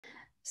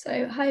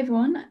So, hi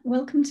everyone,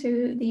 welcome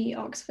to the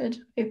Oxford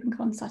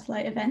OpenCon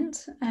satellite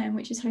event,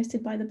 which is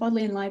hosted by the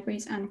Bodleian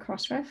Libraries and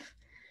Crossref.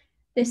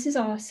 This is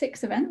our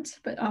sixth event,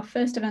 but our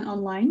first event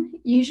online.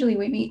 Usually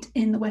we meet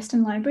in the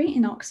Western Library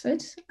in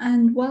Oxford,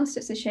 and whilst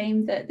it's a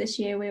shame that this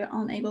year we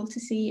aren't able to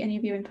see any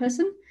of you in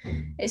person,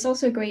 it's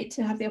also great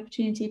to have the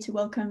opportunity to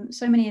welcome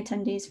so many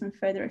attendees from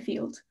further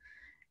afield.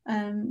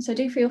 So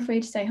do feel free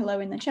to say hello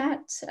in the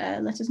chat,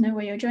 let us know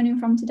where you're joining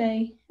from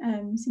today,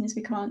 seeing as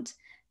we can't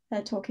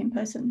talk in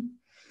person.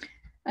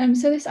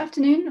 So this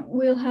afternoon,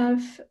 we'll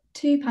have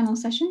two panel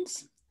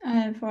sessions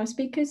for our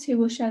speakers who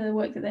will share the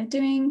work that they're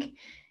doing,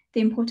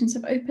 the importance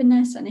of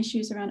openness and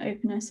issues around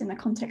openness in the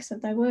context of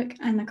their work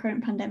and the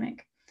current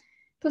pandemic.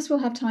 Plus, we'll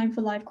have time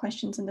for live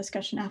questions and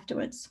discussion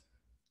afterwards.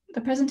 The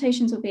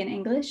presentations will be in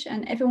English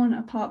and everyone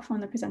apart from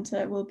the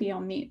presenter will be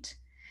on mute.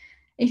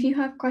 If you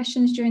have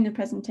questions during the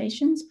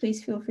presentations,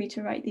 please feel free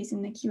to write these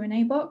in the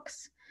Q&A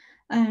box.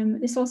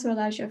 This also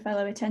allows your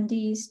fellow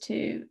attendees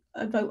to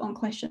vote on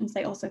questions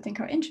they also think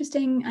are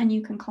interesting, and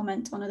you can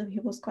comment on other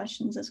people's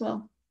questions as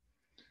well.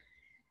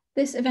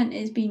 This event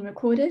is being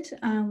recorded,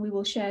 and we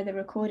will share the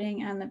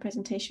recording and the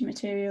presentation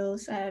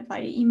materials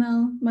via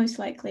email, most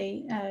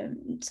likely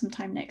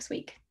sometime next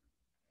week.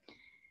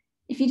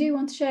 If you do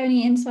want to share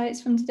any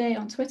insights from today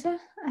on Twitter,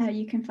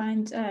 you can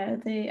find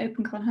the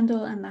OpenCon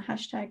handle and the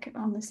hashtag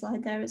on the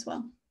slide there as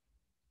well.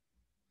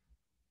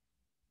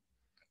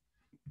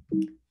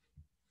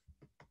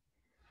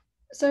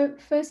 So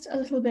first, a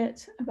little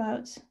bit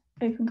about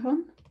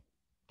OpenCon.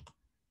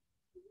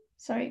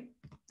 Sorry.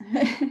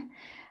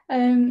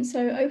 So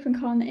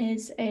OpenCon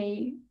is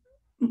a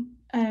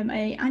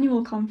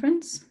annual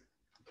conference,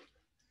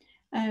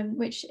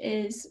 which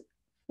is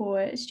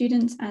for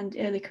students and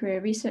early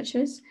career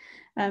researchers.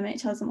 It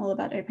tells them all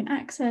about open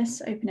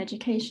access, open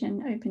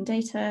education, open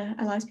data,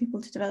 allows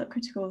people to develop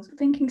critical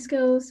thinking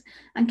skills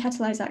and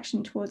catalyze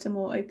action towards a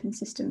more open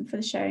system for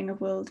the sharing of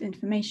world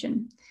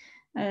information.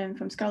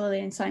 From scholarly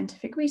and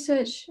scientific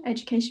research,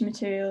 education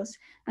materials,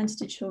 and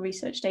digital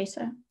research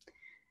data.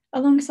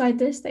 Alongside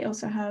this, they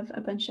also have a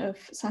bunch of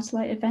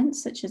satellite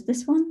events, such as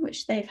this one,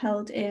 which they've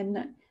held in,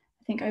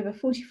 I think, over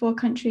 44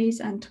 countries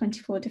and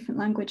 24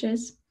 different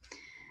languages.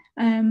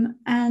 And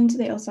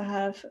they also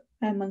have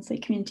monthly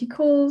community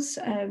calls,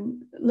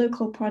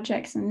 local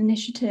projects and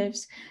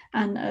initiatives,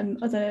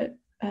 and other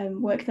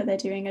work that they're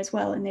doing as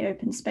well in the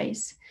open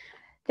space.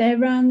 They're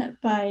run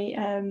by,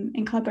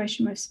 in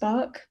collaboration with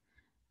Spark,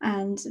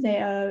 and they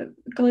are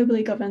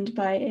globally governed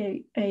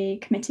by a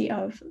committee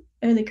of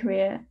early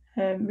career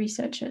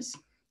researchers.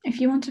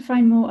 If you want to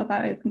find more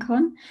about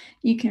OpenCon,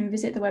 you can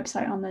visit the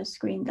website on the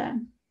screen there.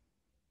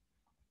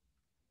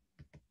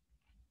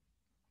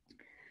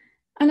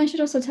 And I should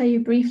also tell you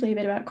briefly a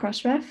bit about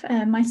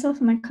Crossref. Myself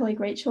and my colleague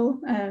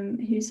Rachel,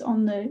 who's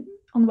on the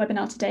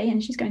webinar today,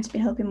 and she's going to be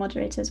helping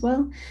moderate as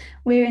well.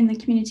 We're in the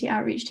community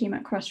outreach team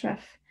at Crossref.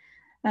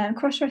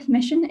 Crossref's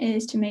mission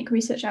is to make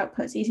research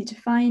outputs easy to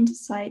find,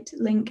 cite,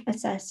 link,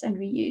 assess, and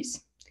reuse.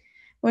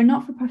 We're a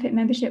not-for-profit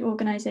membership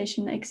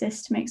organisation that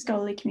exists to make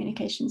scholarly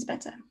communications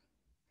better.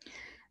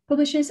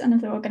 Publishers and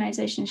other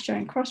organisations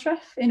join Crossref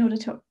in order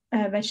to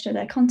register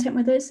their content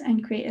with us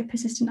and create a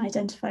persistent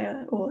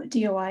identifier, or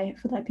DOI,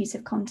 for their piece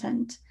of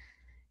content.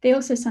 They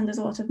also send us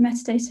a lot of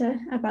metadata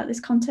about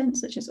this content,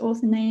 such as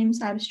author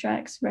names,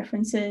 abstracts,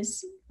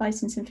 references,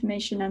 license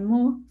information, and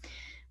more,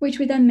 which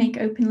we then make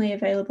openly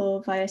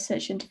available via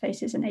search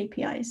interfaces and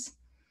APIs.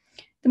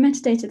 The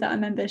metadata that our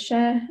members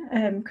share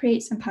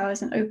creates and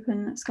powers an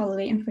open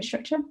scholarly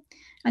infrastructure,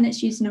 and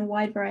it's used in a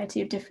wide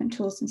variety of different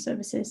tools and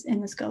services in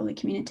the scholarly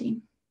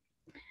community.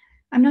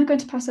 I'm now going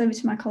to pass over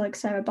to my colleague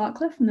Sarah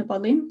Barkler from the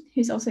Bodleian,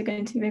 who's also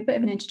going to give a bit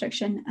of an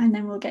introduction, and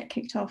then we'll get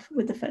kicked off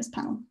with the first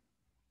panel.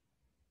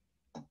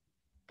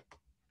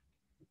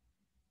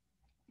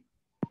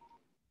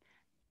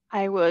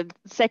 I would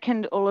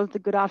second all of the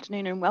good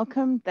afternoon and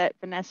welcome that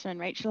Vanessa and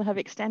Rachel have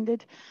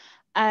extended.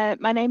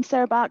 My name's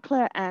Sarah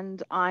Barkler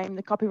and I'm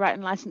the Copyright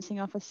and Licensing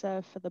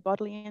Officer for the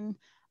Bodleian,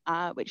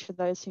 which for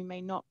those who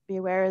may not be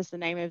aware is the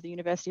name of the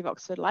University of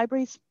Oxford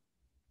Libraries.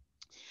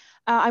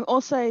 I'm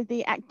also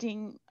the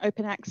acting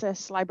open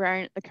access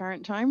librarian at the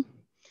current time.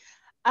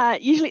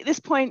 Usually at this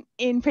point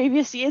in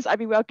previous years, I'd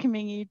be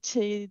welcoming you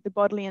to the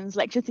Bodleian's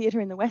Lecture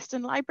Theatre in the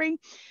Western Library.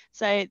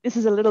 So this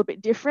is a little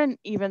bit different,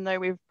 even though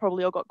we've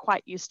probably all got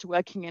quite used to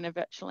working in a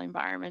virtual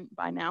environment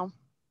by now.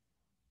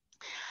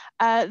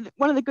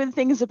 One of the good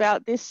things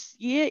about this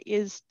year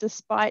is,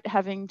 despite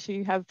having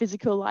to have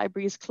physical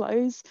libraries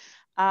close,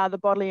 the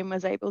Bodleian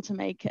was able to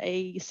make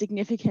a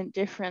significant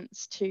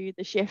difference to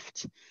the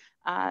shift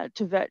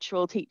to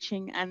virtual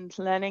teaching and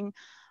learning.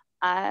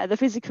 The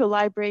physical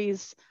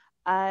libraries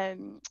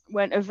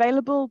weren't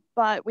available,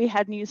 but we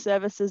had new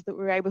services that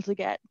we were able to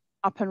get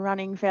up and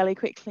running fairly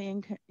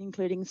quickly,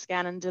 including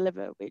Scan and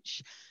Deliver,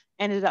 which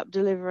ended up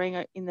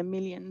delivering in the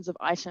millions of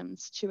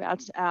items to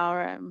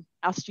our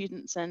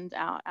students and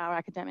our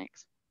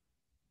academics.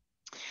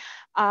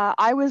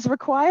 I was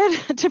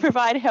required to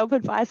provide help,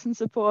 advice and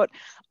support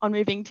on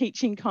moving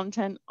teaching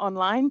content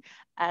online,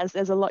 as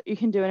there's a lot you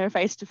can do in a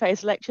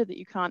face-to-face lecture that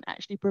you can't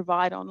actually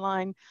provide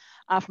online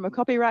from a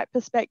copyright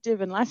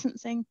perspective and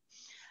licensing.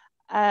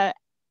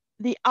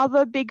 The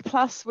other big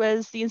plus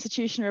was the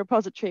institutional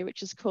repository,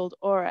 which is called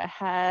Aura,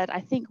 had I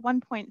think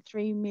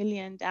 1.3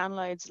 million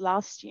downloads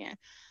last year.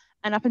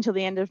 And up until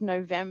the end of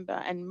November,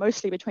 and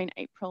mostly between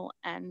April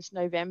and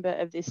November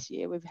of this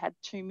year, we've had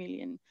 2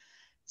 million.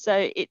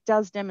 So it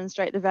does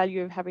demonstrate the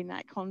value of having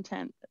that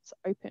content that's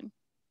open.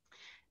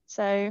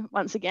 So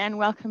once again,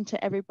 welcome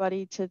to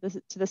everybody to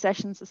the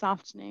sessions this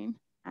afternoon.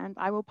 And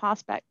I will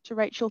pass back to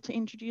Rachel to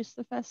introduce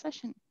the first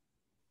session.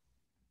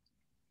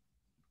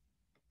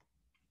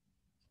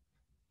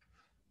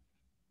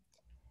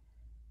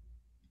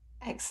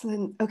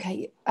 Excellent.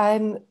 Okay.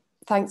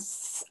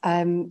 Thanks.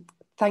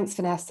 Thanks,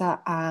 Vanessa,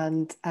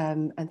 and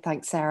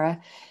thanks,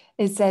 Sarah.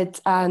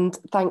 And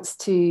thanks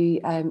to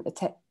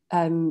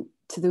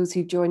those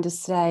who joined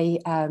us today.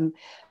 And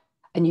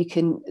you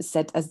can,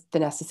 as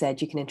Vanessa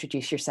said, you can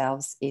introduce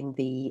yourselves in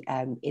the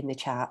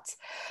chat.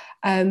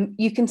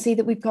 You can see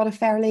that we've got a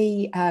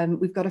fairly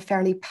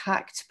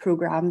packed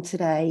program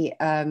today.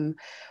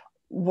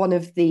 One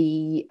of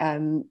the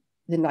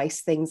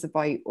nice things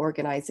about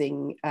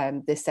organising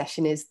this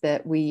session is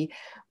that we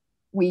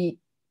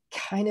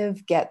kind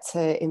of get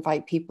to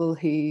invite people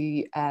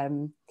who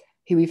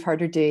we've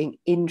heard are doing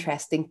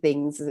interesting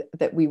things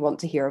that we want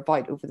to hear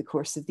about over the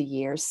course of the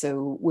year.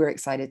 So we're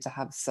excited to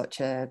have such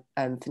a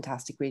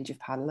fantastic range of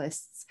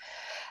panelists.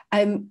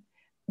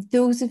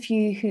 Those of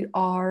you who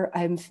are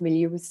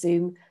familiar with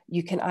Zoom,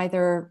 you can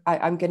either,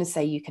 I'm going to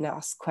say you can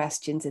ask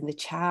questions in the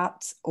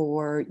chat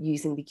or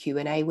using the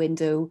Q&A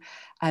window,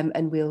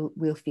 and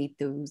we'll feed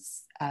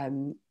those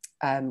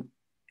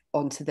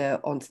onto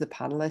the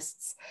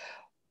panelists.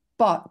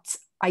 But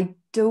I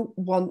don't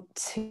want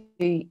to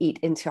eat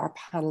into our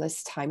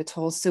panelists' time at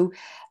all. So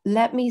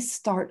let me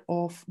start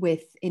off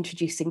with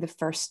introducing the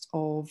first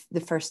of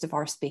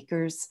our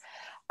speakers.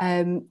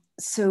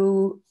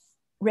 So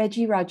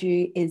Reggie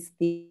Raju is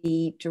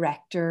the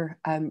Director,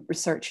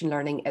 Research and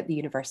Learning at the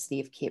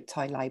University of Cape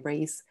Town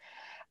Libraries.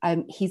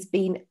 He's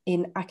been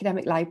in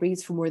academic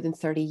libraries for more than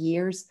 30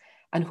 years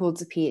and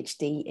holds a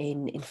PhD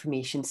in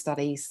Information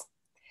Studies.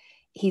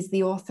 He's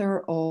the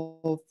author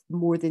of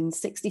more than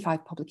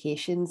 65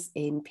 publications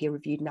in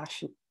peer-reviewed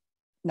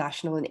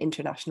national and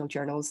international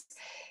journals,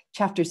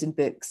 chapters in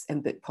books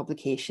and book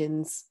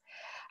publications.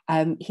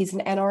 He's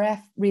an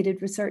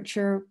NRF-rated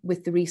researcher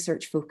with the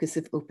research focus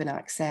of open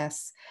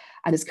access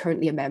and is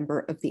currently a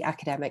member of the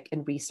Academic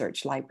and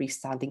Research Library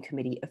Standing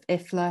Committee of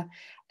IFLA,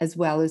 as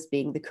well as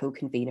being the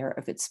co-convener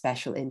of its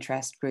special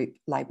interest group,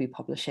 Library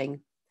Publishing.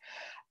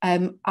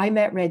 I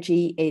met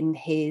Reggie in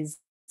his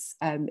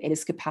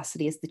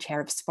capacity as the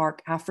chair of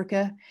Spark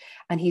Africa,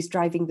 and he's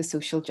driving the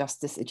social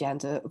justice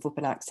agenda of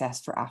open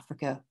access for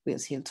Africa,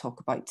 which he'll talk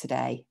about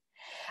today.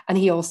 And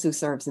he also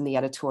serves in the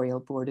editorial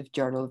board of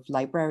Journal of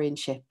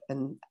Librarianship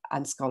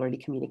and Scholarly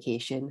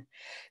Communication.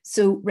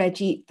 So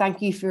Reggie,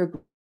 thank you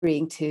for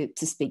agreeing to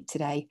speak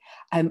today.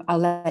 I'll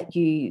let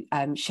you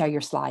share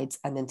your slides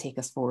and then take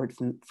us forward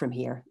from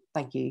here.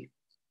 Thank you.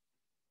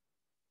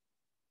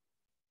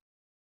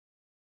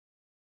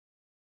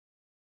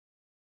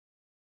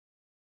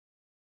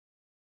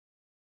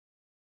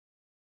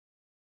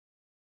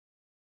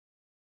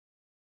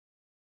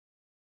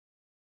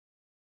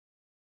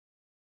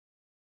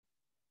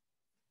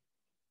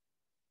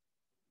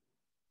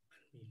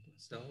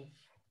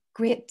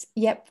 Great.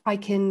 Yep,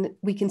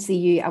 we can see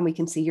you and we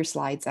can see your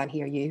slides and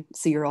hear you.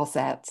 So you're all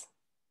set.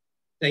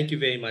 Thank you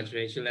very much,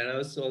 Rachel. And I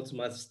also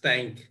must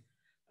thank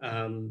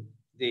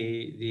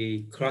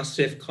the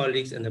Crossref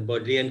colleagues and the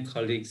Bodleian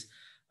colleagues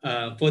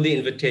for the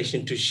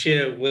invitation to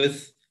share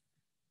with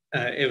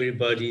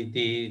everybody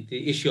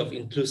the issue of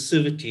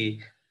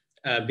inclusivity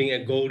being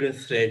a golden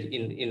thread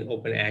in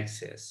open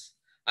access.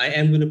 I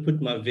am going to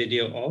put my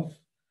video off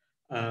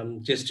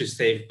just to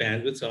save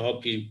bandwidth. So I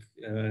hope you,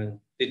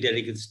 the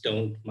delegates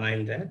don't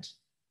mind that.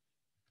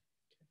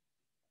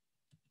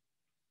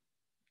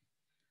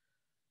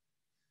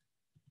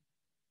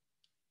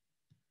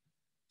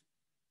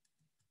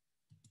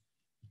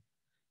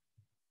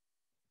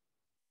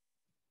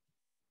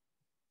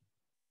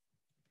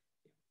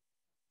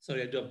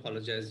 Sorry, I do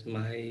apologize.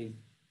 My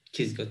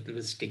keys got a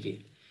little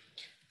sticky.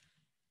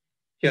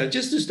 Yeah,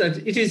 just to start,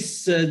 it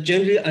is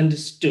generally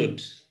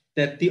understood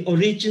that the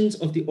origins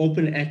of the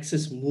open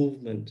access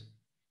movement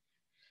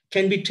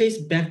can be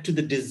traced back to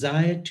the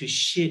desire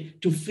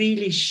to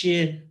freely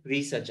share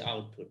research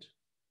output.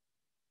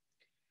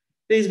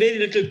 There is very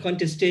little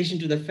contestation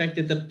to the fact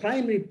that the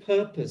primary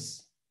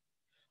purpose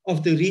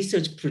of the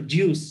research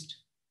produced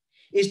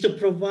is to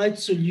provide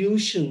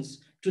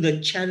solutions to the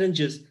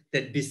challenges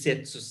that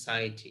beset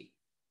society.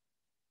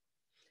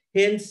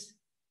 Hence,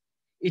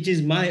 it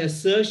is my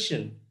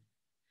assertion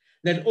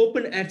that the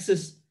open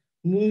access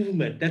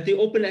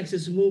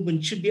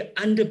movement should be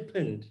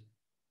underpinned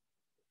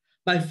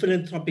by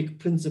philanthropic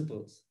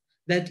principles.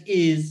 That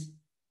is,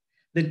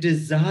 the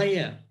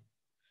desire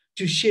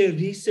to share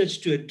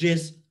research to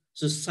address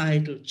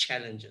societal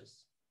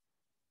challenges.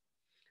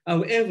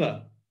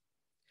 However,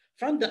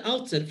 from the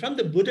outset, from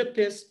the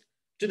Budapest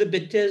to the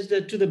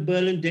Bethesda to the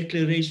Berlin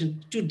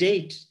Declaration to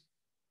date,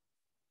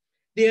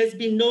 there has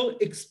been no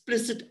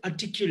explicit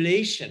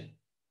articulation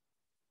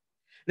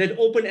that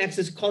open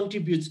access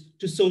contributes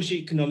to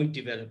socioeconomic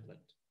development.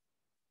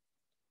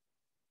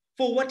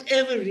 For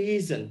whatever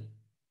reason,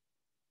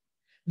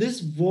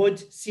 this void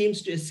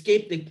seems to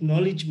escape the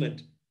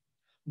acknowledgement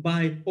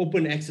by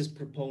open access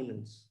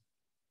proponents.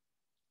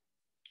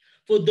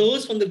 For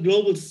those from the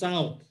global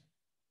south,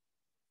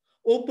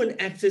 open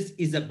access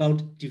is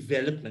about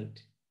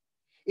development.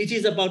 It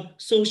is about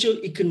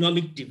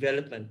socioeconomic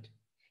development.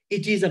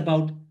 It is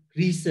about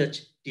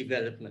research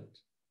development.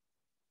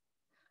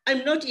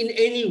 I'm not in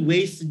any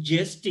way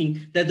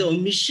suggesting that the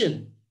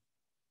omission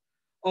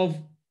of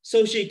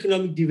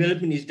socioeconomic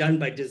development is done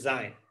by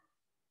design.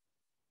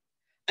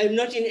 I'm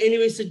not in any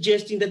way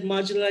suggesting that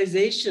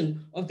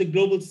marginalization of the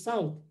global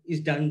south is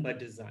done by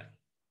design.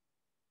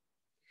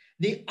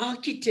 The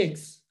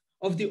architects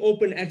of the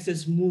open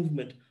access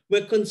movement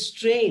were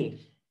constrained.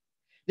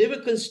 They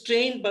were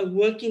constrained by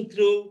working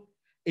through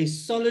a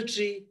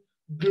solitary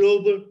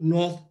global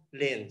north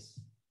lens.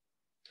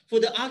 For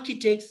the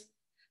architects,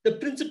 the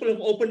principle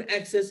of open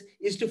access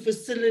is to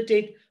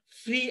facilitate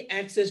free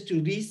access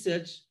to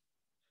research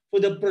for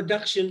the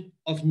production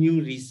of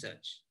new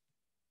research.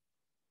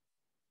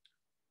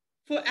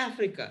 For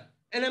Africa,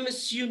 and I'm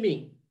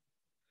assuming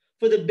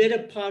for the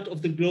better part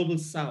of the global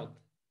south,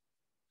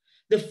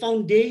 the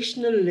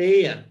foundational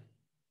layer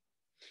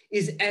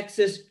is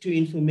access to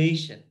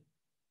information.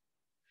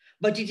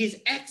 But it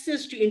is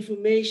access to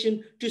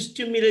information to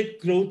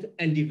stimulate growth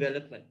and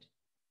development.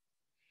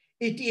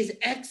 It is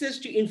access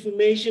to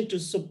information to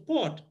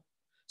support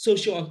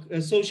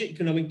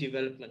socioeconomic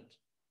development.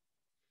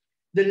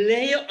 The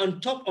layer on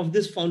top of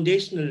this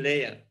foundational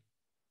layer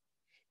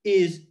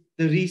is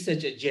the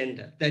research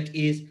agenda, that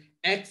is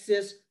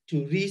access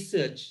to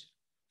research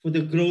for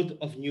the growth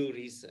of new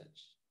research.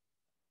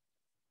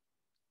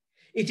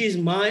 It is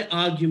my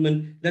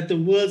argument that the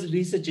world's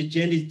research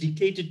agenda is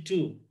dictated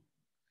to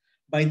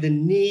by the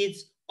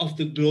needs of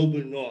the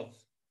global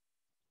north,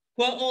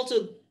 who are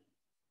also,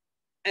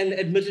 and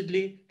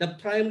admittedly, the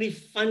primary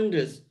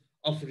funders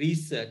of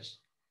research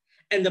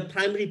and the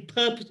primary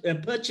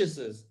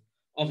purchasers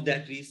of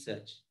that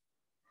research.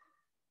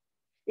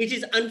 It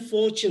is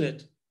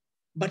unfortunate,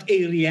 but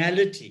a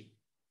reality.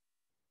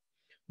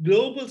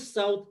 Global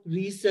South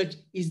research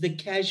is the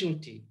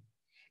casualty.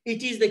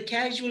 It is the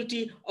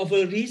casualty of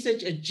a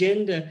research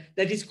agenda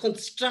that is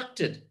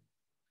constructed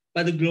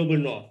by the global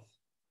North.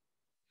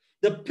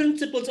 The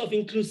principles of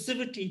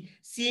inclusivity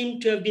seem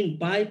to have been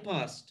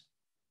bypassed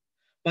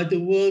by the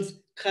world's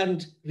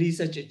current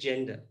research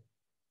agenda.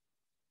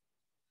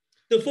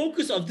 The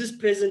focus of this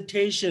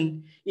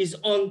presentation is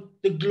on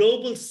the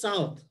global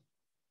South,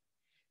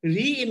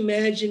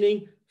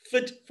 reimagining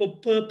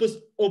fit-for-purpose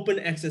open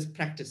access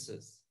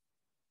practices.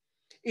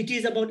 It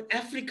is about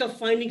Africa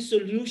finding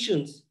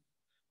solutions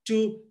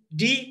to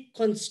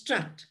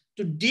deconstruct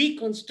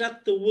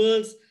the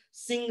world's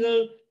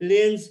single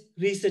lens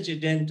research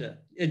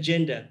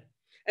agenda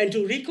and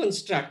to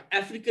reconstruct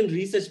African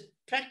research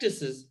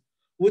practices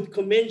with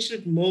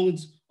commensurate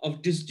modes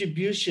of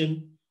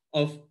distribution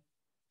of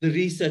the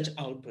research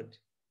output.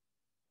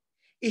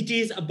 It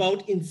is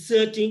about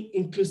inserting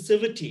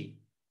inclusivity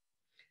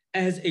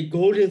as a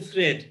golden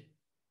thread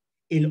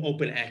in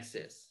open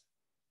access.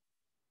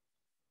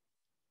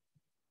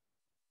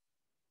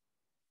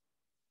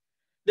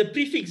 The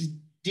prefix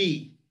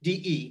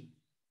DE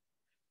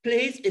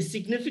plays a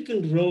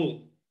significant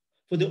role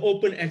for the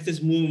open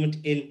access movement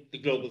in the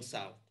global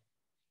South.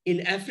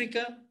 In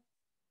Africa,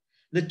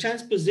 the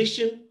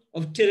transposition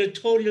of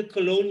territorial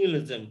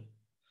colonialism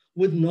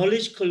with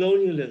knowledge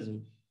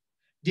colonialism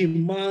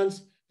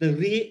demands the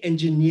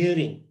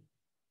re-engineering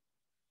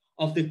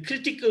of the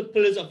critical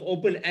pillars of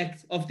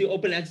the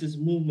open access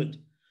movement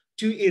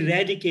to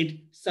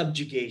eradicate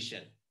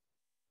subjugation.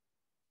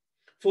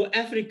 For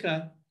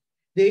Africa,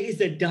 there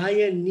is a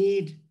dire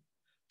need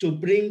to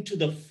bring to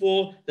the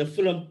fore the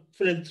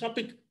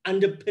philanthropic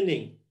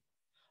underpinning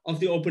of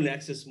the open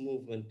access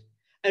movement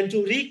and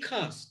to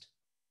recast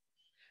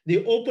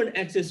the open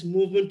access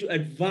movement to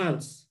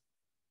advance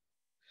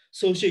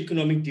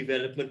socioeconomic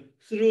development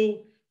through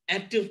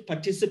active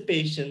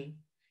participation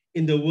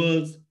in the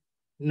world's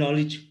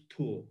knowledge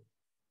pool.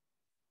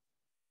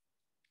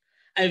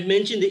 I've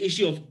mentioned the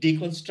issue of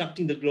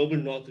deconstructing the global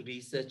North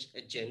research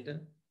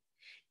agenda.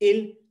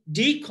 In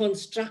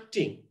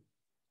deconstructing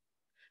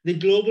the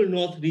global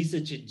North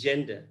research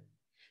agenda,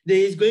 there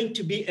is going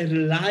to be a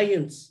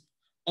reliance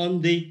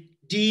on the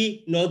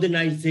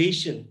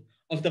de-northernization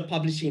of the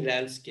publishing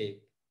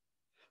landscape,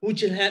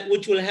 which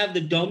will have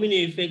the domino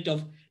effect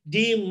of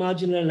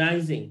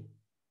demarginalizing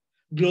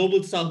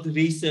global South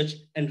research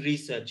and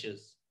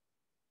researchers.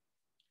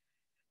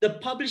 The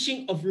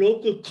publishing of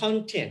local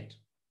content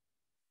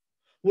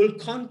will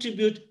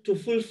contribute to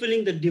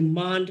fulfilling the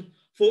demand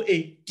for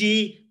a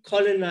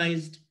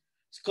decolonized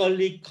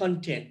scholarly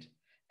content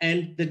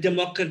and the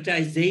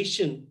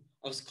democratization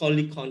of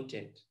scholarly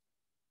content.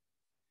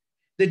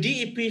 The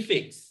DE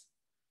prefix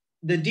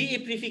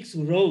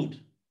road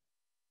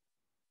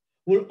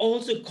will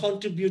also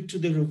contribute to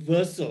the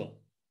reversal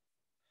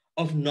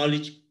of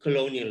knowledge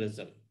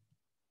colonialism.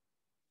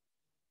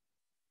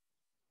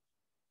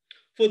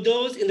 For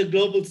those in the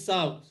global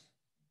South,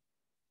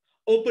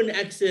 open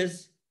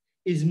access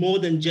is more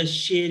than just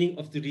sharing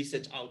of the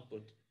research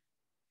output.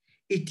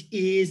 It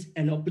is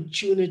an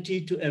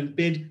opportunity to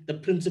embed the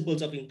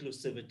principles of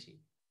inclusivity.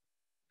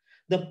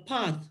 The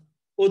path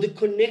or the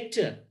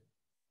connector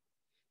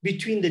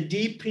between the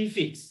D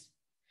prefix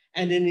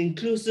and an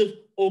inclusive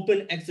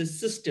open access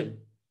system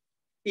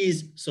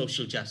is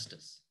social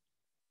justice.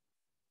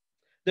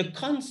 The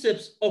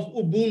concepts of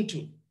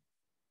Ubuntu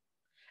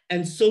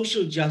and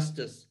social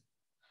justice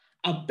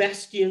are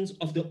bastions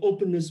of the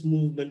openness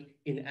movement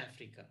in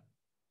Africa.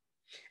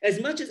 As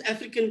much as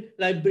African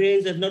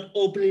librarians have not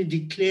openly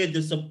declared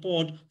the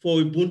support for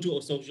Ubuntu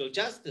or social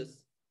justice,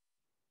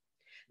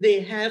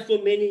 they have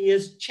for many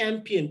years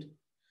championed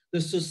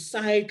the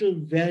societal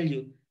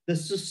value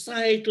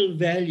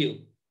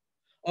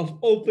of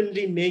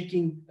openly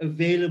making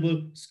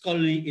available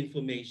scholarly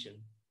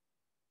information.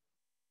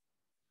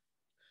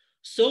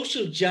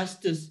 Social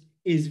justice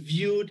is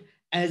viewed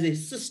as a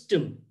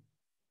system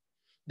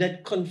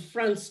that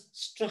confronts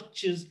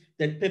structures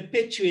that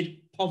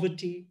perpetuate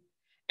poverty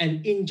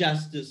and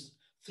injustice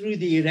through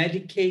the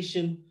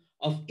eradication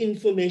of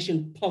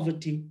information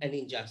poverty and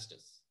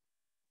injustice.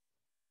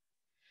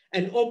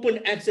 And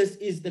open access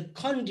is the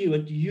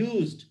conduit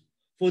used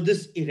for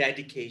this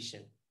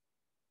eradication.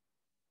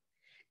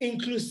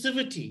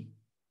 Inclusivity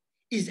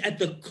is at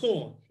the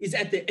core, is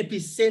at the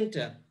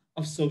epicenter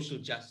of social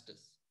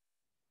justice.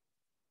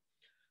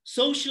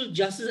 Social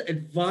justice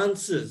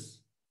advances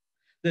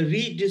the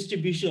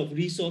redistribution of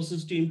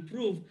resources to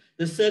improve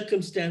the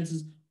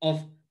circumstances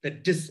of the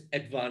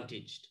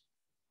disadvantaged.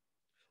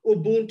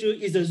 Ubuntu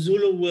is a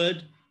Zulu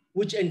word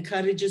which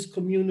encourages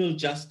communal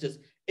justice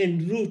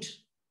en route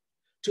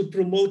to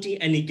promoting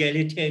an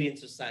egalitarian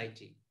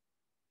society.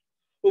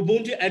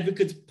 Ubuntu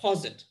advocates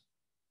posit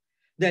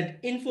that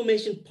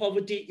information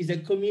poverty is a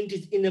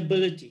community's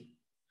inability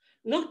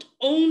not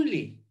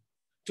only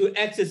to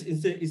access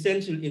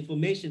essential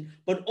information,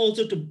 but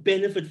also to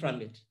benefit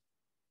from it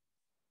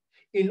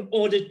in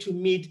order to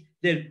meet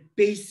their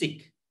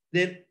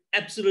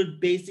absolute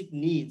basic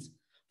needs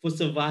for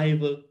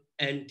survival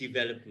and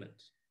development.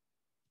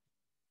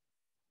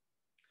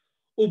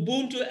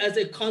 Ubuntu as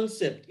a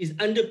concept is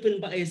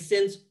underpinned by a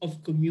sense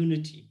of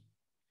community.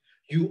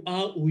 You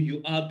are who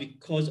you are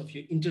because of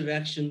your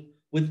interaction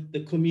with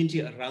the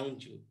community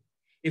around you.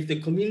 If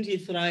the community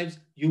thrives,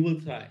 you will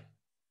thrive.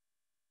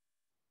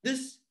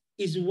 This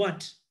is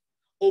what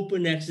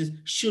open access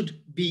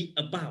should be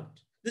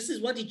about. This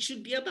is what it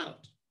should be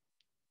about.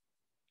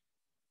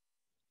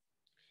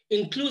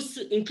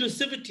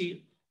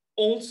 Inclusivity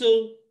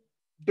also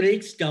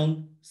breaks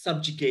down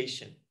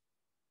subjugation.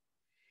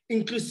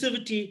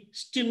 Inclusivity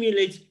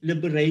stimulates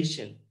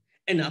liberation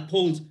and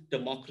upholds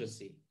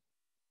democracy.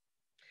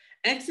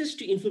 Access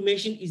to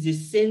information is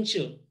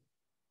essential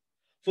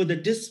for the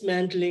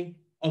dismantling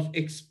of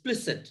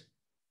explicit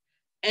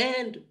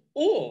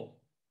and/or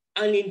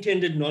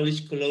unintended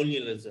knowledge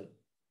colonialism.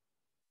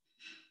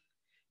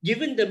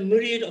 Given the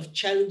myriad of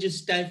challenges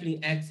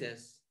stifling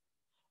access,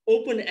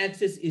 open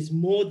access is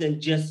more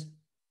than just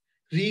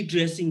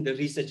redressing the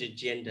research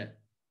agenda.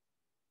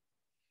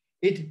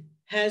 It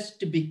has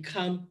to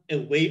become a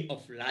way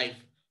of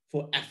life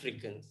for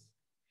Africans,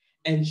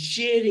 and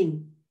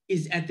sharing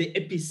is at the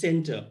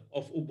epicenter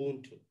of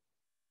Ubuntu.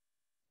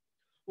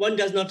 One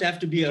does not have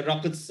to be a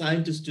rocket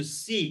scientist to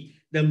see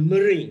the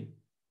mirroring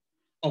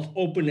of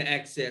open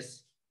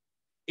access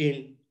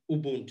in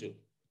Ubuntu.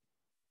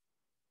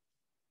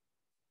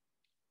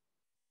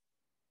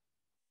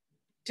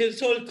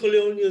 Territorial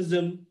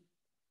colonialism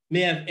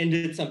may have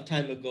ended some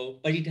time ago,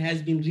 but it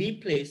has been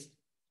replaced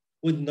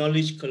with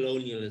knowledge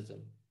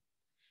colonialism.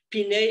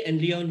 Pinet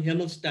and Leon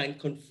Himmelstein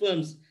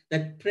confirms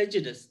that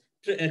prejudice,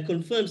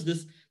 confirms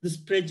this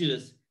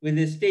prejudice when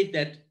they state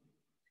that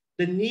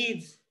the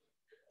needs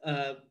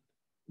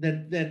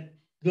that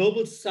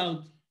Global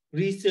South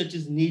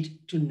researchers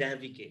need to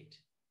navigate.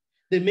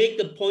 They make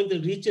the point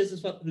that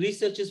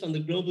researchers from the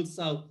Global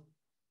South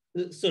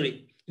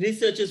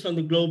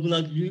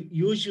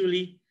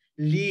usually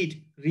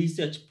lead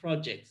research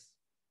projects,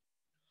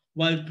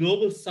 while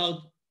Global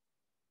South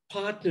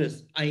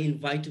partners are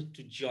invited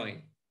to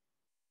join.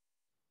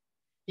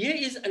 Here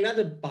is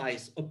another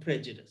bias or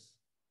prejudice.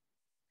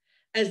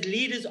 As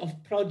leaders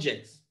of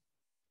projects,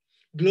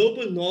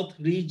 Global North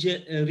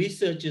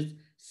researchers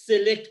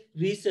select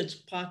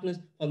research partners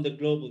from the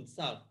Global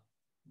South,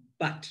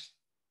 but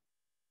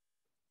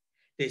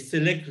they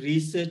select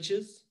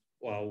researchers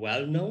who are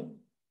well-known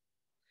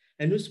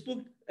and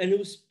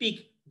who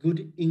speak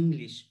good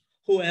English,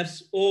 who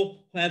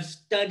have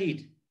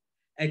studied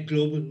at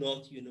Global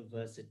North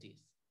universities.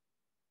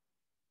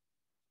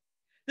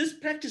 This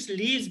practice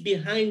leaves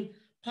behind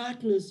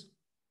partners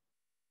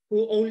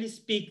who only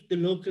speak the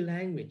local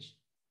language,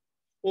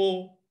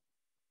 or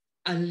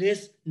are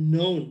less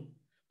known,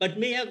 but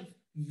may have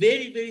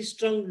very, very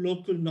strong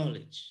local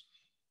knowledge.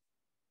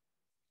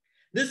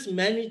 This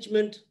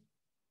management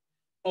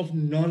of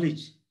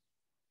knowledge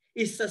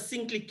is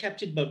succinctly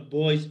captured by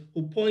Boyce,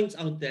 who points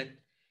out that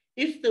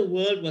if the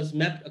world was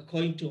mapped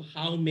according to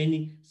how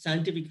many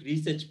scientific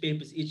research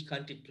papers each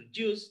country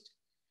produced,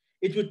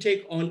 it would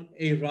take on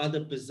a rather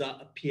bizarre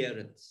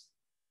appearance.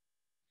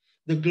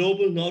 The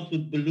global north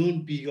would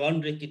balloon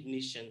beyond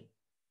recognition.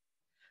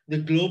 The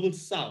global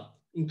south,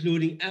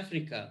 including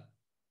Africa,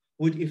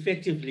 would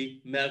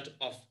effectively melt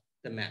off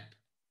the map.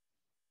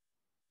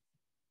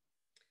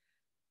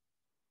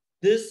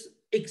 This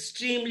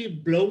extremely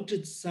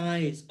bloated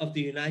size of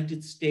the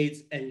United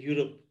States and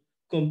Europe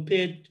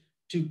compared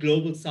to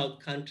global south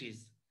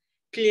countries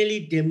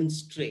clearly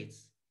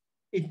demonstrates,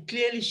 it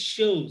clearly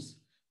shows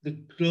the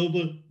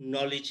global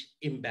knowledge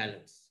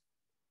imbalance.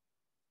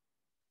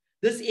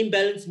 This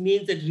imbalance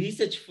means that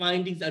research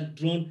findings are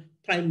drawn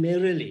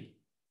primarily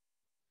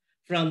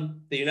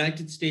from the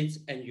United States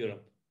and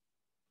Europe.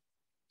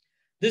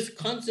 This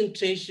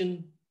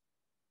concentration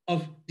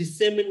of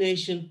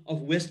dissemination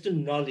of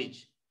Western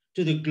knowledge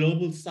to the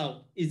global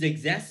south is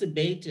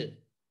exacerbated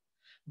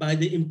by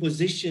the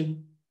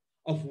imposition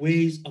of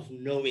ways of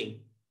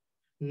knowing,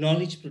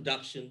 knowledge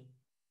production,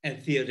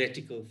 and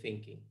theoretical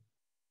thinking.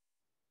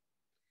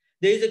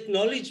 There is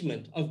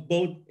acknowledgement of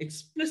both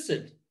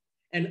explicit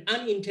and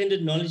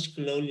unintended knowledge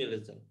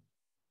colonialism.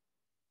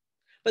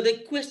 But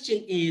the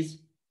question is,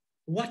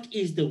 what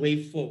is the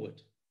way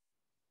forward?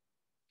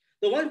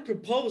 The one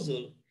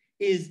proposal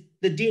is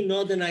the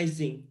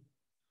de-northernizing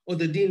or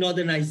the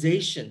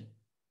de-northernization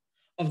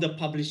of the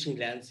publishing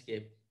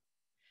landscape.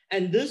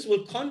 And this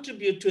will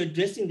contribute to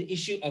addressing the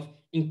issue of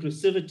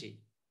inclusivity,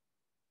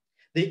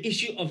 the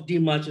issue of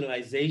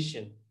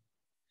demarginalization,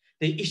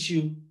 the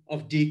issue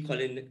of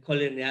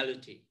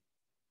decoloniality.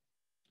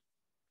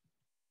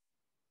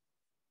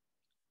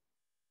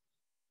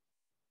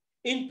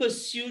 In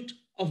pursuit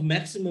of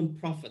maximum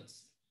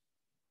profits,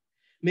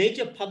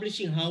 major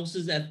publishing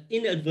houses have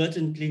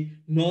inadvertently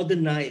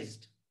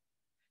northernized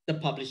the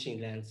publishing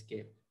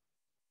landscape.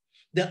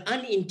 The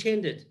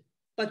unintended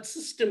but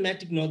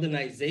systematic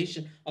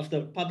northernization of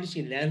the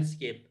publishing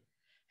landscape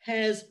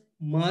has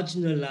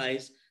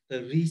marginalized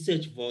the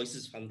research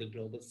voices from the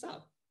global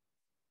south.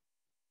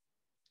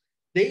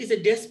 There is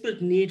a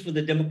desperate need for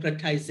the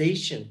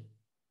democratization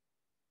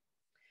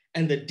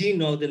and the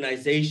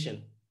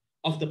de-northernization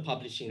of the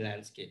publishing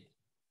landscape.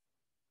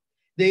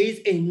 There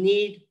is a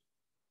need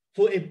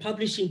for a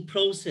publishing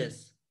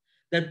process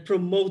that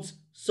promotes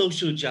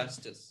social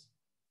justice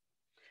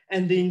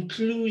and the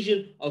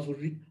inclusion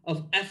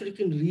of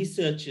African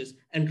researchers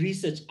and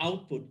research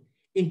output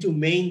into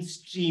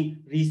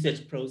mainstream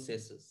research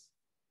processes.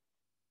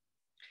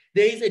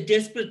 There is a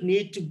desperate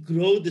need to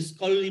grow the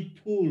scholarly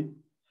pool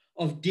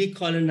of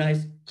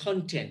decolonized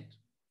content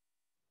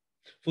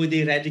for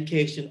the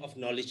eradication of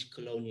knowledge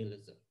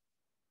colonialism.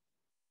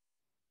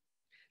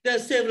 There are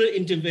several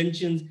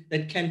interventions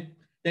that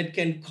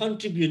can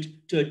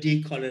contribute to a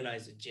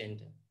decolonized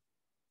agenda.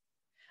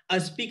 I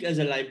speak as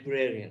a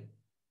librarian.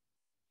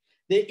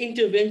 The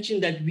intervention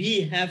that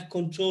we have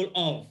control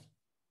of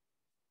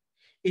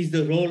is the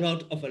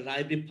rollout of a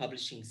library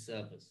publishing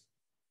service.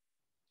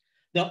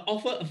 The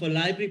offer of a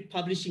library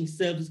publishing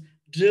service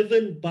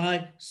driven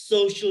by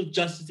social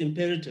justice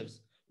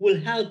imperatives will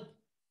help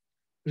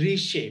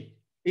reshape,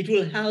 it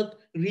will help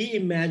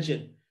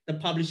reimagine the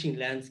publishing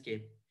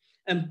landscape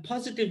and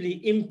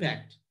positively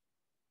impact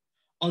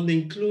on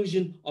the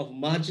inclusion of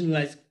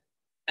marginalized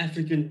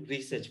African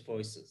research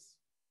voices.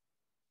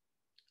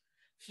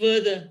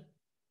 Further,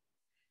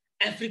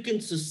 African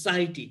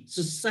society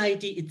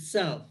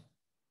itself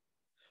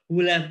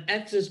will have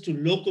access to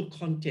local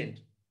content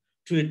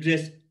to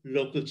address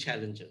local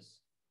challenges.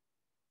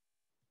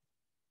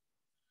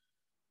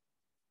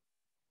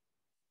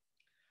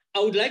 I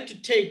would like to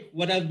take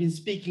what I've been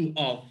speaking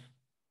of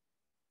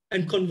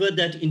and convert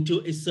that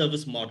into a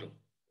service model.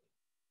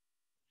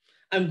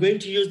 I'm going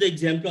to use the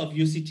example of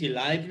UCT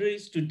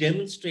libraries to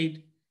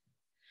demonstrate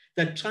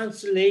the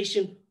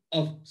translation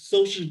of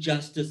social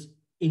justice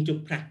into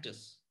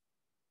practice,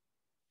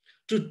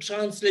 to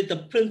translate the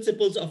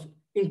principles of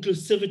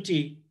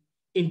inclusivity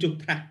into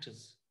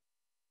practice,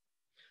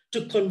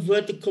 to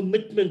convert the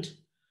commitment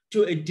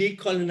to a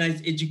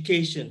decolonized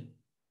education,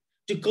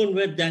 to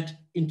convert that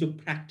into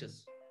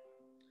practice,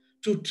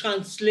 to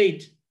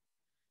translate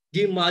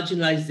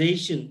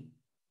demarginalization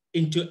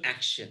into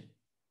action.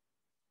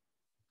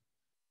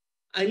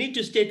 I need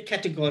to state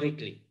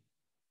categorically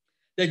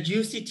that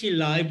UCT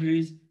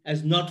Libraries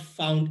has not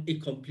found a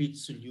complete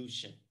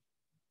solution.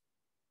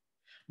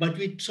 But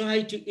we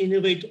try to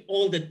innovate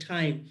all the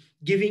time,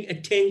 giving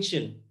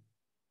attention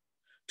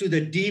to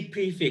the D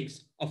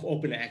prefix of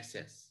open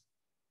access.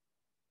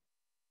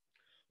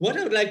 What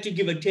I would like to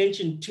give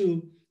attention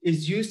to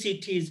is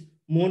UCT's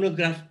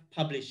monograph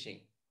publishing.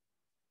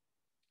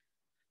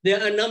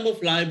 There are a number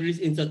of libraries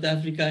in South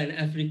Africa and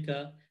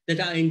Africa that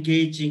are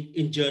engaging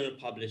in journal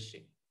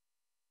publishing.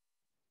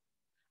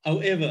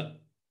 However,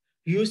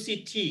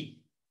 UCT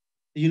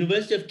the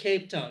University of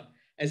Cape Town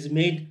has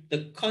made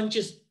the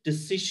conscious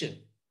decision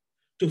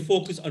to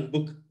focus on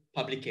book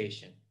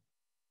publication.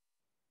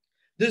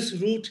 This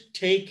route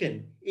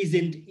taken is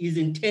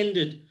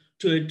intended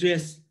to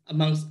address,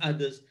 amongst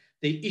others,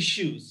 the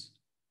issues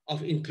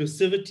of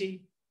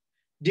inclusivity,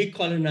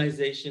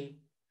 decolonization,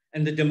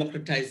 and the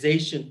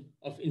democratization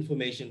of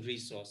information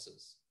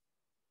resources.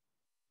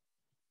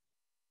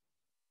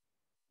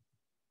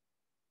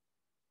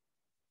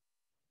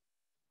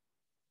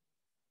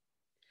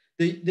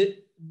 The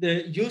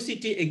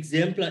UCT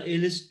exemplar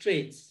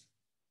illustrates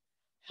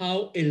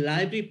how a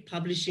library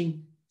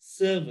publishing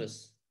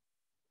service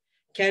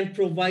can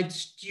provide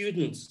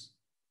students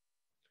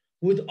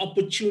with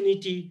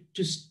opportunity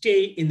to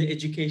stay in the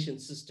education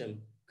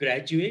system,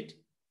 graduate,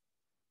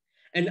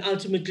 and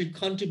ultimately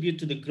contribute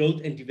to the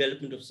growth and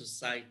development of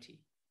society.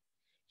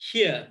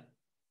 Here,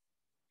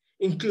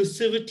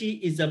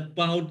 inclusivity is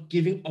about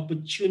giving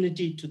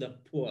opportunity to the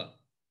poor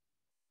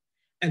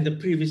and the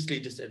previously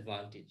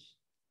disadvantaged.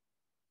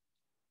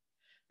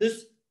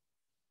 This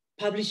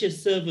publisher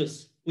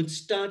service, which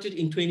started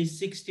in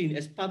 2016,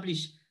 has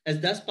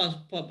thus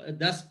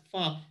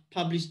far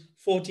published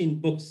 14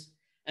 books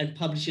and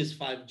publishes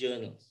 5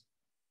 journals.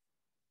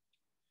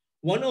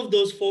 One of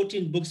those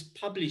 14 books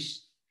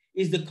published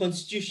is the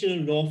Constitutional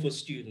Law for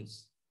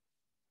Students.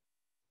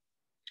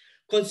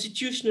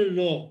 Constitutional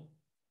law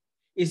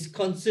is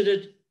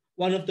considered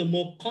one of the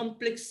more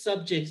complex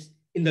subjects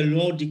in the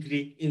law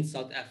degree in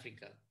South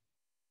Africa.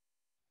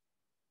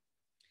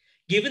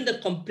 Given the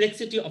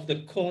complexity of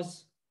the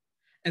course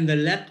and the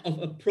lack of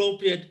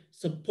appropriate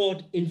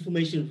support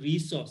information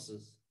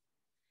resources,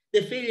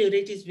 the failure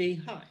rate is very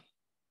high.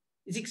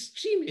 It's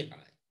extremely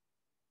high.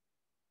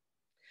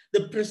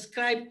 The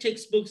prescribed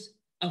textbooks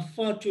are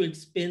far too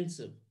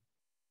expensive,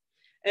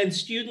 and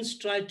students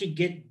try to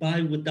get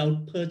by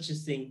without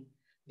purchasing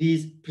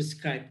these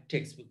prescribed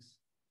textbooks,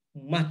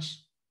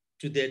 much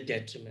to their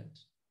detriment.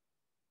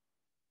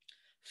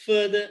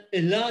 Further,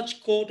 a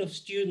large cohort of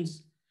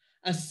students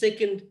are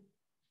second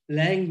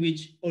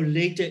language or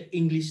later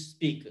English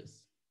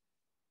speakers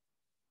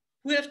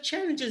who have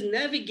challenges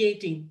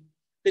navigating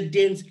the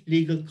dense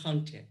legal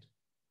content.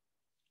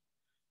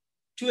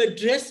 To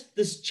address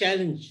this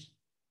challenge,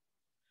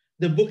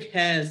 the book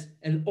has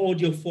an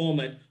audio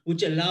format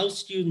which allows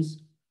students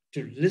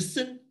to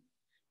listen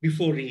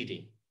before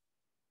reading.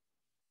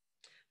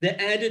 The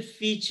added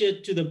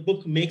feature to the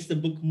book makes the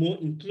book more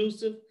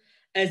inclusive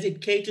as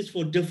it caters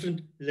for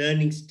different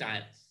learning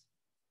styles.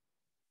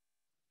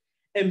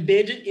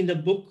 Embedded in the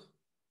book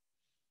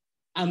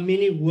are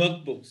many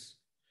workbooks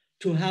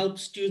to help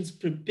students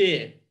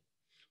prepare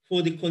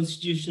for the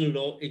constitutional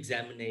law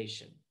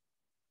examination.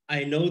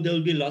 I know there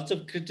will be lots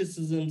of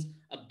criticisms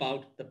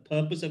about the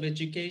purpose of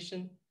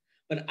education,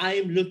 but I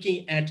am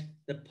looking at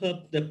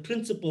the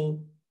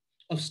principle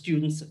of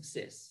student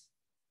success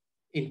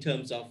in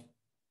terms of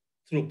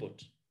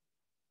throughput.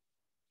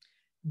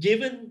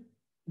 Given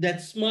that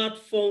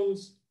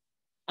smartphones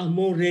are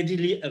more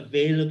readily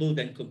available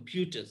than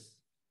computers,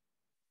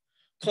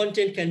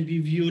 content can be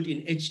viewed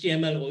in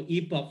HTML or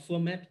EPUB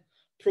format,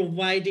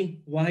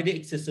 providing wider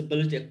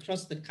accessibility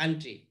across the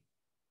country.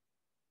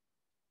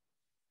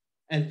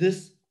 And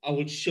this I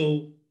will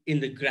show in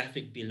the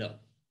graphic below.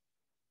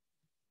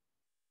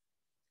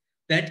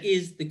 That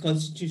is the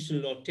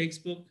constitutional law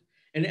textbook.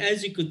 And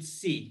as you can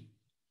see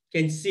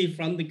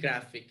from the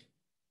graphic,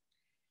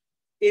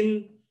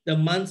 in the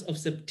months of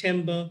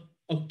September,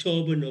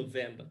 October,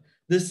 November,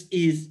 this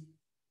is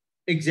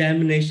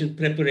examination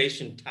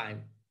preparation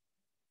time.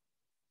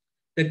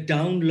 The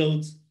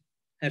downloads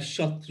have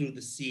shot through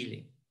the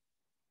ceiling.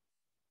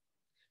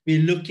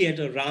 We're looking at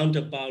around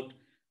about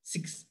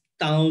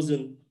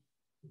 6,000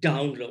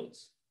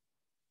 downloads.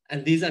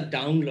 And these are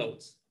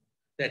downloads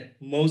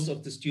that most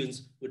of the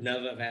students would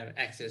never have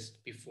accessed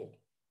before.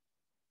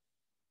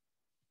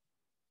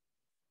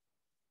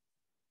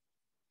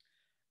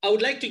 I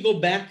would like to go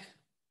back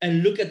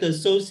and look at the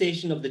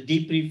association of the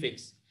D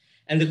prefix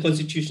and the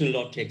constitutional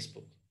law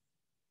textbook.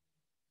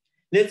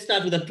 Let's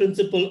start with the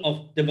principle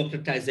of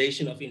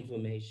democratization of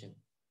information.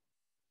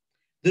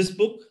 This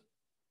book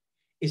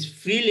is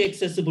freely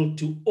accessible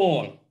to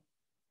all,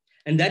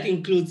 and that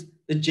includes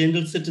the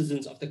general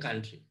citizens of the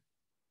country.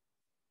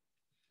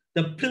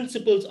 The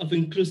principles of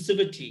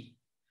inclusivity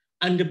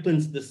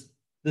underpins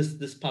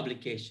this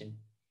publication.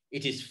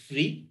 It is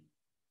free.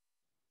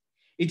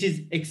 It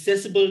is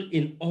accessible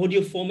in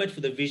audio format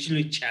for the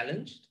visually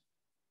challenged.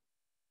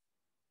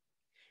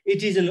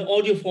 It is an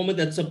audio format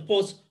that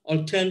supports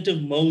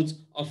alternative modes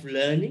of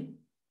learning.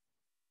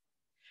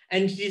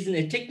 And it is in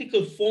a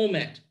technical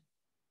format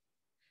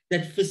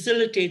that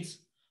facilitates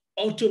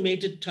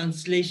automated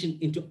translation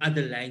into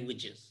other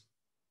languages.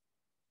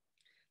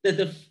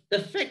 The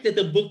fact that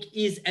the book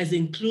is as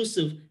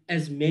inclusive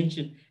as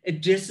mentioned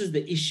addresses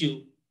the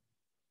issue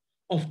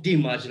of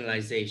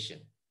demarginalization.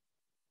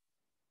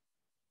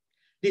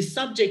 The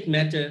subject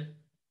matter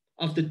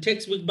of the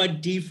textbook by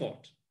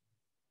default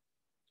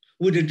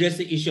would address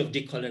the issue of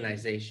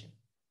decolonization.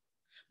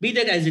 Be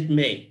that as it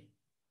may,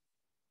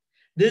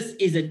 this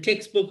is a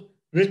textbook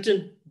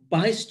written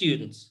by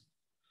students,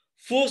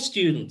 for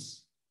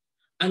students,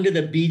 under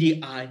the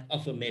beady eye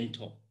of a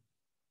mentor.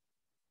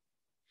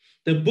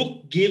 The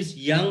book gives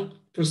young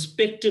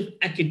prospective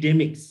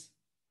academics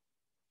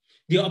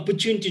the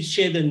opportunity to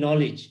share their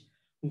knowledge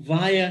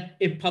via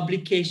a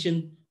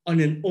publication on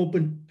an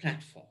open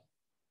platform.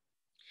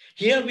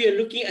 Here we are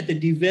looking at the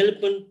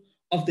development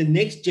of the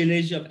next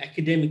generation of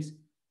academics,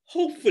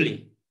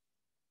 hopefully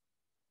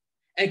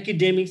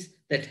academics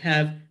that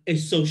have a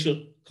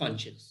social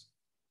conscience.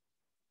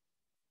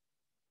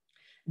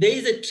 There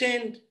is a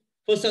trend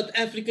for South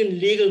African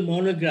legal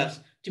monographs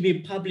to be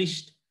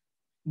published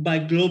by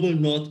Global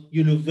North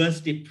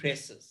university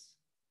presses.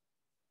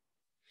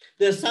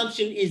 The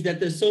assumption is that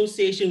the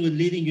association with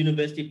leading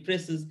university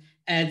presses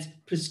adds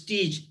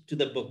prestige to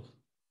the book.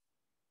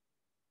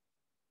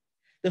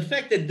 The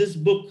fact that this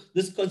book,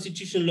 this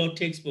constitutional law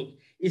textbook,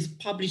 is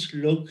published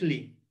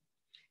locally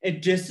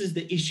addresses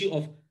the issue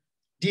of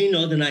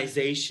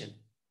denorthernization.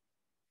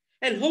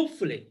 And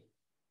hopefully,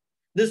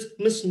 this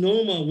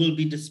misnomer will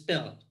be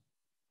dispelled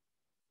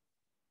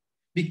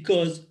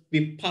because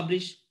we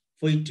publish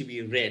for it to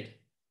be read,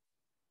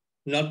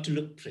 not to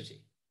look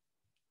pretty.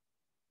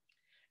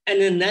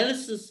 An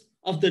analysis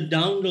of the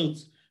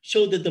downloads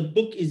showed that the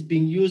book is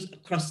being used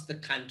across the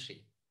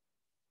country.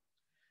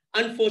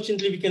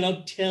 Unfortunately, we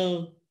cannot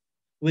tell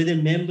whether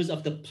members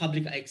of the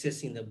public are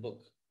accessing the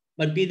book,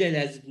 but be that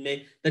as it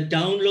may, the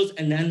downloads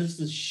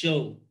analysis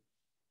show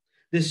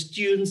the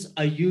students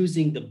are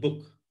using the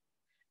book.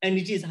 And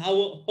it is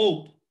our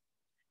hope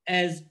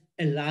as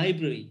a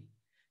library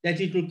that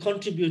it will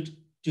contribute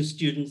to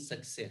student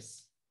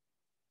success.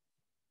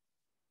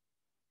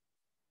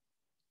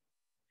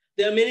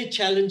 There are many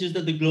challenges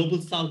that the Global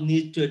South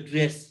needs to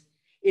address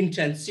in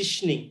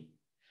transitioning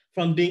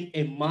from being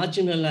a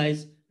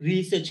marginalized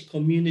research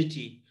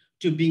community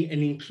to being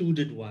an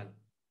included one.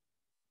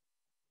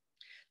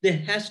 There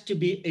has to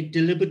be a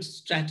deliberate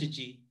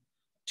strategy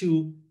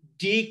to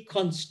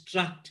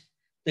deconstruct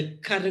the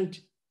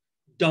current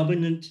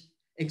dominant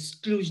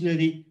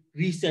exclusionary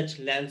research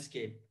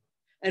landscape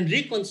and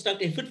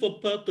reconstruct a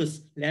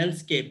fit-for-purpose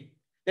landscape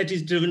that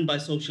is driven by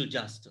social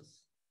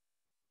justice.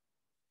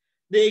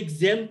 The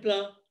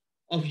exemplar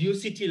of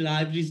UCT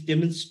libraries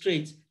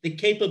demonstrates the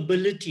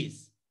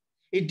capabilities.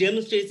 It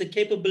demonstrates the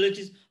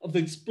capabilities of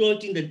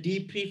exploiting the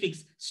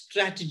D-prefix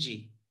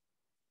strategy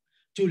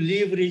to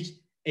leverage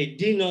a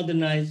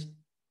denorthernized,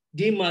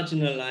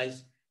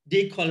 demarginalized,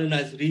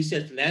 decolonized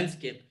research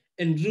landscape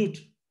en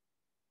route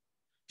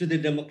to the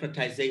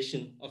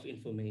democratization of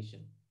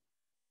information.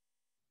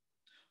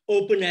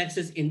 Open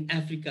access in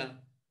Africa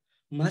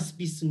must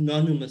be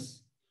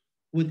synonymous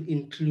with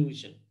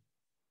inclusion.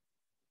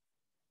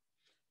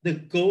 The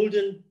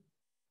golden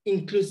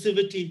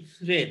inclusivity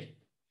thread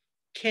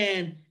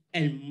can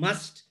and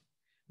must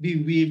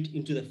be weaved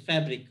into the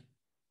fabric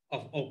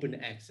of open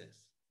access.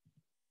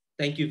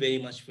 Thank you very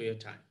much for your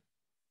time.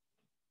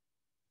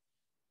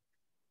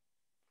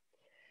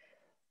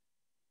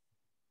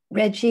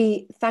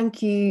 Reggie,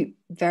 thank you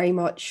very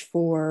much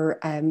for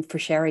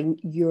sharing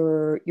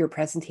your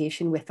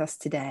presentation with us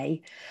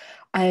today.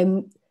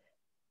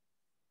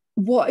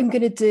 What I'm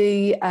going to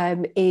do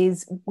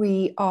is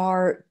we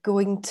are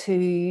going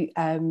to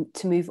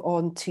move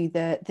on to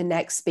the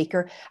next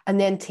speaker and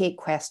then take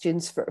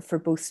questions for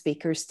both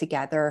speakers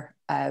together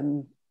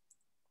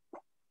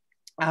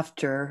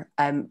after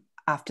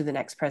the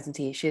next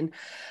presentation.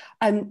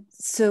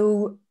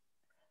 So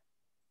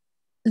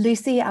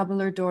Lucie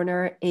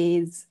Abeler-Dorner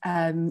is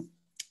after,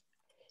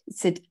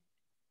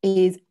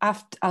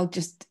 I'll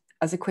just,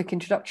 as a quick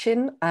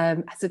introduction,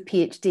 has a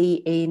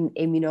PhD in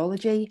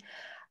immunology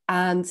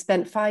and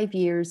spent 5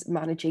 years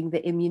managing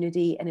the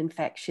Immunity and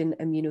Infection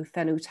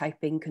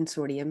Immunophenotyping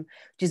Consortium,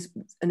 which is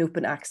an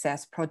open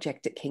access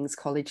project at King's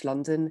College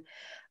London.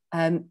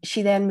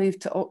 She then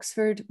moved to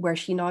Oxford, where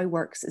she now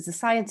works as a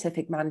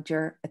scientific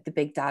manager at the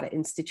Big Data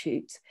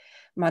Institute,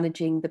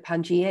 managing the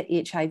Pangea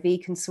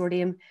HIV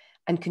Consortium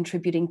and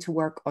contributing to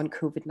work on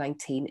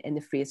COVID-19 in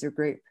the Fraser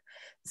Group.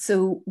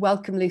 So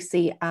welcome,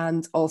 Lucie,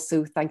 and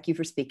also thank you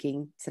for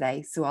speaking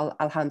today. So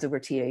I'll hand over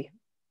to you.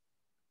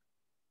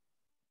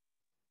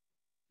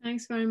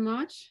 Thanks very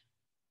much.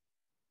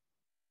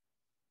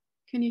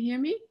 Can you hear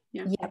me?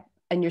 Yeah,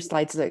 and your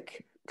slides look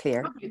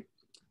clear. Okay,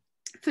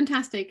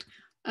 fantastic.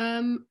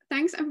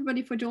 Thanks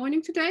everybody for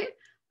joining today.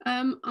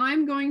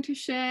 I'm going to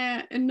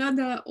share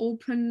another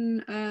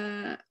open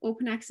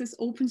access,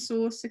 open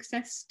source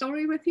success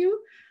story with you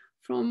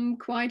from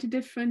quite a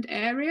different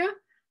area.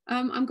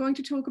 I'm going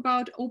to talk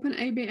about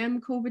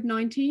OpenABM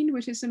COVID-19,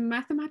 which is a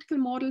mathematical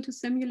model to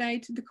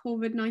simulate the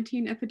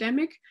COVID-19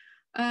 epidemic.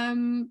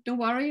 Don't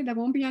worry, there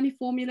won't be any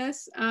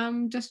formulas,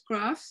 just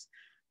graphs.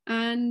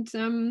 And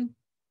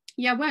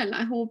yeah, well,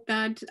 I hope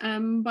that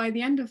by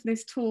the end of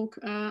this talk,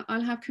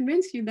 I'll have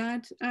convinced you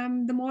that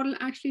the model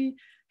actually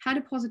had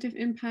a positive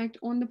impact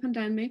on the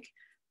pandemic,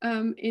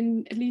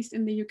 at least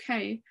in the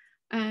UK.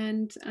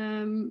 And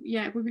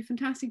yeah, it would be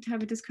fantastic to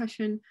have a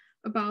discussion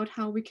about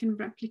how we can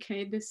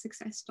replicate this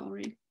success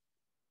story.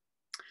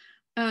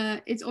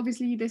 it's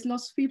obviously, there's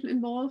lots of people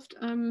involved.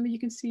 You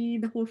can see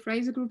the whole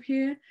Fraser group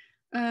here.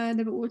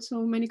 There were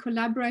also many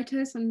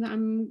collaborators, and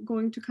I'm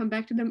going to come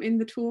back to them in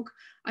the talk.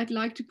 I'd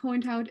like to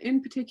point out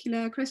in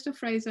particular Christoph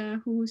Fraser,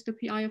 who's the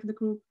PI of the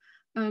group,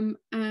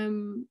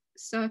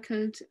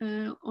 circled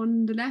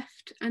on the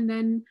left, and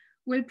then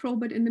Will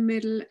Probert in the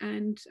middle,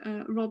 and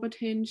Robert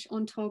Hinch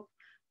on top,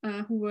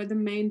 who were the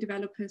main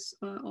developers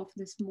of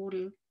this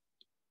model.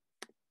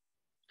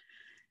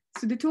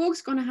 So the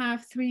talk's going to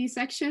have 3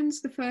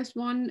 sections. The first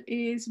one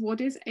is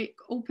what is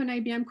Open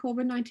ABM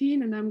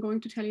COVID-19, and I'm going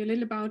to tell you a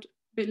little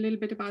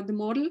bit about the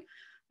model.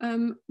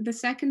 The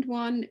second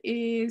one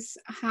is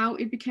how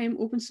it became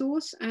open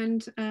source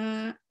and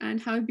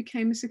how it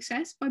became a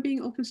success by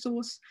being open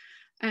source.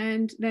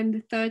 And then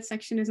the third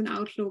section is an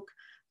outlook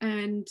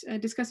and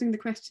discussing the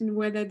question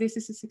whether this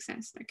is a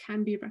success that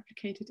can be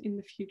replicated in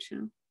the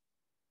future.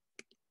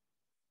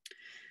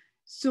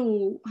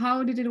 So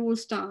how did it all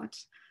start?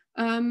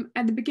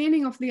 At the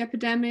beginning of the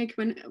epidemic,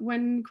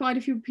 when quite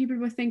a few people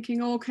were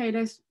thinking, oh, okay,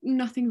 there's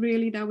nothing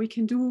really that we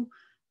can do.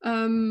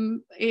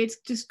 It's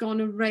just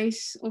gonna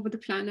race over the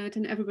planet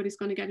and everybody's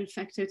gonna get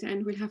infected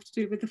and we'll have to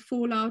deal with the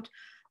fallout.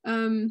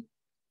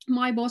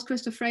 My boss,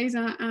 Christoph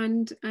Fraser,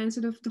 and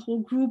sort of the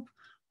whole group,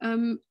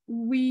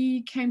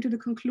 we came to the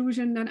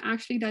conclusion that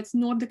actually that's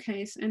not the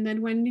case. And that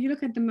when you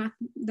look at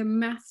the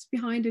maths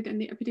behind it and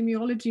the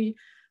epidemiology,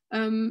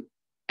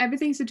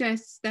 everything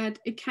suggests that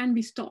it can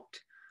be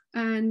stopped.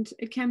 And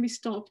it can be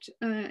stopped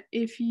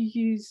if you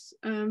use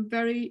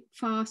very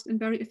fast and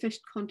very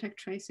efficient contact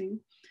tracing.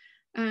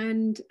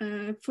 And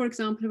for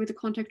example, with the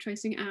contact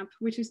tracing app,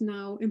 which is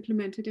now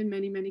implemented in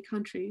many, many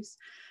countries.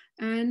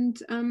 And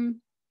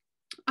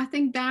I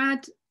think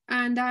that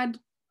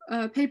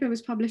paper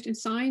was published in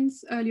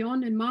Science early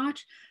on in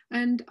March.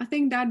 And I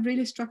think that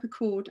really struck a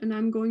chord, and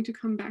I'm going to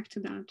come back to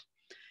that.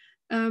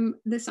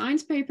 The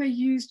Science paper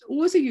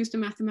also used a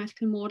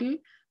mathematical model,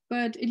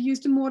 but it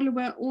used a model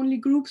where only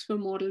groups were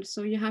modeled.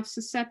 So you have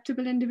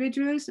susceptible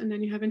individuals, and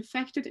then you have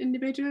infected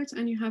individuals,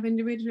 and you have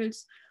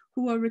individuals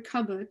who are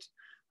recovered.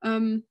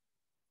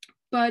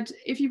 But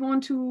if you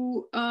want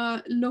to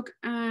look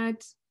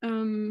at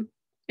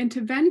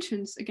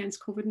interventions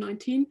against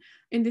COVID-19,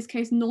 in this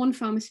case,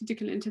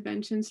 non-pharmaceutical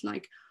interventions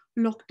like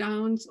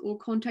lockdowns or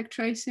contact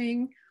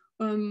tracing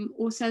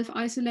or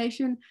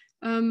self-isolation.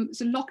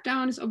 So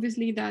lockdown is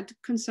obviously that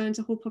concerns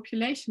a whole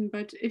population,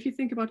 but if you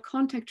think about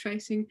contact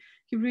tracing,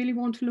 you really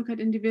want to look at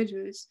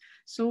individuals.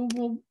 So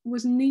what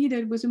was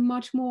needed was a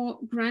much more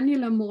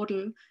granular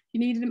model. You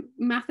needed a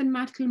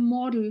mathematical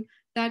model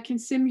that can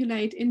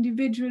simulate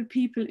individual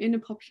people in a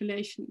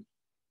population.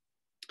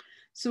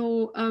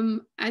 So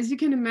as you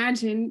can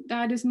imagine,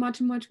 that is a much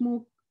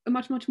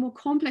more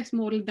complex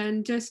model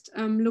than just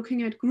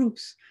looking at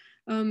groups.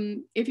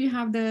 If you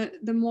have the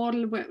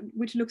model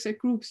which looks at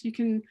groups, you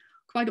can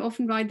quite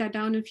often write that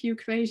down in a few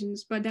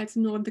equations, but that's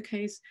not the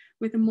case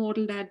with a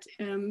model that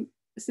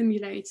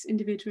simulates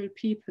individual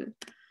people.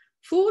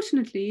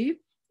 Fortunately,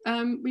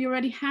 we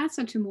already had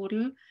such a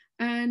model,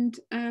 and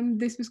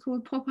this was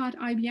called PopArt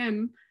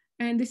IBM.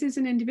 And this is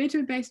an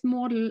individual-based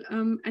model,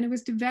 and it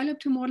was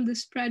developed to model the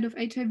spread of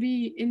HIV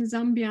in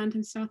Zambia and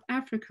in South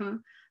Africa.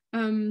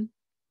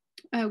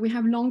 We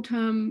have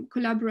long-term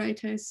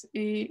collaborators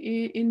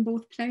in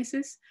both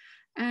places,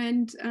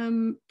 and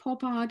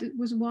PopArt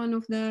was one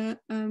of the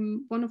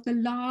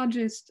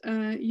largest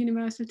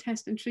universal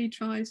test and treat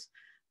trials,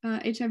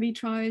 HIV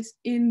trials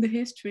in the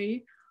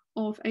history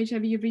of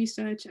HIV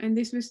research. And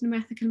this was the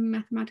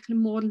mathematical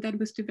model that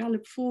was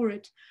developed for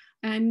it.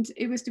 And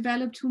it was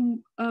developed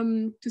to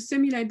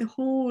simulate the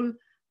whole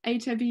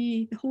HIV,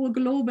 the whole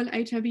global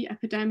HIV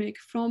epidemic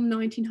from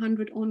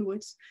 1900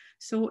 onwards.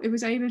 So it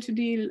was able to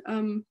deal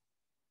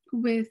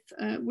with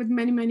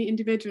many, many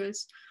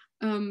individuals.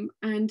 And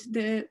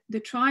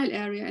the trial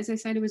area, as I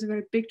said, it was a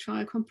very big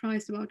trial,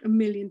 comprised about 1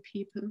 million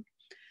people.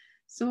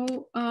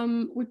 So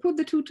we put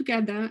the two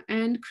together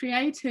and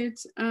created,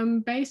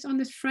 based on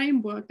this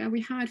framework that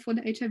we had for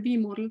the HIV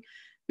model,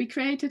 we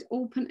created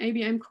Open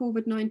ABM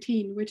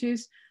COVID-19, which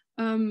is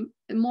a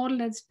model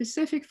that's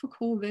specific for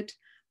COVID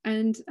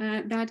and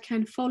that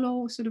can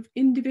follow sort of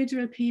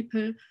individual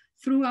people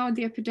throughout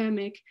the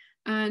epidemic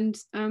and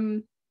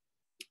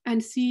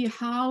see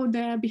how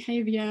their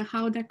behavior,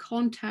 how their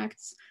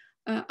contacts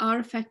are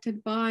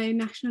affected by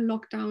national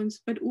lockdowns,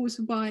 but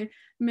also by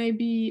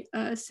maybe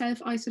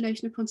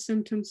self-isolation upon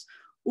symptoms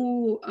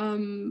or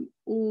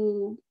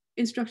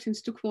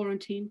instructions to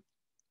quarantine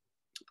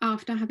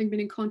after having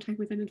been in contact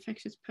with an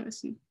infectious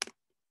person.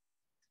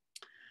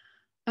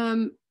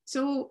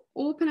 So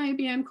Open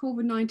ABM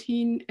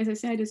COVID-19, as I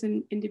said, is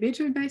an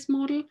individual-based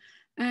model,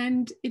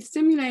 and it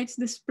simulates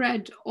the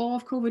spread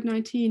of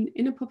COVID-19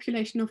 in a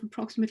population of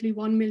approximately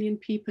 1 million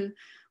people,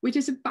 which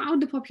is about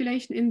the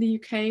population in the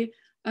UK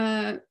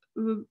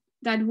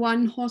that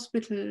one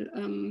hospital,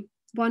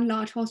 one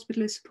large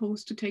hospital is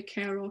supposed to take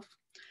care of.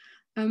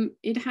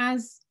 It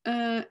has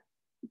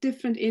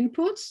different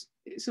inputs.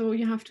 So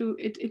you have to,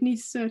 it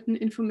needs certain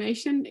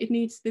information. It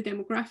needs the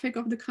demographic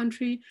of the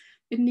country.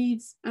 It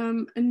needs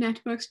a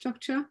network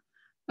structure.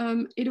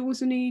 it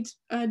also needs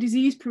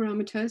disease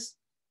parameters.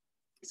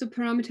 So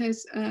parameters,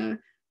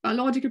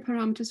 biological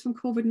parameters from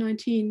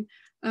COVID-19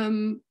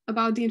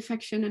 about the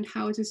infection and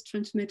how it is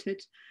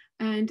transmitted.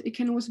 And it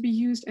can also be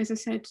used, as I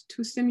said,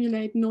 to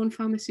simulate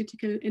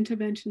non-pharmaceutical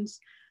interventions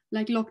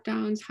like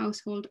lockdowns,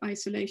 household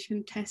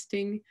isolation,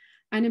 testing,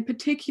 and in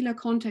particular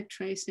contact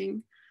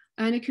tracing.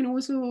 And it can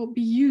also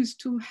be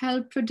used to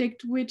help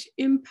predict which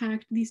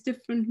impact these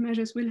different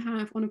measures will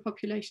have on a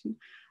population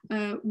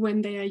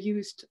when they are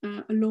used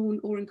alone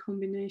or in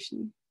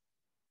combination.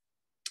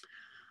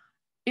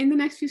 In the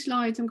next few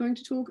slides, I'm going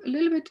to talk a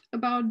little bit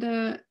about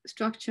the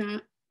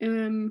structure,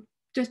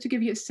 just to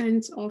give you a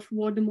sense of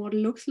what the model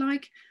looks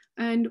like,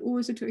 and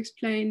also to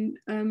explain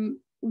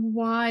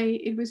why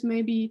it was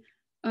maybe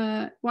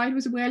why it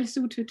was well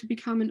suited to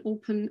become an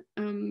open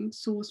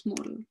source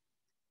model.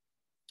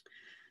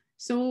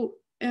 So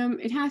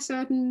it has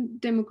certain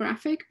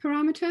demographic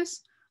parameters,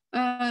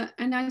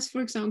 and as,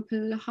 for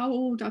example, how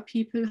old are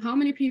people? How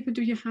many people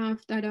do you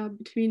have that are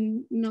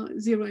between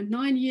 0 and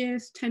 9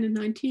 years, 10 and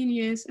 19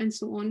 years, and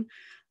so on?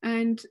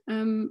 And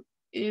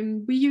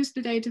we use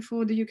the data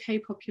for the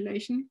UK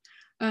population.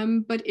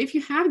 But if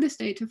you have this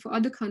data for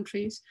other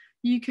countries,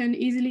 you can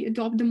easily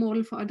adopt the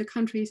model for other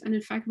countries. And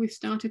in fact, we've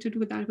started to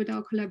do that with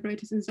our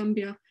collaborators in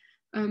Zambia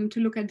to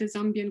look at the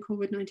Zambian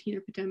COVID-19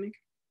 epidemic.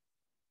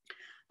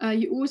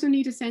 You also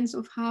need a sense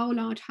of how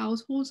large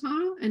households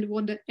are and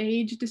what the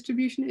age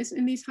distribution is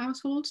in these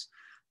households.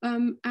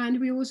 And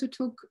we also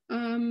took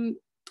a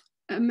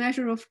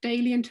measure of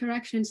daily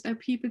interactions that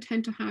people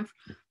tend to have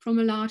from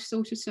a large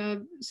social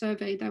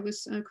survey that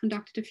was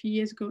conducted a few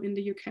years ago in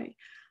the UK.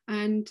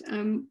 And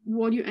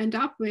what you end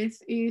up with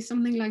is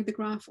something like the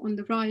graph on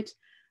the right,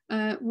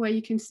 where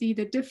you can see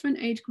that different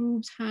age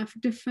groups have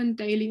different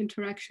daily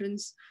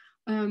interactions.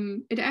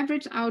 It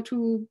averaged out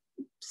to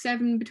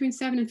between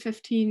 7 and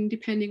 15,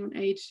 depending on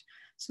age.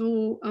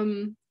 So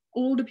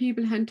older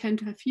people tend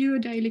to have fewer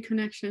daily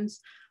connections.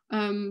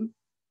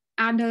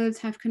 Adults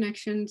have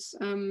connections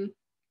in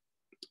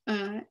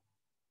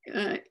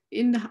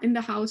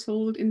the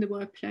household, in the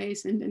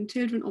workplace, and then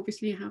children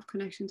obviously have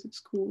connections at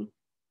school.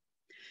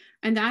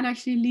 And that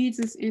actually leads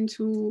us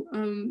into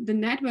the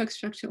network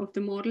structure of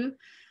the model.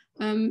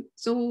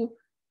 So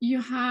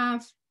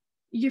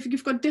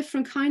you've got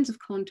different kinds of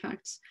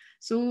contacts.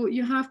 So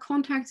you have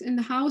contacts in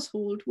the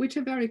household, which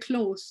are very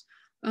close,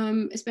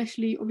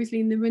 especially obviously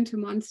in the winter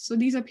months. So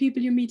these are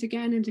people you meet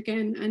again and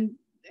again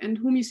and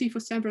whom you see for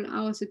several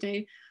hours a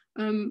day,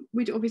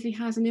 which obviously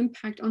has an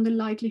impact on the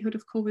likelihood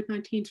of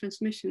COVID-19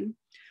 transmission.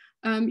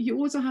 You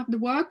also have the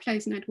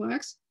workplace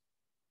networks,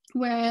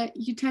 where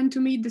you tend to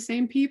meet the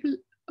same people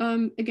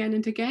again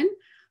and again,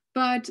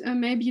 but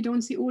maybe you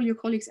don't see all your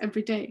colleagues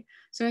every day.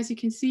 So as you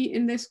can see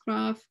in this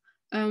graph,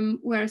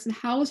 whereas the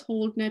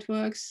household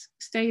networks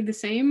stay the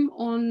same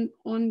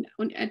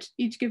at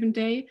each given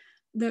day,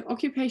 the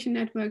occupation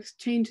networks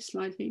change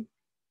slightly.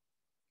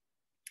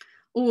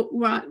 Or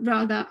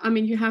rather, I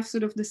mean, you have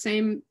sort of the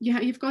same,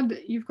 you've got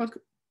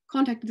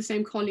contact with the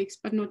same colleagues,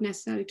 but not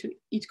necessarily to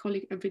each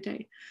colleague every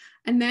day.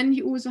 And then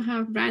you also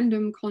have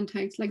random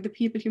contacts, like the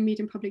people you meet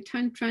in public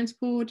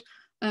transport,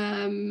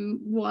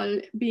 while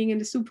being in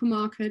the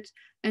supermarket,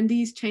 and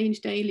these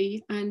change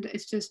daily, and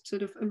it's just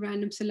sort of a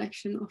random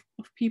selection of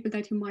people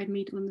that you might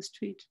meet on the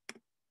street.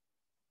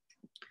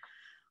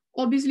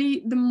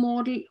 Obviously, the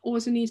model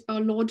also needs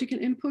biological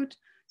input.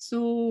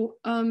 So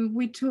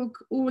we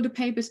took all the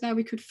papers that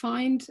we could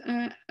find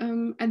at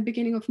the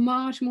beginning of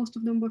March. Most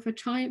of them were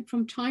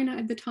from China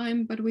at the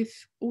time, but we've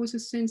also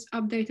since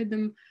updated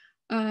them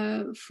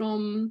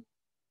from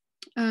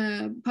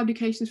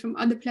publications from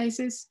other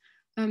places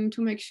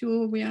to make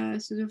sure we are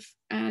sort of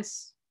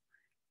as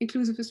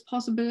inclusive as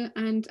possible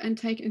and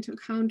take into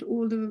account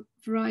all the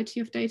variety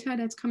of data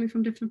that's coming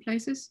from different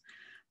places.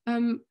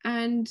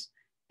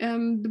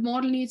 The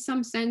model needs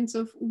some sense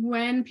of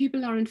when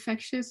people are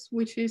infectious,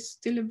 which is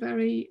still a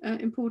very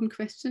important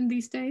question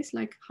these days,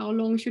 like how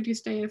long should you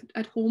stay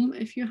at home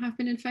if you have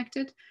been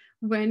infected?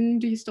 When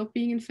do you stop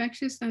being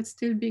infectious? That's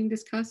still being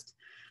discussed.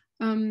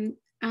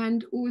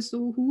 And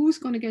also who's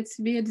going to get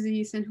severe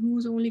disease and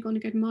who's only going to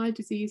get mild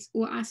disease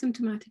or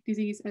asymptomatic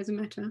disease as a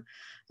matter.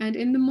 And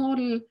in the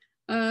model,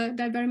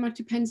 that very much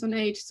depends on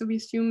age. So we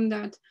assume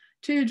that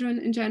children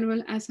in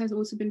general, as has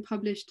also been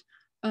published,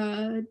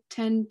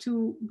 tend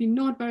to be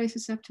not very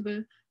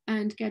susceptible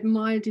and get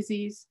mild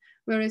disease,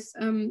 whereas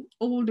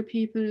older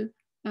people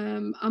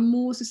are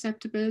more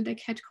susceptible. They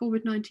catch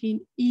COVID-19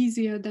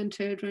 easier than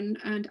children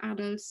and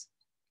adults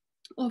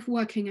of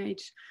working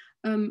age,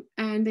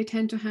 and they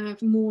tend to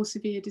have more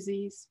severe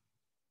disease.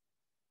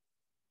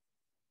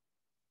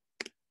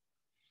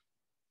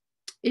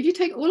 If you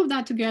take all of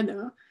that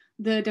together,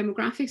 the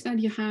demographics that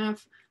you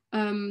have,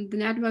 the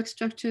network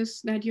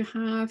structures that you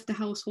have, the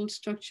household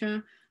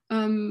structure,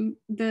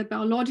 the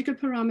biological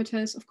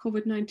parameters of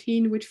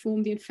COVID-19, which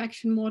form the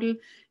infection model,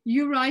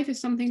 you arrive at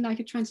something like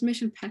a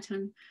transmission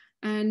pattern.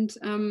 And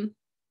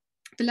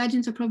the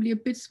legends are probably a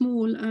bit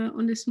small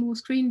on this small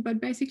screen, but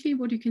basically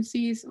what you can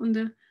see is on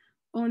the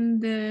on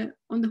the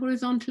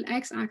horizontal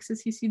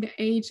x-axis, you see the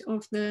age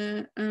of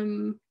the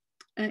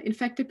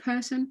infected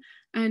person,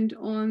 and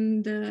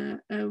on the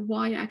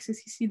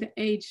y-axis, you see the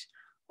age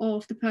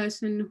of the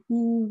person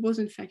who was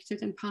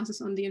infected and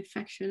passes on the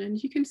infection.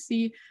 And you can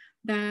see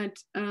that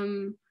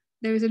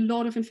there is a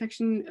lot of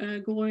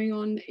infection going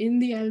on in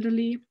the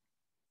elderly,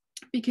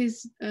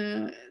 because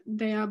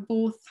they are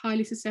both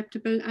highly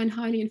susceptible and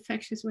highly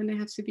infectious when they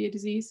have severe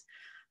disease.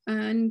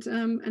 And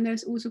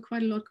there's also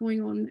quite a lot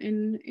going on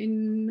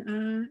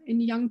in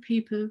young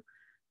people,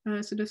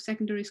 sort of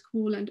secondary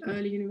school and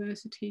early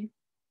university.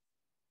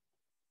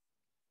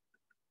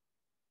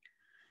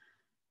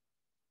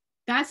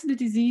 That's the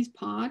disease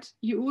part.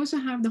 You also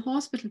have the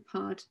hospital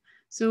part.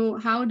 So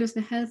how does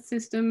the health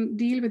system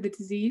deal with the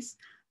disease?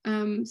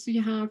 So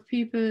you have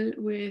people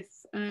with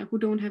who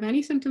don't have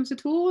any symptoms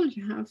at all.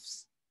 You have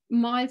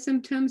mild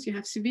symptoms, you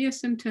have severe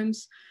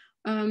symptoms,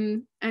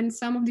 and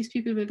some of these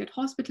people will get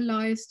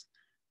hospitalized.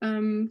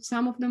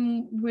 Some of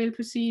them will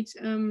proceed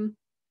to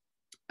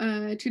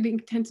the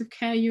intensive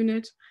care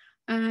unit,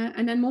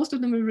 and then most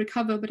of them will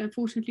recover, but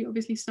unfortunately,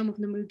 obviously, some of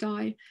them will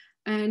die.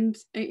 And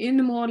in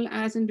the model,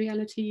 as in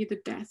reality, the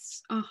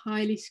deaths are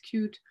highly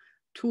skewed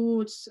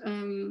towards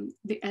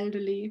the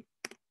elderly.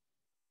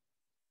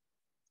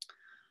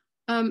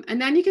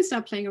 And then you can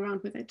start playing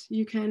around with it.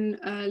 You can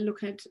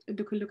look at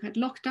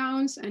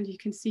lockdowns, and you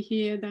can see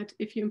here that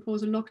if you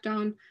impose a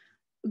lockdown,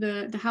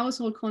 the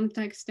household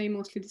contacts stay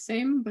mostly the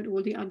same, but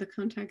all the other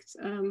contacts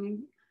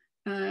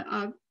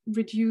are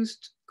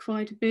reduced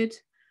quite a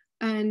bit.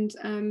 And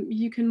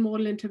you can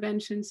model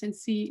interventions and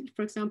see,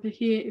 for example,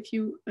 here, if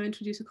you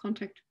introduce a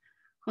contact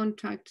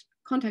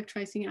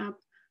tracing app,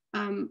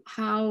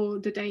 how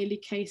the daily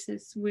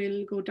cases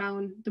will go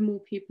down the more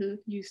people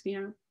use the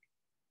app.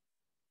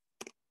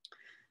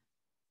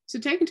 So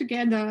taken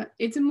together,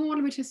 it's a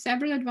model which has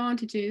several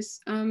advantages.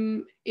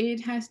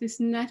 It has this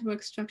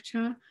network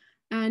structure,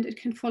 and it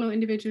can follow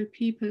individual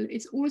people.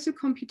 It's also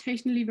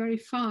computationally very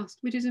fast,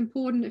 which is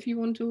important if you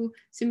want to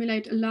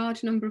simulate a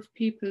large number of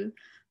people.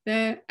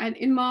 And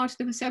in March,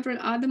 there were several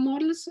other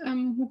models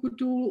who could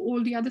do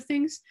all the other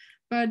things,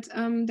 but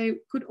they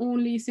could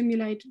only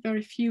simulate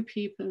very few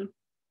people.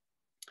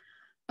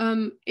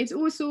 It's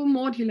also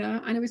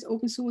modular, and it was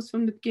open source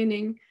from the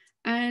beginning.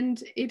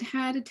 And it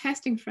had a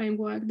testing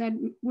framework,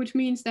 which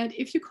means that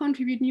if you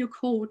contribute new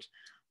code,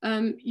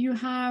 you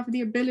have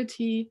the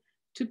ability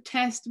to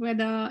test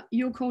whether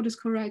your code is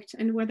correct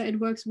and whether it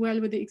works well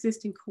with the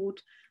existing code,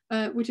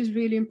 which is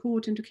really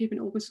important to keep an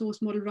open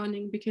source model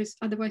running, because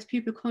otherwise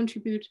people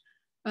contribute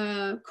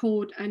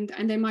code and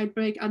they might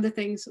break other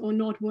things or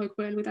not work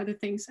well with other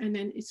things, and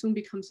then it soon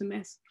becomes a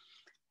mess.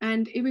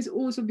 And it was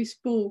also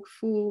bespoke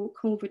for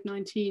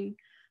COVID-19,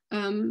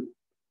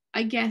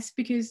 I guess,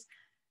 because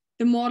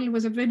the model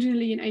was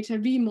originally an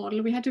HIV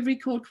model. We had to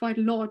recode quite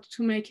a lot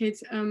to make it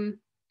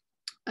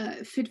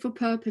fit for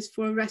purpose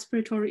for a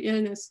respiratory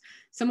illness.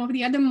 Some of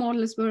the other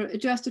models were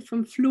adjusted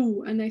from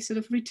flu, and they sort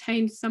of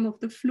retained some of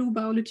the flu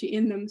biology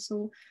in them.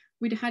 So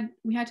we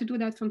had to do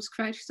that from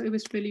scratch. So it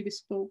was really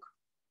bespoke.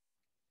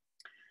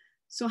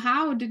 So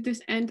how did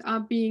this end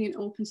up being an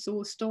open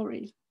source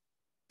story?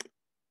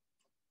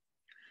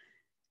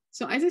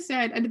 So as I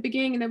said, at the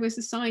beginning, there was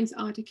a science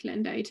article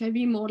and the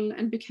HIV model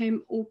and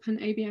became Open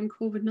ABM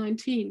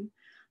COVID-19.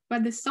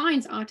 But the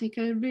science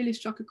article really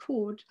struck a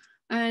chord,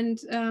 and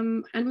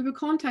we were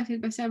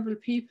contacted by several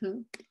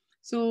people.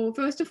 So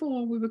first of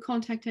all, we were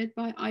contacted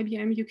by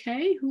IBM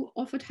UK, who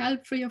offered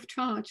help free of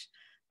charge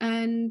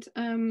and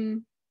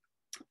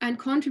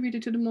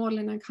contributed to the model,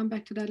 and I'll come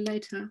back to that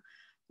later.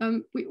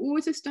 We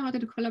also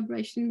started a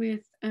collaboration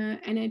with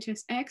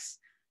NHSX,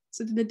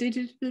 so the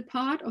digital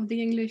part of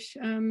the English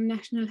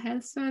National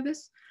Health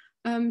Service,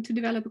 to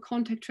develop a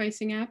contact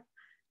tracing app.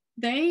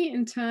 They,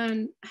 in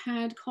turn,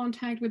 had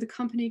contact with a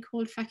company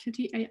called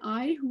Faculty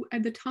AI, who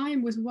at the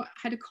time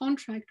had a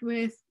contract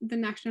with the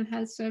National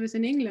Health Service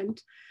in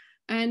England.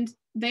 And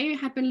they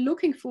had been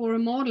looking for a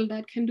model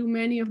that can do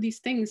many of these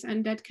things,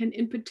 and that can,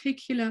 in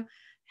particular,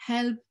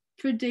 help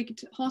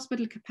predict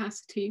hospital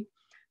capacity.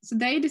 So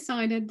they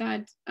decided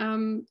that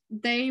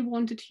they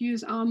wanted to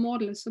use our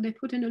model. So they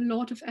put in a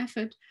lot of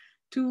effort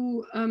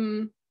to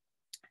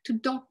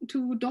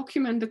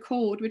document the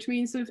code, which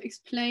means sort of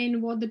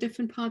explain what the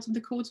different parts of the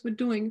codes were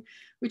doing,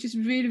 which is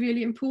really,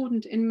 really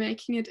important in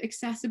making it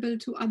accessible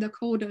to other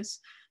coders.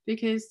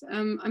 Because,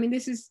 I mean,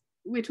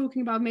 we're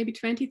talking about maybe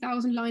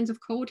 20,000 lines of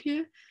code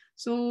here.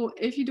 So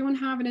if you don't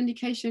have an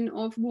indication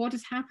of what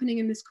is happening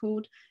in this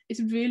code, it's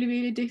really,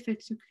 really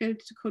difficult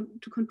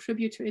to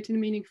contribute to it in a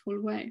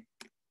meaningful way.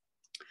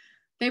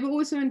 They were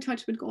also in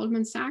touch with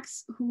Goldman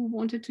Sachs, who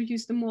wanted to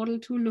use the model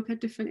to look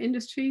at different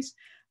industries,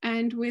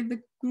 and with the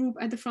group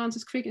at the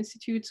Francis Crick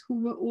Institute,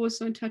 who were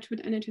also in touch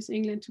with NHS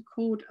England to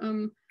code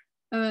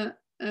a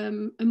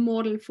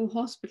model for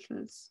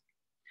hospitals.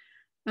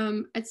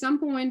 At some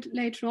point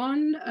later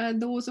on,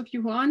 those of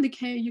you who are in the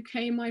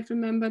UK might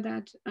remember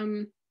that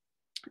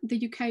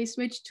the UK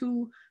switched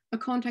to a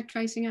contact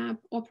tracing app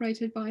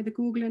operated by the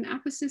Google and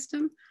Apple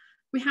system.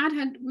 We had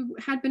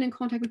been in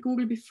contact with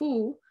Google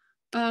before,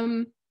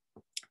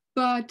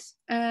 But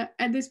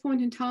at this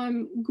point in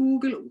time,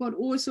 Google got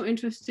also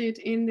interested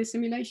in the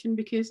simulation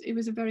because it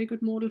was a very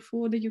good model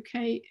for the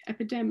UK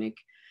epidemic.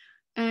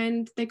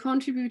 And they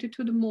contributed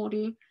to the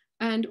model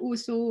and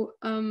also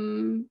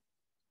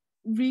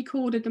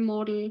recoded the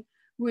model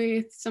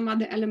with some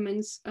other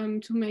elements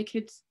to make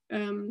it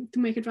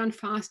run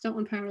faster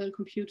on parallel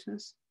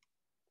computers.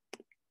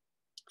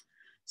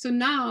 So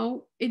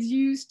now it's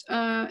used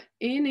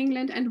in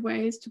England and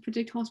Wales to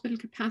predict hospital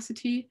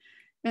capacity.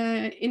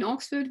 In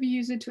Oxford, we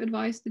use it to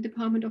advise the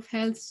Department of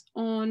Health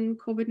on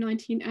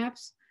COVID-19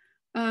 apps.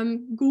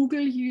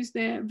 Google used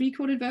their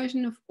recoded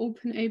version of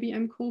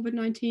OpenABM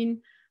COVID-19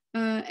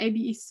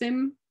 ABE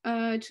Sim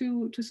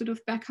to sort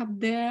of back up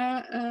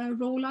their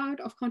rollout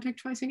of contact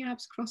tracing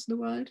apps across the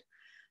world.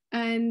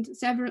 And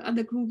several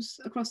other groups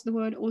across the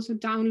world also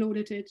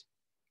downloaded it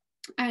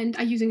and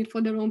are using it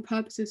for their own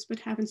purposes, but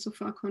haven't so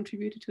far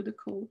contributed to the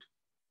code.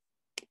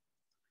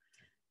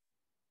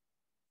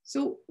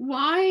 So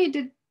why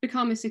did it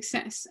become a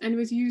success and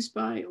was used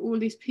by all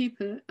these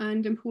people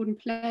and important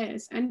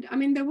players? And I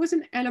mean, there was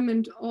an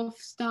element of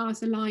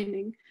stars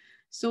aligning.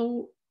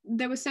 So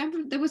there was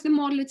the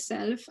model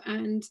itself,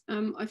 and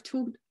I've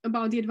talked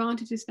about the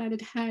advantages that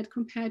it had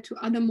compared to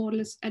other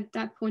models at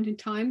that point in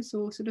time.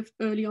 So sort of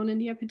early on in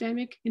the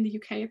epidemic, in the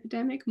UK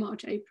epidemic,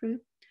 March, April.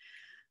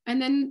 And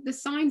then the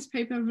science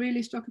paper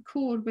really struck a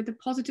chord with the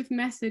positive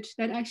message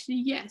that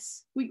actually,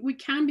 yes, we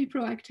can be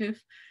proactive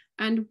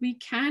and we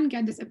can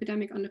get this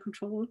epidemic under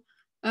control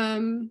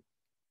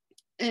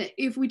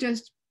if we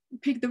just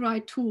pick the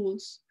right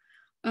tools.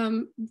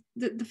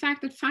 The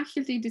fact that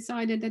faculty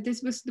decided that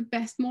this was the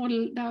best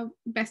model, the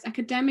best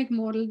academic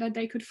model that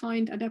they could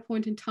find at that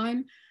point in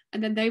time,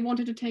 and that they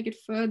wanted to take it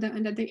further,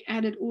 and that they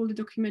added all the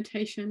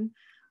documentation.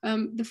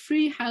 The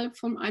free help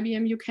from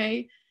IBM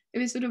UK, it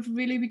was sort of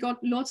really, we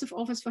got lots of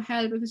offers for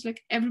help. It was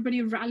like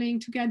everybody rallying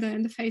together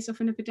in the face of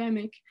an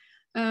epidemic,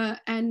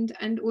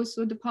 and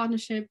also the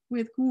partnership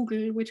with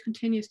Google, which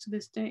continues to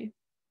this day.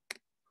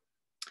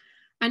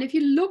 And if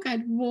you look at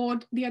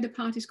what the other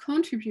parties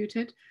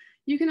contributed,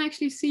 you can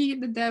actually see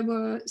that there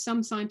were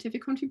some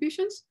scientific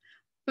contributions,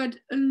 but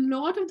a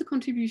lot of the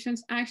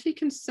contributions actually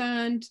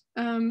concerned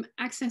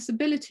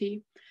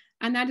accessibility.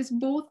 And that is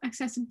both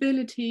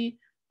accessibility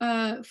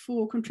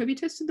for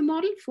contributors to the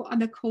model, for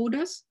other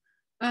coders.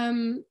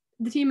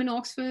 The team in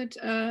Oxford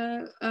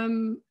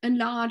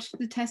enlarged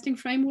the testing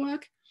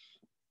framework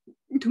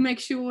to make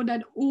sure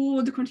that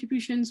all the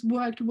contributions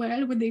worked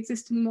well with the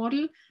existing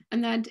model,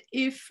 and that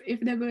if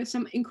there were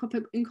some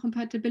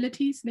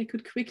incompatibilities, they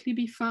could quickly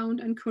be found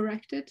and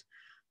corrected.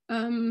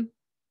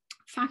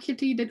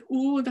 Faculty did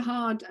all the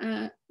hard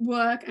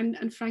work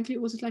and frankly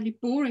also slightly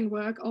boring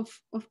work of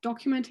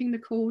documenting the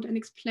code and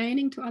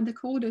explaining to other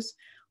coders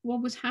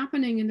what was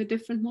happening in the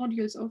different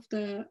modules of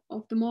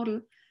the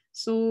model.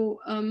 So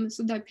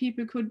that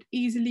people could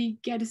easily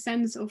get a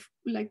sense of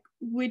like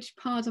which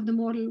parts of the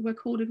model were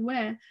coded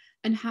where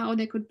and how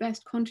they could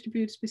best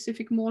contribute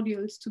specific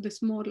modules to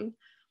this model.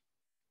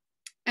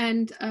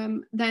 And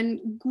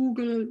then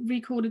Google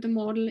recoded the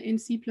model in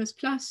C++,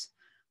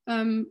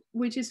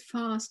 which is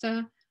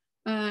faster,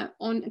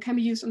 can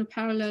be used on a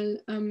parallel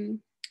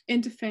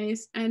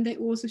interface, and they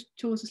also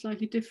chose a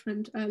slightly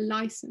different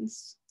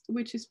license,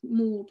 which is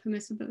more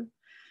permissible.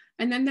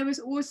 And then there was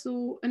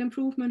also an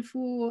improvement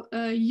for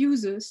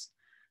users.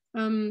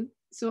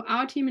 So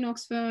our team in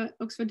Oxford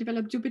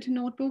developed Jupyter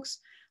notebooks,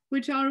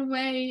 which are a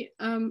way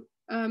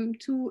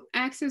to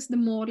access the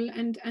model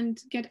and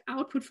get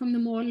output from the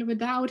model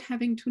without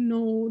having to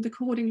know the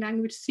coding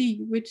language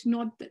C, which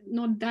not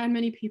that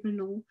many people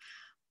know.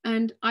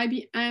 And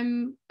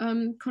IBM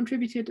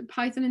contributed a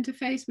Python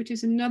interface, which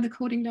is another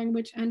coding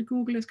language, and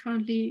Google is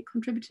currently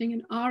contributing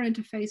an R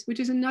interface, which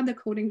is another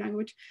coding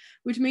language,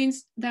 which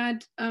means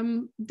that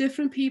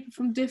different people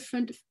from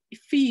different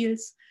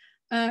fields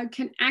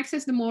can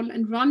access the model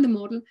and run the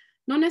model,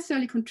 not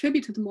necessarily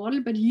contribute to the model,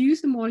 but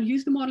use the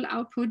model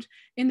output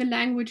in the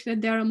language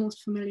that they're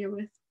most familiar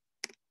with.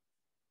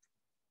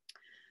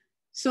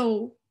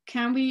 So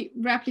can we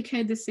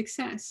replicate this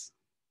success?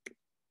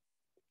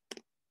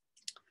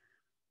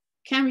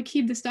 Can we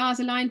keep the stars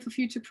aligned for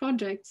future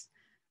projects?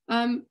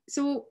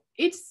 So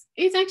it's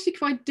actually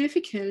quite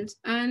difficult,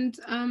 and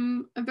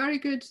a very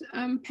good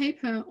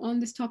paper on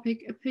this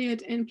topic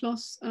appeared in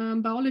PLOS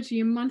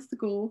Biology a month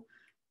ago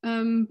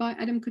by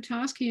Adam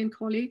Kucharski and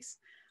colleagues,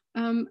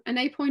 and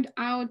they point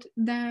out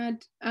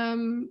that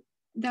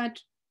that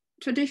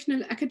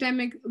traditional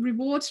academic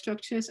reward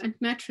structures and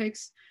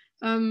metrics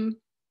do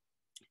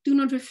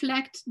not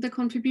reflect the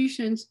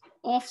contributions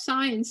of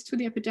science to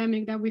the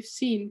epidemic that we've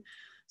seen.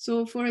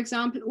 So for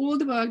example, all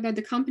the work that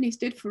the companies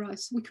did for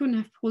us, we couldn't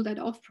have pulled that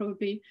off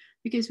probably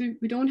because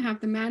we don't have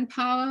the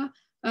manpower.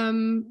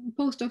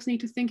 Postdocs need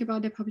to think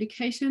about their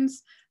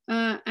publications.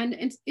 And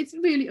it's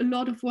really a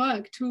lot of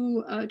work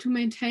to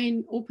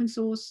maintain open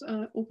source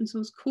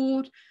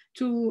code,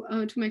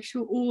 to make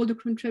sure all the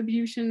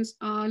contributions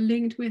are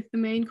linked with the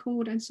main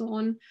code and so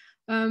on.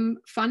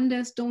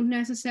 Funders don't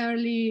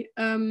necessarily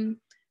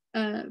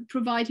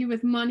provide you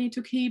with money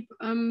to keep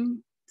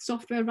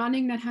software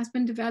running that has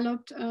been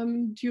developed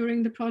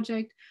during the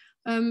project.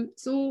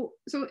 So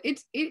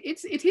it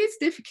is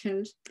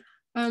difficult.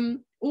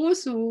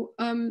 Also,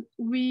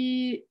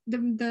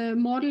 the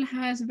model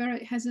has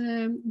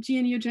a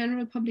GNU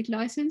General Public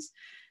License,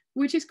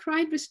 which is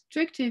quite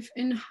restrictive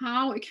in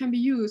how it can be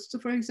used. So,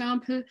 for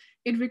example,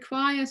 it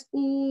requires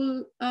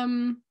all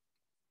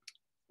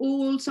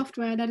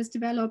software that is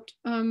developed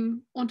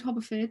on top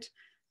of it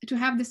to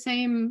have the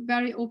same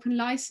very open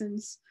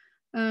license.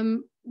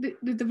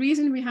 The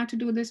reason we had to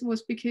do this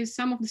was because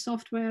some of the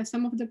software,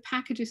 some of the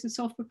packages, the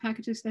software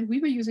packages that we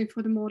were using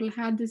for the model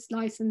had this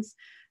license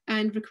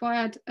and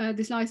required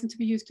this license to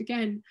be used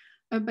again.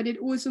 But it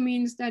also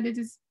means that it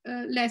is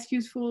less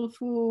useful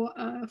for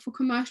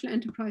commercial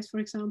enterprise, for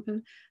example.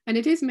 And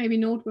it is maybe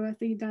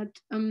noteworthy that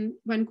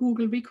when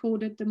Google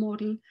recorded the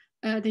model,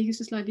 they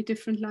used a slightly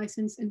different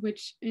license in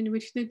which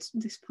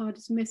this part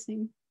is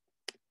missing.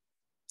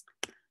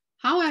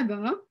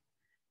 However,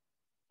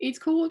 it's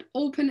called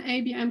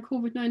OpenABM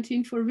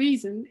COVID-19 for a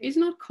reason. It's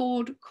not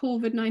called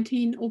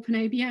COVID-19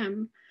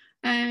 OpenABM.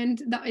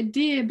 And the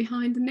idea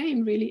behind the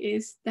name really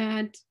is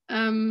that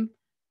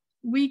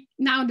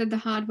now that the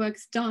hard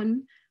work's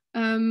done,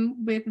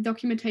 with the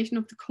documentation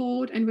of the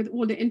code and with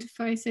all the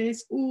interfaces,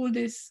 all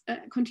these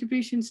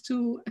contributions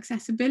to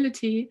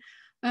accessibility,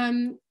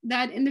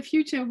 that in the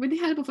future, with the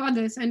help of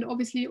others and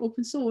obviously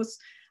open source,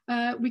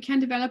 we can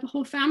develop a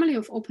whole family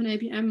of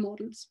OpenABM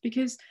models,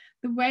 because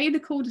the way the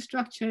code is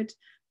structured,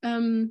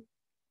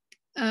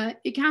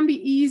 it can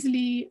be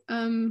easily,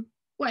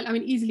 well, I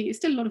mean, easily, it's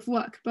still a lot of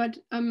work, but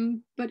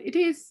it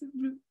is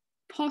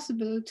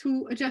possible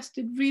to adjust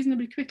it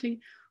reasonably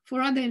quickly for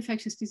other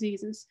infectious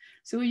diseases.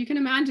 So you can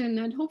imagine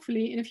that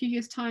hopefully in a few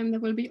years' time, there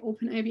will be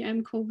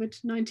OpenABM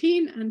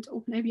COVID-19 and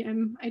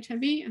OpenABM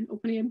HIV and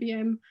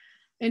OpenABM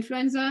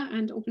influenza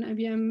and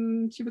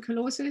OpenABM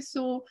tuberculosis.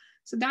 So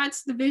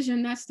that's the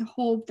vision, that's the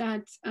hope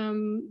that,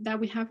 that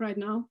we have right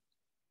now.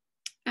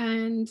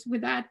 And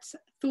with that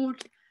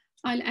thought,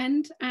 I'll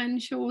end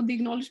and show the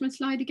acknowledgement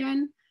slide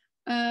again.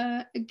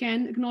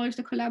 Again, acknowledge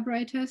the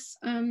collaborators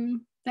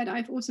that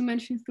I've also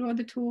mentioned throughout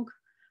the talk: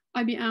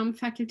 IBM,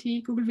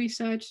 faculty, Google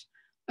Research,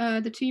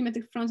 the team at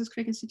the Francis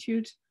Crick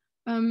Institute,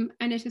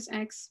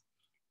 NHSX.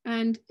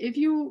 And if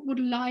you would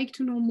like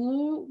to know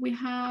more, we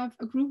have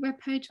a group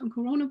webpage on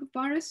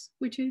coronavirus,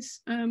 which is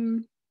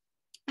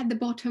at the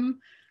bottom.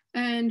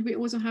 And we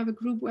also have a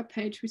group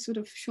webpage which sort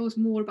of shows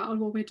more about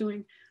what we're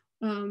doing,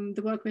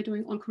 the work we're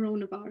doing on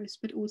coronavirus,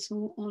 but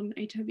also on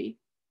HIV.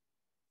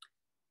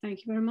 Thank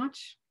you very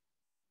much.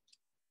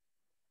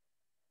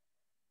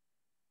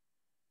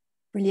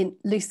 Brilliant.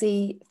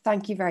 Lucie,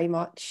 thank you very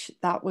much.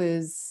 That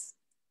was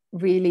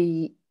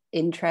really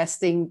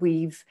interesting.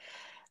 We've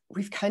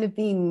kind of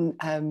been,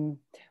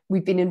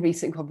 we've been in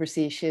recent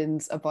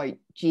conversations about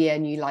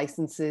GNU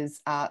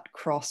licenses at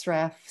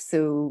Crossref,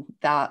 so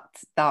that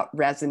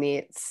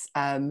resonates.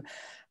 And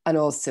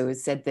also,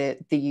 as said,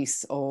 the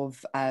use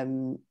of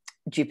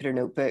Jupyter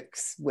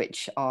notebooks,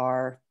 which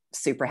are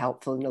super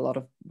helpful in a lot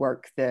of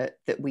work that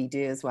we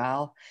do as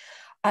well.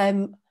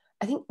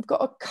 I think we've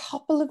got a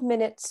couple of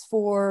minutes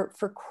for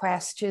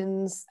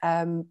questions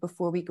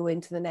before we go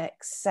into the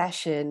next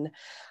session,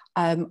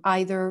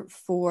 either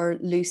for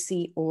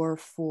Lucie or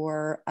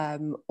for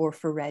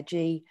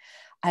Reggie,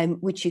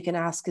 which you can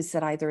ask us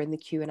at either in the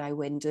Q&A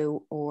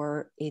window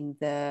or in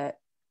the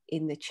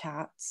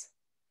chat.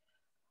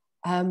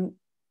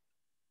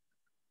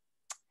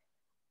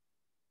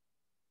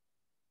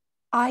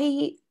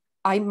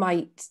 I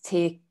might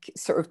take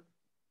sort of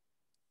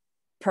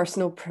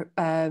personal,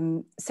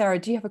 Sarah,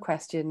 do you have a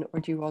question or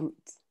do you want?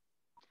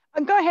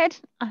 Go ahead.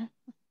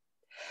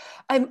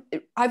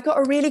 I've got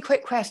a really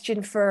quick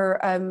question for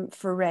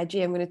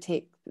Reggie. I'm going to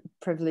take the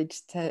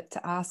privilege to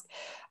ask.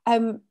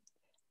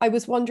 I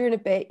was wondering a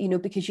bit, you know,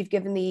 because you've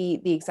given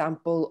the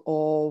example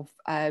of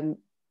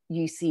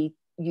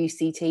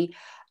UCT,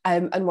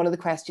 and one of the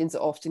questions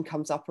that often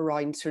comes up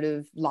around sort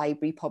of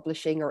library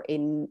publishing or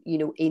in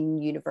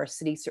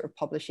university sort of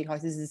publishing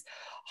houses is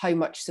how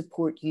much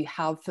support you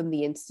have from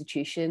the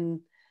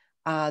institution,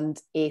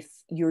 and if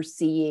you're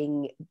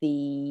seeing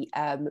the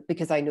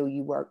because I know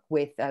you work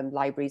with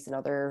libraries in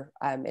other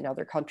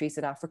countries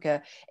in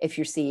Africa, if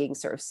you're seeing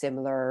sort of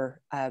similar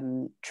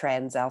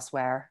trends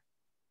elsewhere.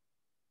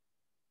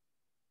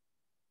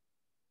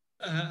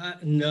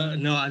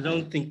 No, I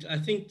don't think. I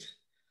think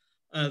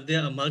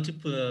there are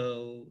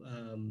multiple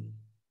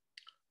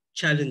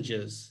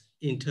challenges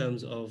in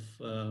terms of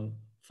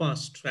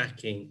fast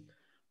tracking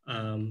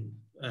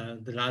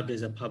the library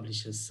as a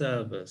publisher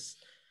service.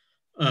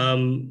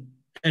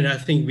 And I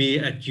think we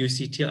at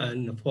UCT are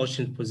in a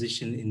fortunate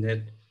position in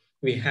that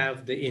we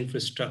have the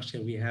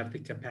infrastructure, we have the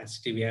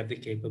capacity, we have the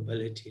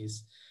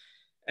capabilities,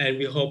 and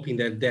we're hoping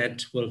that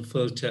that will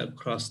filter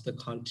across the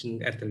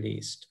continent at the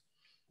least.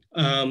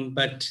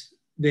 But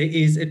there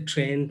is a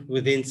trend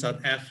within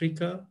South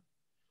Africa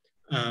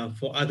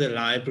for other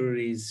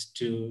libraries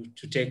to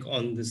take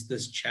on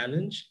this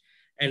challenge.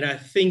 And I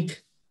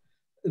think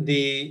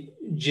the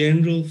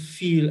general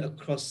feel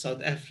across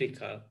South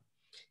Africa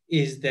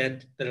is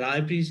that the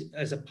library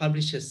as a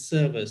publisher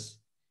service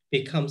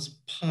becomes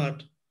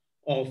part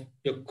of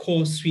your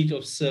core suite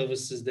of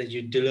services that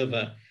you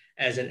deliver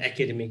as an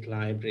academic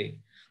library.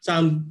 So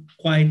I'm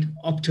quite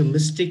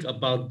optimistic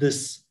about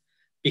this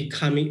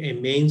becoming a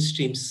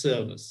mainstream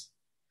service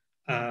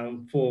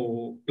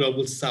for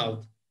Global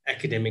South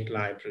academic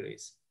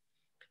libraries.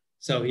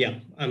 So yeah,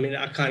 I mean,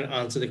 I can't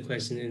answer the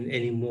question in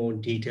any more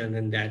detail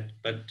than that,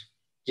 but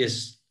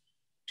just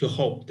to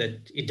hope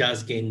that it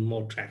does gain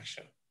more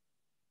traction.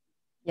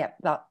 Yeah,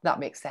 that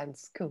makes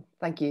sense. Cool,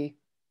 thank you.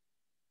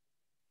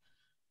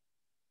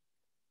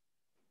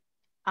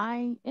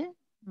 Am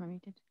I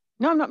muted?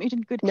 No, I'm not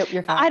muted. Good. Nope,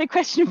 you're fine. I had a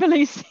question for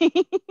Lucie.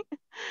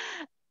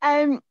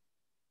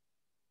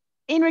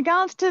 In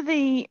regards to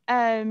the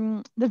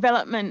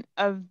development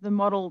of the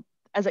model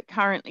as it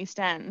currently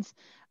stands,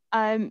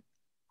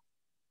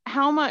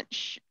 how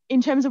much,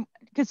 in terms of,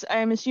 because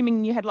I'm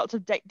assuming you had lots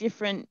of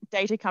different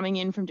data coming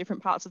in from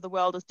different parts of the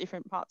world as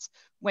different parts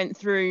went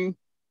through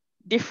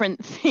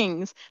different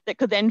things that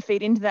could then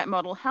feed into that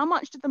model. How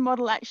much did the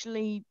model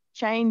actually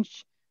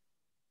change?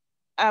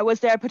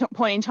 Was there a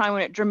point in time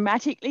when it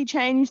dramatically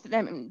changed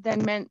that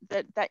then meant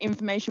that that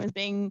information was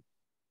being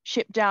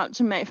shipped out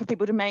to for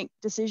people to make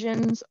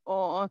decisions,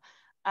 or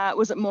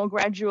was it more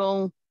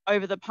gradual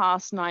over the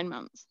past 9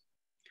 months?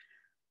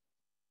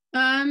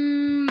 I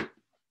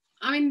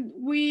mean,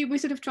 we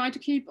sort of try to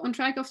keep on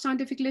track of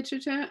scientific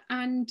literature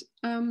and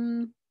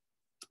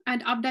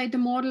update the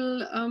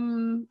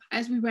model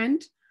as we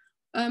went.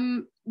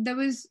 There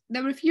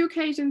were a few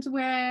occasions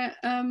where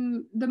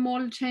the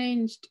model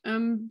changed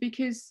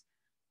because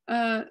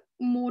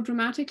more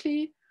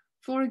dramatically.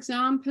 For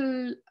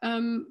example,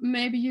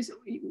 maybe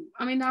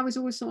I mean, that was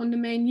also on the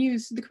main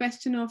news, the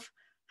question of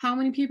how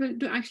many people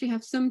do actually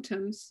have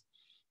symptoms.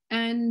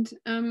 And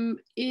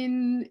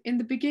in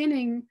the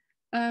beginning,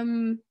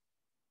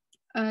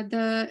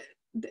 the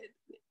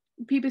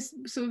people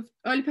sort of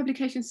early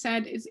publications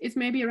said it's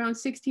maybe around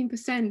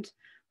 16%,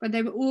 but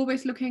they were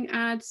always looking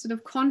at sort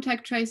of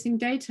contact tracing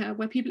data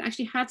where people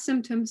actually had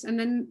symptoms, and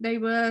then they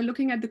were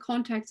looking at the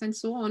contacts and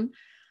so on.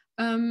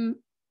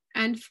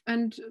 And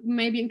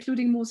maybe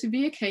including more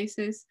severe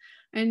cases.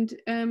 And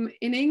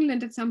in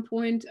England at some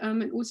point,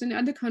 and also in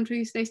other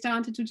countries, they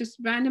started to just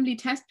randomly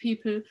test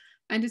people,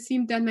 and it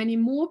seemed that many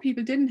more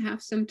people didn't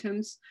have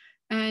symptoms.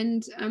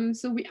 And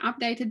so we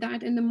updated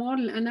that in the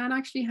model, and that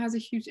actually has a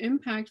huge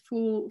impact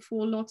for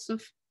lots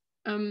of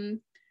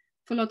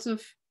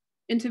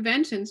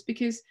interventions,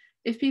 because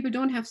if people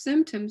don't have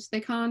symptoms,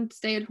 they can't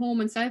stay at home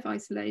and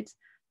self-isolate.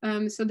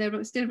 So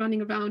they're still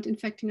running around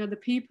infecting other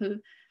people.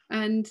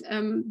 And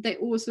they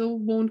also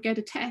won't get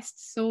a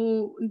test,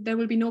 so there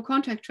will be no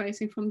contact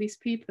tracing from these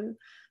people.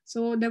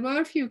 So there were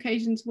a few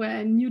occasions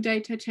where new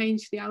data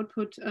changed the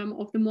output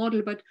of the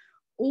model, but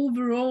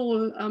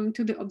overall,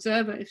 to the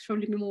observer, it's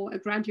probably more a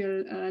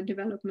gradual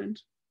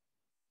development.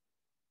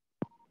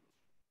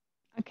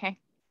 Okay,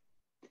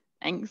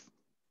 thanks.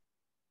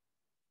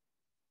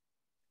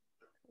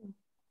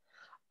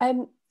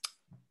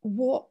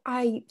 What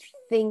I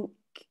think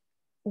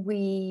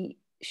we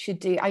should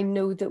do, I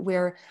know that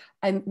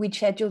we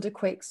scheduled a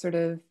quick sort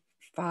of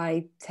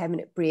 5-10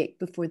 minute break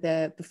before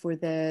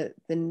the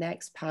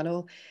next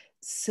panel,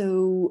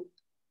 so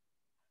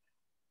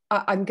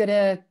I'm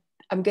gonna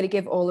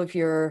give all of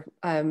your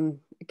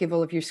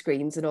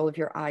screens and all of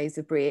your eyes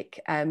a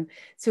break.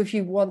 So if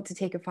you want to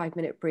take a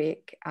 5-minute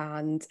break,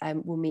 and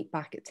we'll meet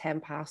back at 10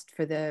 past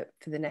for the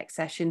next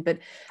session. But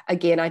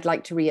again, I'd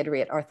like to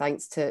reiterate our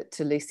thanks to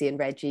Lucie and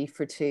Reggie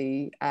for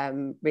 2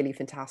 really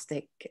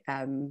fantastic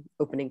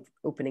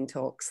opening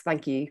talks.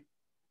 Thank you.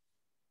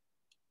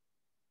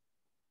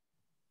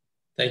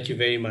 Thank you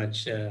very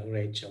much,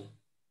 Rachel.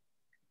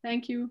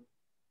 Thank you.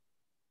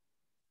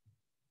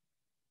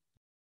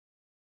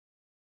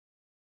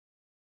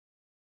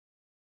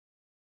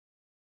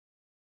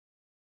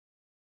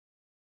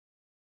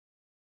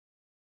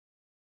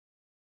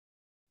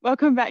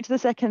 Welcome back to the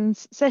second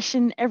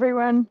session,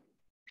 everyone.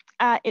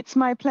 It's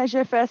my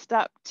pleasure first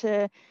up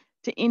to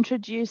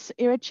introduce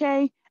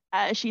Irache.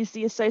 She's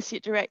the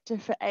Associate Director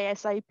for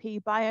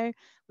ASAP Bio,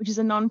 which is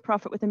a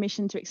non-profit with a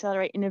mission to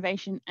accelerate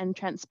innovation and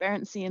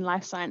transparency in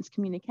life science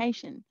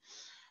communication.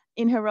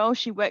 In her role,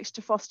 she works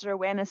to foster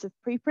awareness of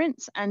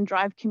preprints and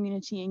drive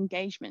community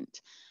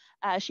engagement.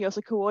 She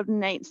also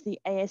coordinates the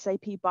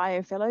ASAP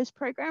Bio Fellows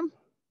Program.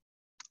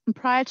 And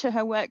prior to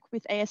her work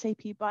with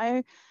ASAP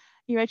Bio,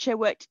 Irache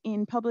worked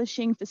in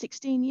publishing for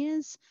 16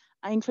 years,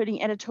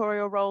 including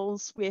editorial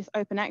roles with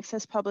open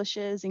access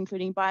publishers,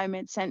 including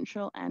Biomed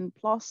Central and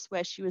PLOS,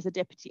 where she was a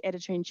Deputy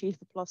Editor-in-Chief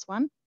of PLOS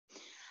One.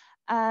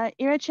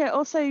 Irache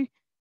also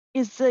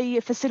is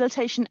the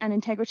Facilitation and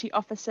Integrity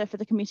Officer for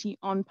the Committee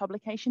on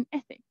Publication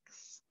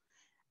Ethics.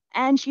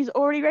 And she's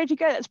already ready to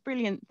go. That's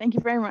brilliant. Thank you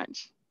very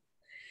much.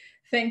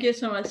 Thank you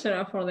so much,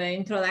 Sarah, for the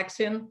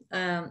introduction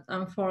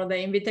and for the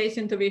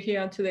invitation to be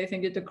here today.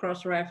 Thank you to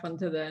Crossref and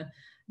to the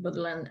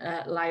Bodleian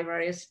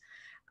Libraries.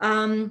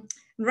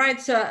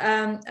 Right, so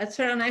as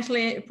Sarah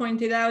nicely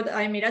pointed out,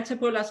 I'm Irache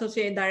Pool,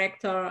 Associate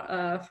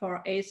Director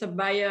for ASAP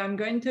Bio. I'm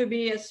going to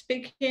be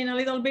speaking a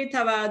little bit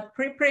about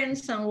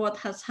preprints and what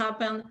has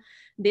happened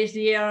this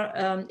year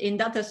in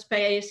data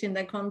space in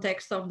the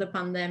context of the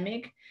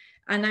pandemic.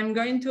 And I'm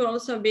going to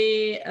also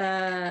be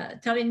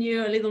telling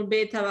you a little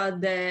bit about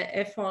the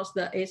efforts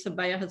that ASAP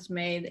Bio has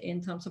made in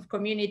terms of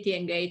community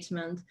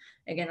engagement,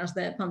 again, as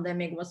the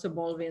pandemic was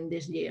evolving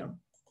this year.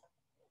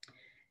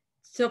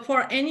 So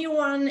for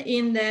anyone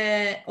in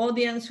the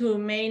audience who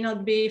may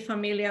not be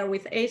familiar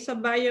with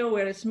ASAP Bio,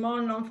 we're a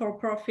small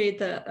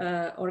non-for-profit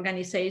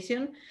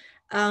organization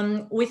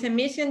with a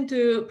mission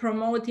to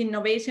promote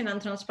innovation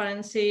and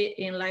transparency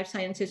in life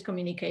sciences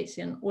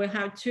communication. We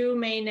have two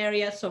main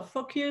areas of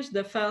focus.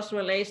 The first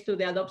relates to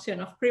the adoption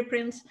of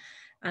preprints,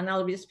 and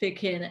I'll be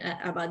speaking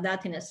about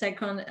that in a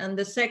second. And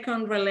the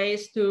second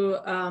relates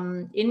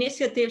to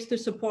initiatives to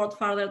support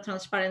further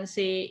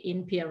transparency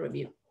in peer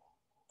review.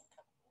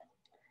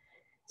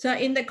 So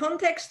in the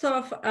context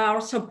of our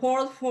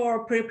support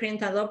for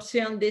preprint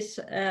adoption, this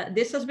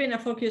has been a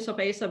focus of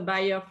ASAP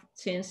Bio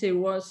since it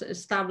was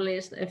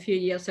established a few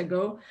years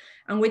ago.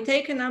 And we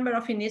take a number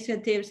of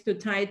initiatives to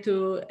try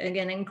to,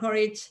 again,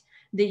 encourage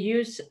the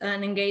use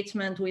and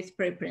engagement with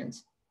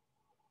preprints.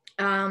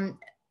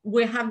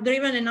 We have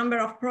driven a number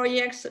of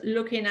projects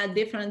looking at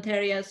different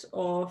areas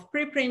of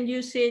preprint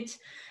usage,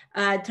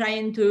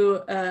 trying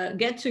to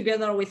get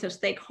together with the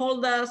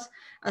stakeholders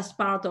as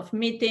part of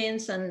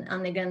meetings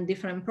and again,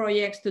 different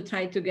projects to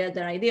try to get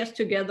their ideas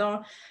together,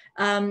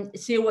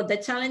 see what the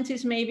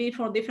challenges may be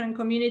for different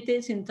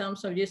communities in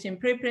terms of using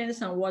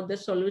preprints and what the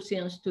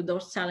solutions to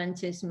those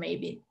challenges may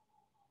be.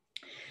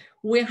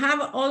 We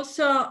have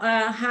also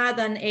had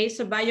an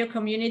ASAP Bio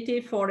community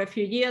for a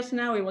few years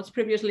now. It was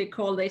previously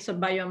called ASAP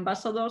Bio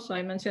Ambassadors. So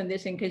I mentioned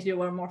this in case you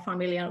were more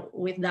familiar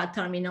with that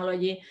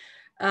terminology.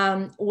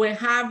 We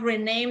have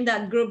renamed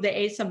that group the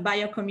ASAP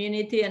Bio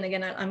community. And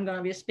again, I'm going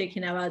to be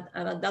speaking about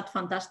that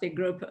fantastic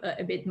group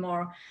a bit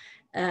more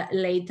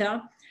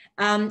later.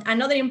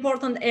 Another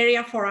important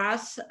area for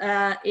us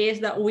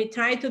is that we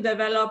try to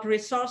develop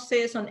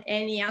resources on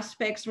any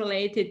aspects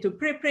related to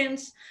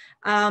preprints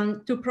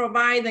to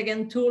provide,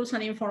 again, tools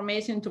and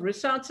information to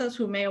researchers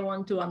who may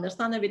want to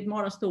understand a bit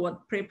more as to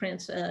what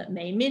preprints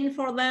may mean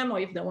for them, or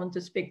if they want to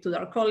speak to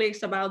their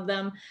colleagues about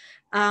them.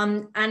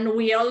 And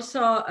we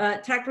also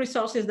track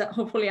resources that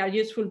hopefully are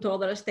useful to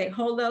other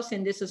stakeholders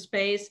in this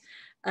space.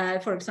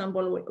 For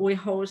example, we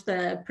host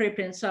a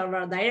preprint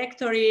server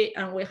directory,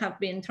 and we have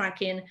been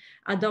tracking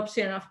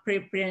adoption of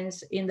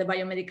preprints in the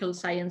biomedical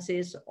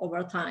sciences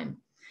over time.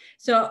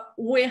 So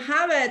we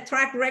have a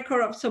track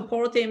record of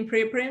supporting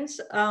preprints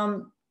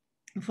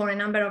for a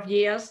number of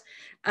years,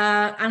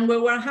 and we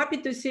were happy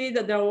to see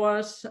that there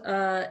was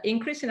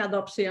increasing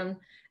adoption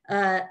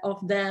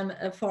of them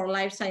for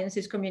life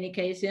sciences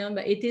communication.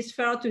 But it is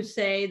fair to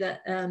say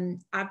that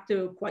up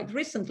to quite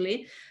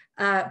recently,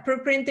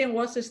 preprinting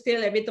was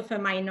still a bit of a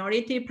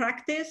minority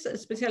practice,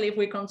 especially if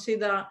we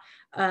consider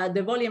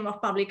the volume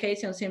of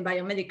publications in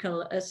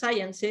biomedical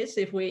sciences.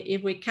 If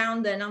we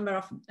count the number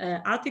of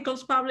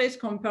articles published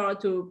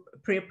compared to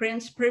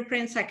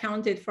preprints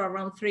accounted for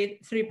around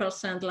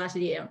 3% last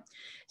year.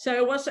 So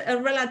it was a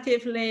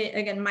relatively,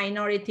 again,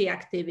 minority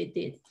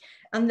activity.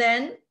 And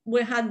then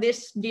we had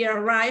this year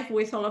arrive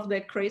with all of the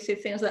crazy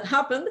things that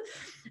happened.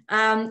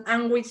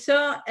 And we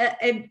saw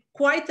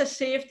quite a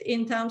shift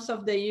in terms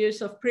of the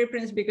use of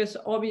preprints, because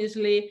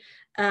obviously,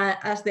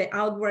 as the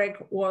outbreak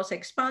was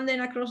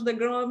expanding across the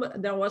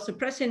globe, there was a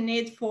pressing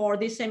need for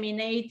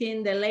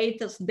disseminating the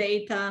latest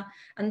data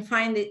and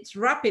find it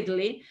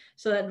rapidly,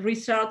 so that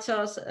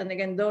researchers, and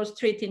again, those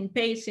treating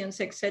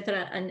patients,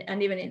 etc.,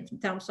 and even in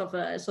terms of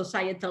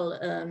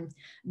societal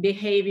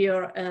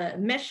behavior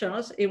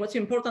measures, it was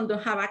important to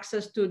have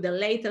access to the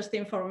latest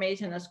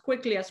information as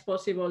quickly as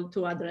possible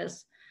to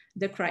address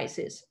the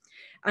crisis.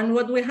 And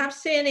what we have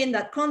seen in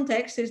that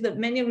context is that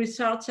many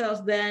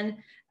researchers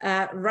then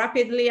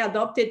rapidly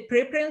adopted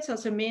preprints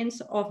as a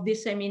means of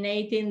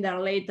disseminating their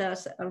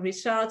latest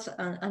research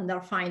and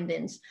their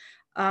findings.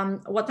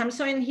 What I'm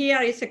showing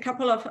here is a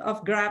couple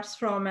of graphs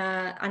from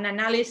an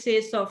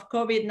analysis of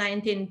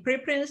COVID-19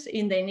 preprints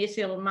in the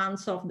initial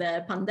months of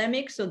the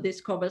pandemic. So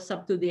this covers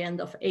up to the end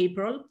of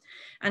April.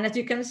 And as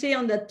you can see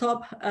on the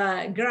top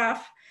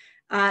graph,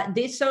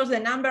 this shows the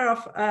number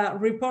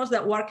of reports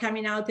that were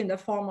coming out in the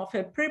form of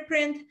a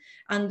preprint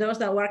and those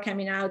that were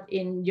coming out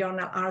in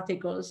journal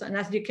articles. And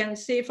as you can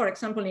see, for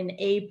example, in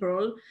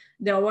April,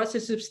 there was a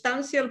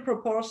substantial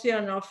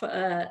proportion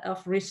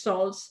of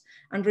results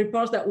and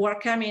reports that were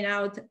coming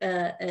out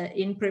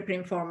in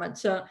preprint format.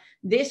 So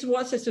this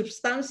was a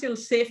substantial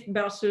shift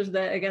versus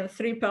the, again,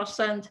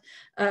 3%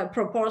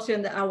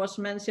 proportion that I was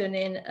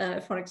mentioning,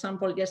 for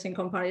example, just in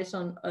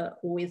comparison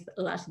with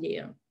last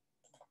year.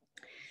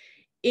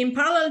 In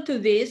parallel to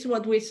this,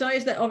 what we saw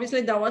is that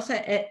obviously there was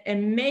a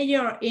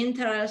major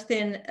interest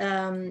in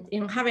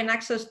having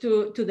access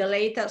to the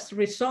latest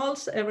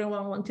results.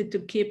 Everyone wanted to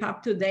keep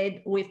up to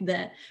date with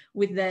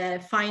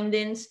the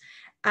findings.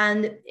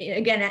 And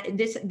again,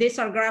 these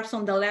are graphs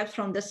on the left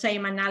from the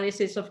same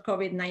analysis of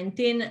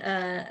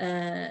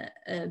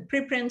COVID-19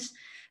 preprints.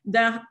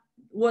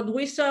 What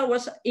we saw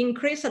was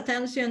increased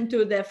attention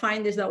to the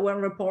findings that were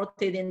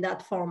reported in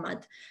that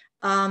format.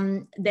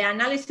 The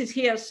analysis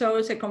here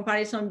shows a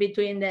comparison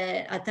between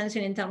the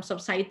attention in terms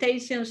of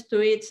citations,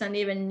 tweets, and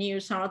even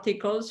news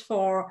articles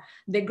for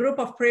the group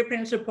of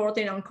preprints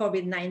reporting on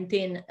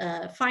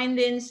COVID-19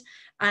 findings,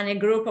 and a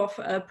group of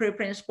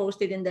preprints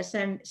posted in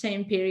the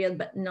same period,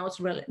 but not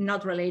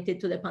related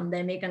to the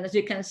pandemic. And as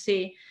you can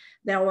see,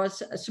 there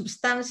was a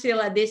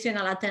substantial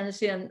additional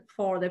attention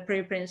for the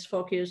preprints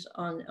focused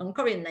on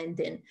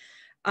COVID-19.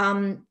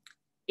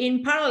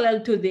 In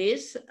parallel to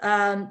this,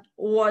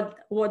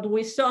 what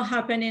we saw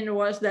happening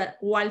was that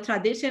while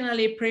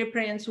traditionally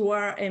preprints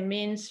were a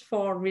means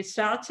for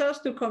researchers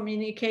to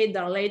communicate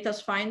their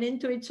latest finding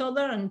to each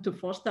other and to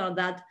foster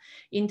that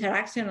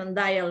interaction and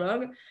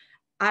dialogue,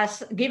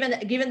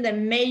 given the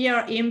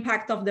major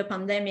impact of the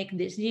pandemic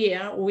this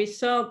year, we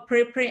saw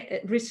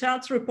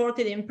research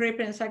reported in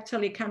preprints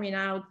actually coming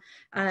out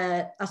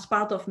as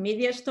part of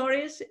media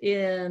stories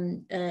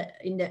in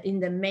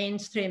the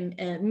mainstream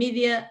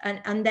media,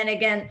 and then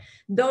again,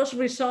 those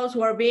results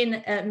were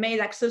being made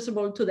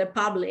accessible to the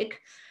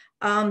public,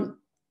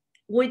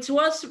 which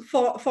was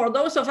for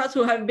those of us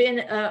who have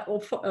been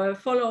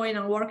following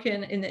and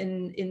working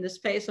in the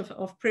space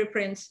of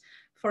preprints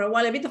for a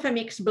while, a bit of a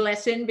mixed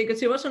blessing,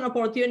 because it was an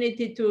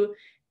opportunity to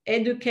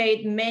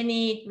educate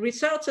many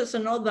researchers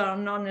and other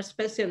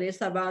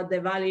non-specialists about the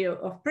value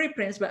of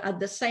preprints. But at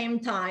the same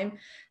time,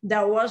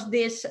 there was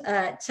this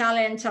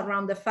challenge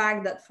around the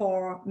fact that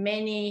for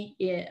many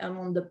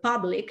among the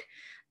public,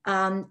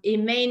 it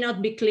may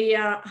not be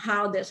clear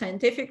how the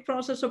scientific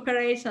process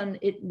operates and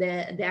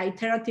the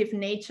iterative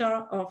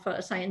nature of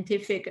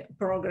scientific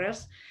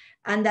progress,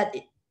 and that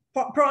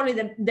probably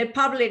the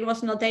public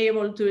was not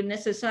able to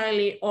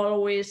necessarily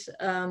always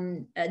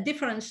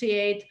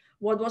differentiate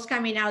what was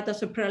coming out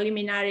as a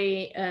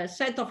preliminary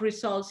set of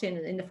results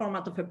in the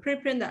format of a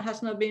preprint that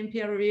has not been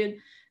peer-reviewed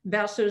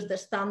versus the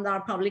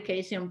standard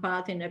publication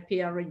path in a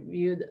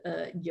peer-reviewed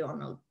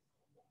journal.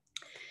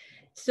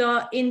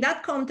 So in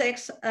that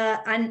context,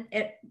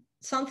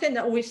 something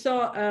that we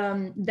saw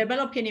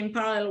developing in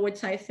parallel,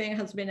 which I think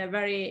has been a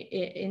very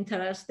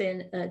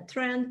interesting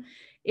trend,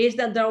 is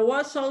that there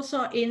was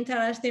also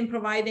interest in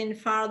providing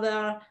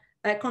further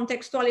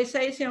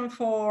contextualization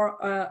for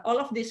all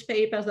of these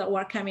papers that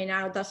were coming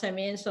out as a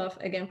means of,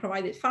 again,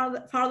 providing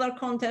further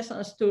context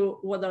as to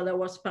whether there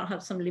was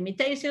perhaps some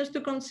limitations to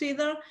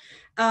consider,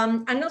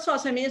 and also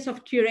as a means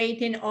of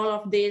curating all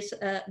of this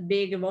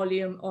big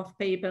volume of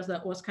papers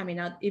that was coming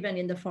out, even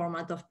in the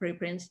format of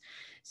preprints.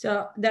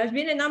 So there's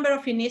been a number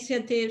of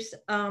initiatives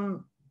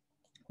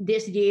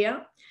this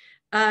year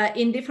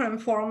in different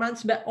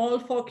formats, but all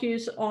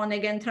focus on,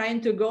 again, trying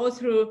to go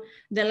through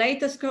the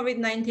latest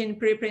COVID-19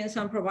 preprints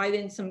and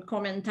providing some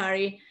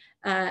commentary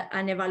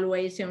and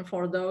evaluation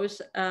for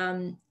those.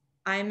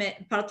 I'm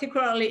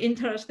particularly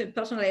interested,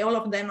 personally, all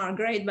of them are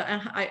great, but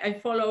I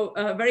follow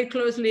very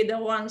closely the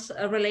ones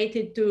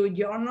related to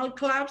journal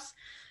clubs,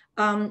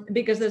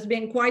 because there's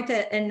been quite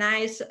a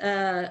nice,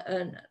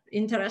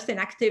 interesting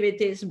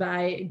activities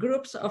by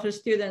groups of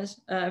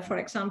students, for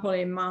example,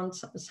 in Mount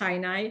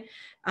Sinai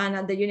and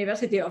at the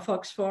University of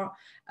Oxford,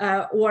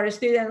 where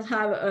students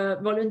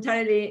have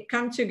voluntarily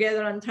come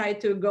together and try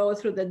to go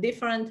through the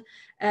different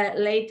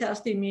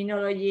latest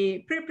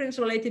immunology preprints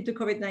related to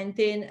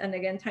COVID-19, and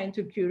again, trying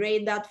to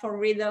curate that for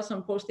readers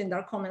and posting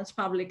their comments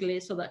publicly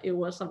so that it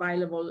was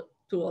available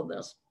to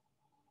others.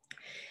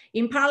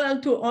 In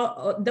parallel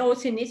to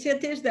those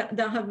initiatives,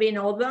 there have been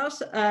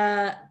others.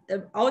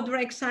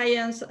 Outbreak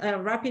Science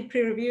Rapid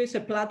Pre-Review is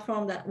a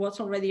platform that was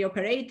already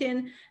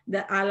operating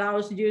that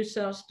allows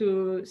users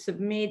to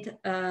submit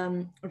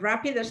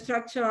rapid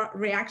structure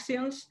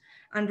reactions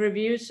and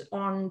reviews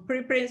on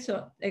preprints.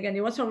 So again,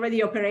 it was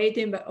already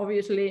operating, but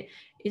obviously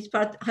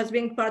has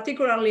been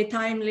particularly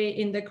timely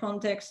in the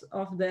context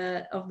of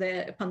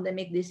the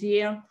pandemic this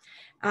year.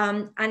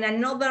 And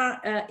another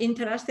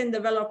interesting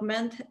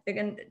development,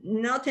 again,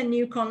 not a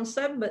new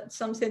concept, but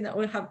something that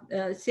we have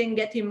seen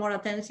getting more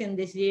attention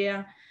this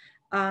year,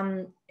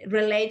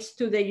 relates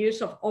to the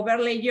use of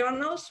overlay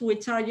journals,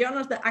 which are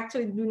journals that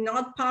actually do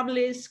not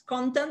publish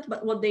content,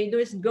 but what they do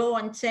is go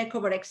and check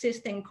over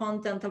existing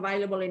content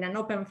available in an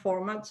open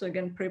format. So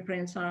again,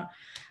 preprints are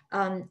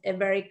a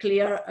very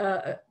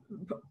clear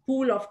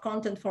pool of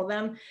content for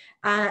them.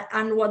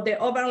 And what the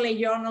overlay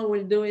journal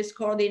will do is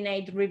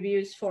coordinate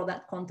reviews for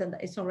that content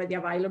that is already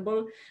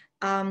available.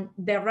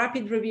 The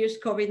Rapid Reviews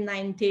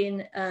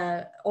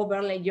COVID-19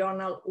 overlay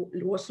journal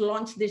was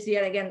launched this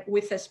year, again,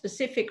 with a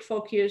specific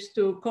focus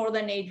to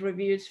coordinate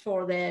reviews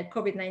for the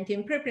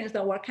COVID-19 preprints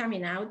that were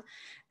coming out,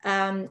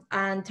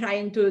 and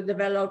trying to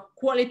develop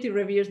quality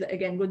reviews that,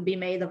 again, would be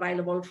made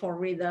available for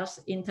readers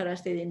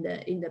interested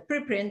in the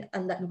preprint,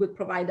 and that would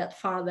provide that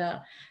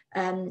further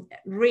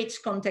rich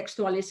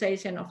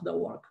contextualization of the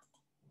work.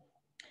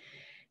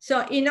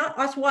 So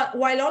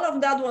while all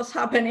of that was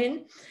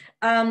happening,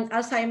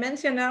 As I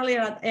mentioned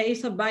earlier, at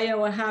ASAP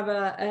Bio, we have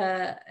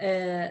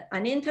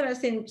an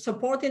interest in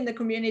supporting the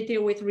community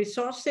with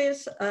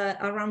resources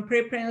around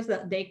preprints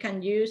that they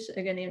can use,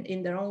 again,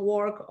 in their own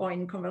work or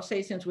in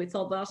conversations with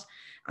others.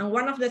 And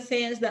one of the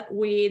things that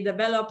we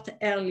developed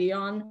early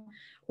on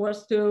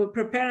was to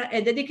prepare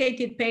a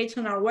dedicated page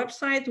on our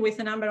website with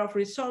a number of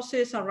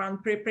resources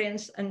around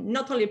preprints, and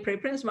not only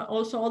preprints, but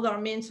also other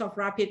means of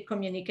rapid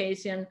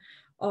communication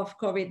of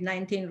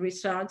COVID-19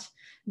 research.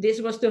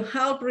 This was to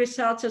help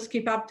researchers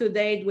keep up to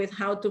date with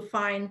how to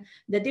find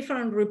the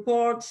different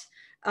reports,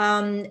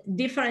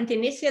 different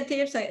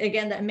initiatives,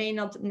 again, that may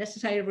not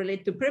necessarily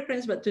relate to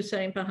preprints, but to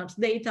sharing perhaps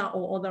data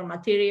or other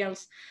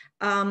materials.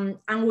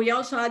 And we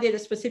also added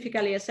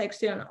specifically a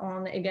section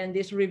on, again,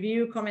 this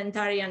review,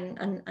 commentary, and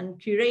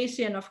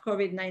curation of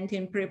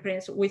COVID-19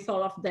 preprints with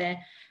all of the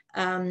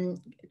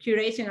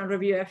curation and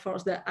review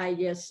efforts that I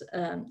just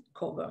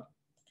covered.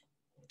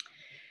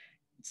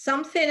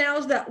 Something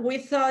else that we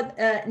thought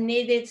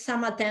needed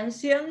some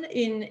attention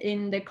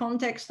in the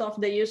context of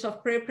the use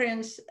of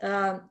preprints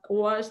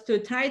was to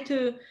try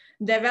to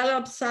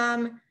develop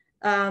some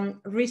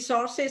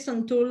resources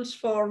and tools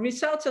for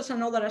researchers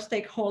and other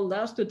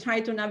stakeholders to try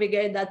to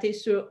navigate that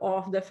issue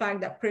of the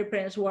fact that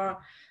preprints were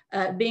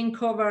being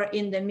covered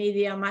in the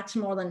media much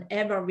more than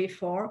ever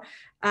before,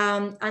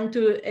 and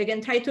to,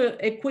 again, try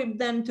to equip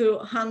them to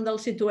handle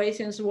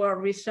situations where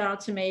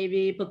research may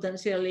be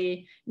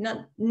potentially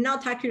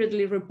not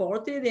accurately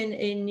reported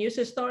in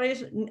news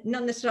stories,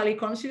 not necessarily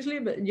consciously,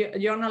 but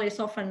journalists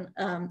often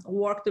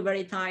work to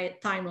very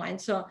tight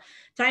timelines. So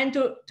trying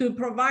to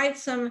provide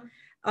some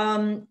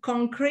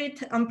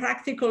concrete and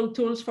practical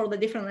tools for the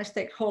different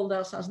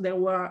stakeholders as they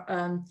were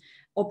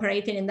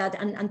operating in that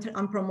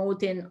and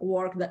promoting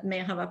work that may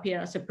have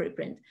appeared as a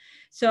preprint.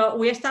 So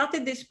we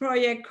started this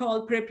project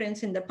called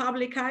Preprints in the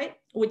Public Eye,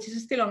 which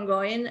is still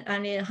ongoing,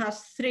 and it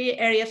has 3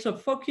 areas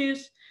of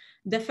focus.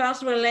 The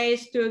first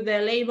relates to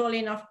the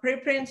labeling of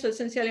preprints. So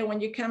essentially, when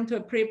you come to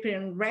a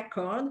preprint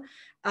record,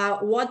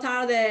 what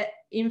are the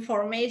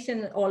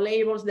information or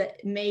labels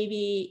that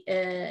maybe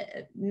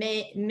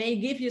may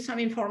give you some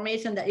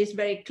information that is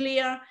very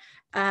clear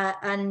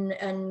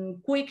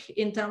and quick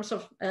in terms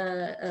of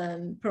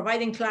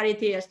providing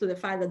clarity as to the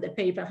fact that the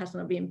paper has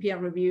not been peer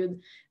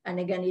reviewed. And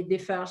again, it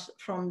differs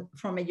from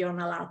a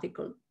journal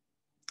article.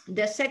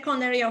 The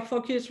second area of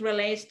focus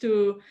relates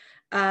to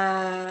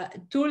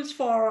tools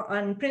for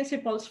and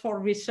principles for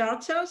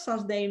researchers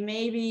as they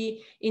may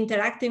be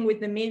interacting with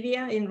the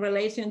media in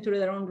relation to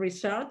their own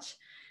research.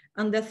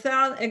 And the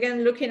third,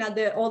 again, looking at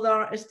the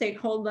other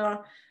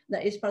stakeholder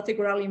that is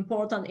particularly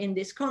important in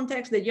this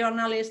context, the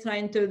journalists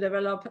trying to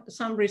develop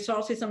some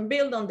resources and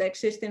build on the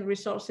existing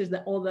resources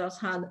that others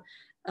had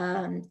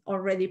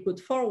already put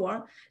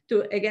forward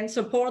to, again,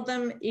 support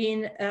them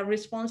in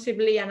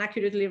responsibly and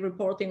accurately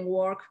reporting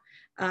work,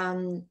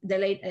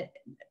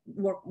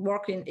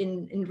 work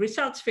in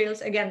research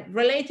fields, again,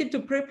 related to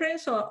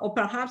preprints or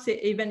perhaps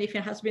even if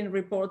it has been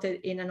reported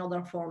in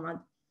another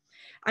format.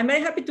 I'm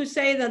very happy to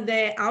say that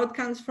the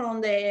outcomes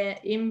from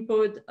the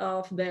input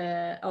of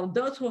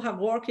those who have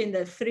worked in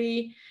the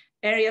 3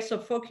 areas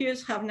of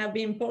focus have now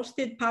been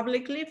posted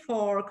publicly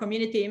for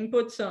community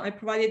input. So I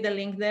provided the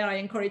link there. I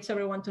encourage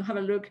everyone to have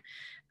a look.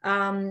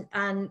 And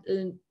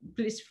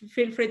please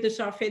feel free to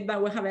share feedback.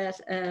 We have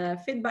a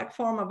feedback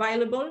form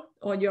available,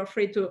 or you're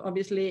free to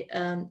obviously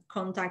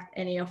contact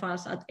any of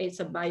us at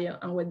ASAP Bio,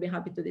 and we'll be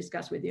happy to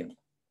discuss with you.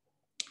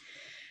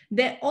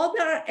 The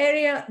other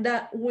area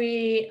that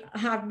we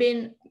have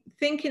been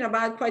thinking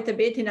about quite a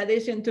bit, in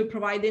addition to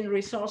providing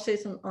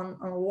resources on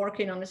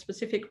working on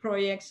specific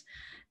projects,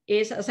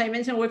 is, as I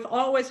mentioned, we've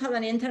always had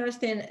an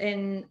interest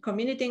in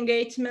community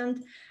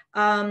engagement.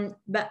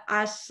 But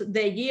as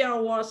the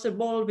year was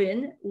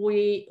evolving,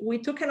 we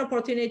took an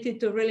opportunity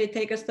to really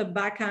take a step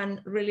back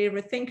and really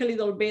rethink a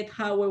little bit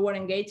how we were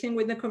engaging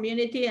with the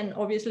community. And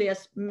obviously,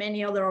 as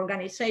many other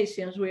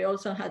organizations, we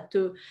also had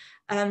to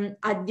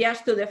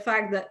adjust to the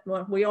fact that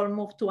we all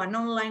moved to an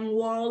online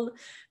world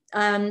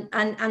and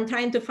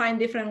trying to find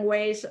different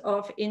ways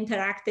of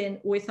interacting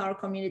with our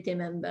community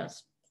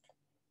members.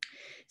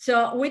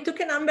 So we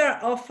took a number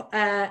of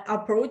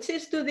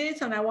approaches to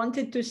this, and I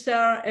wanted to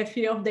share a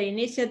few of the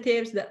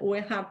initiatives that we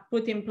have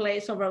put in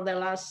place over the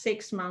last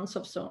 6 months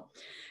or so.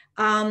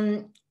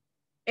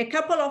 A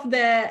couple of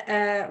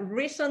the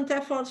recent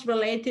efforts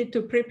related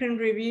to preprint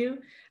review.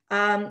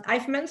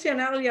 I've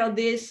mentioned earlier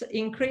this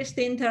increased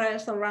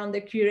interest around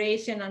the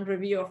curation and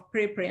review of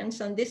preprints,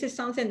 and this is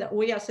something that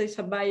we as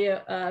ASAP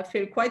Bio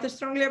feel quite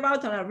strongly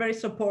about and are very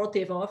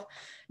supportive of,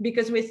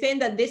 because we think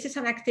that this is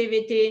an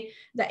activity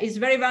that is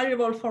very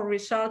valuable for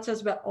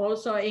researchers, but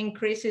also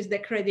increases the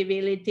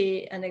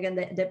credibility and, again,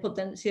 the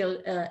potential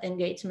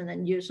engagement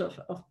and use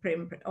of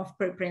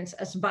preprints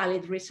as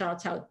valid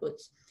research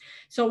outputs.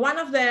 So one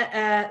of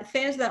the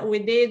things that we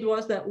did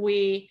was that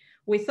we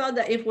thought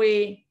that if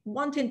we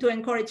wanted to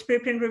encourage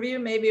preprint review,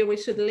 maybe we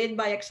should lead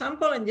by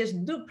example and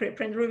just do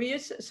preprint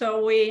reviews.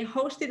 So we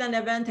hosted an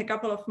event a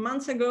couple of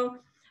months ago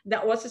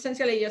that was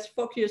essentially just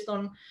focused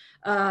on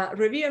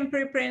reviewing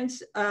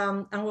preprints.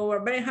 And we were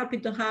very happy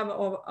to have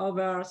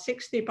over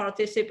 60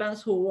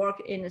 participants who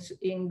work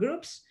in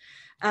groups,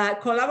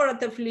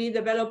 collaboratively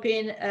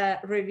developing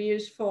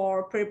reviews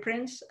for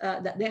preprints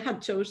that they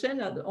had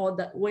chosen or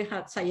that we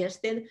had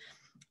suggested.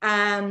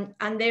 And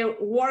they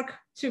work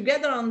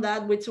together on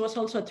that, which was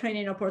also a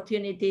training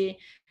opportunity,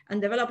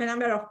 and develop a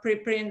number of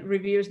preprint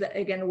reviews that,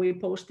 again, we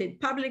posted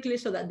publicly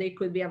so that they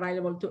could be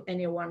available to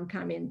anyone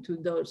coming to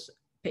those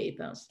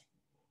papers.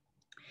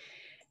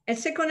 A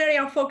second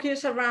area of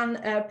focus around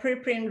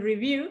preprint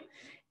review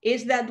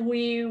is that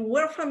we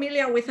were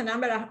familiar with a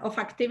number of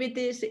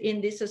activities in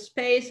this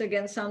space,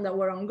 again, some that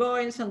were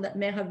ongoing, some that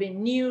may have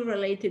been new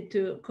related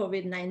to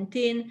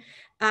COVID-19.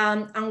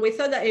 And we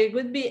thought that it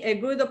would be a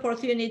good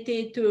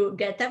opportunity to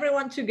get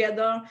everyone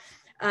together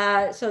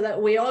so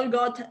that we all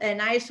got a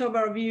nice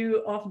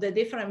overview of the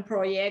different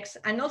projects,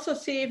 and also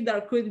see if there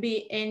could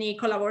be any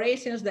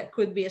collaborations that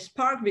could be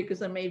sparked, because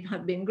there may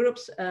have been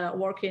groups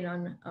working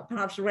on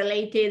perhaps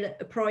related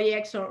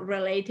projects or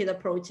related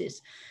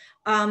approaches.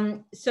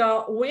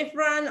 So we've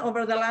run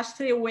over the last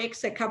 3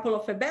 weeks a couple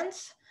of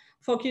events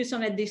focused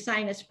on a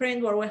design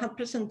sprint where we had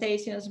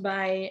presentations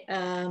by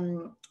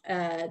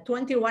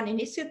 21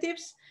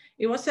 initiatives.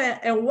 It was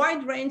a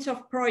wide range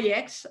of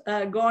projects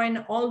going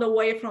all the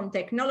way from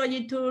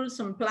technology tools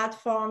and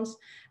platforms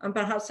and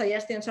perhaps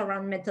suggestions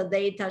around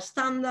metadata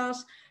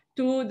standards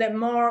to the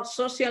more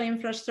social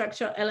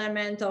infrastructure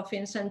element of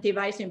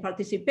incentivizing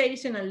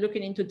participation and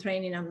looking into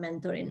training and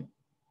mentoring.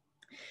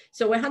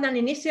 So we had an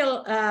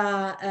initial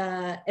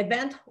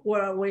event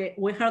where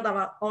we heard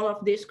about all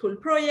of these cool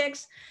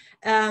projects.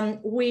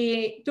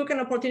 We took an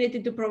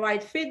opportunity to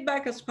provide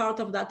feedback as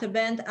part of that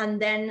event, and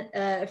then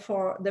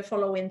for the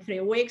following 3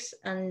 weeks.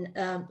 And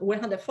we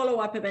had a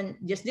follow-up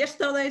event just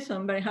yesterday, so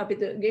I'm very happy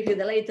to give you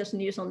the latest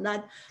news on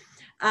that,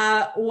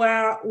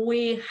 where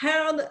we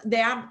heard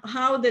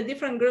how the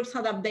different groups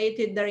had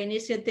updated their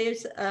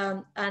initiatives.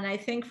 And I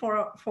think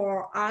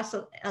for us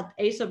at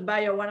ASAP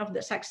Bio, one of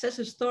the success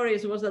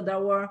stories was that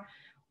there were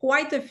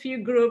quite a few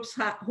groups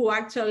who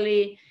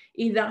actually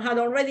either had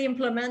already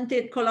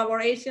implemented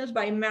collaborations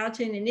by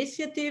merging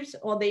initiatives,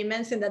 or they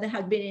mentioned that they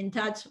had been in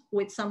touch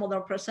with some other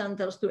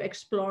presenters to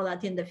explore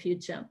that in the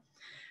future.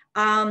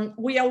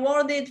 We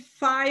awarded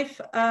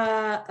 5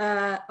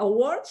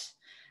 awards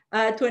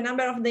to a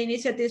number of the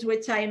initiatives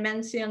which I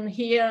mentioned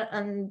here,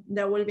 and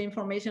there will be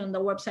information on the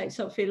website,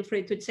 so feel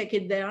free to check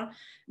it there.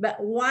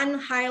 But one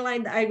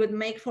highlight I would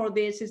make for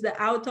this is that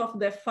out of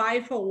the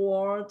 5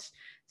 awards,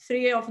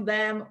 3 of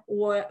them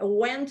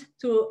went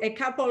to a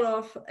couple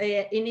of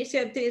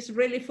initiatives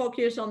really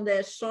focused on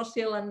the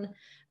social and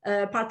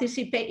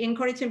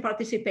encouraging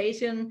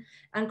participation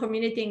and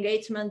community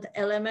engagement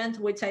element,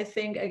 which I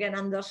think again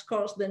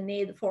underscores the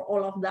need for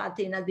all of that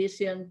in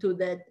addition to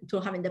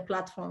having the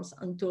platforms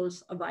and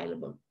tools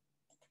available.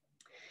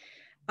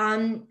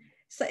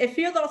 So a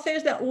few other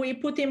things that we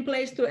put in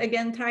place to,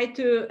 again, try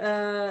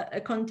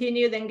to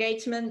continue the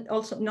engagement,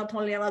 also not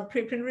only about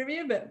preprint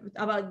review, but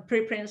about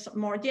preprints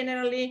more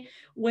generally.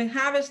 We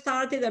have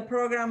started a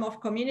program of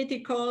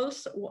community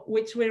calls,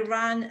 which we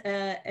run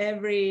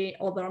every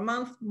other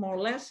month, more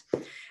or less.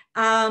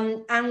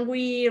 And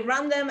we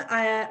run them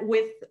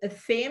with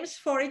themes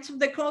for each of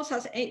the calls.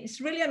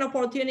 It's really an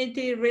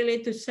opportunity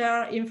really to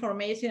share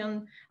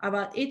information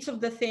about each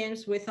of the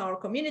themes with our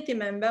community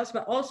members,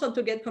 but also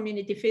to get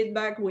community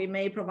feedback. We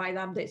may provide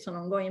updates on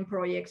ongoing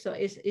projects. So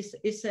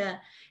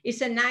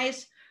it's a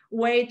nice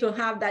way to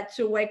have that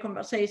two-way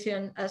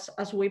conversation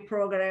as we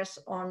progress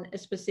on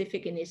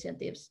specific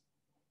initiatives.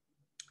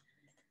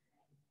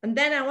 And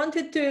then I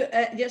wanted to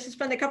just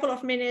spend a couple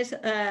of minutes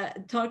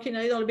talking a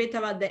little bit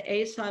about the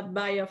ASAP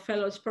Bio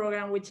Fellows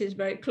Program, which is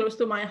very close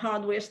to my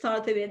heart. We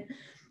started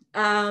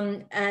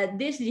it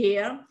this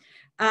year.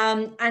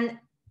 And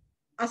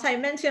as I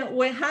mentioned,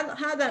 we had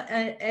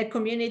a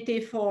community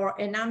for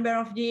a number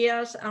of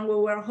years, and we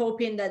were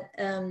hoping that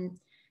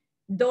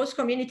those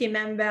community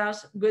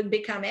members would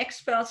become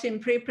experts in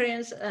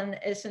preprints and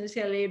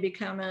essentially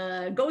become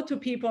go-to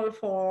people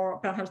for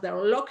perhaps their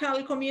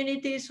local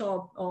communities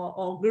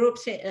or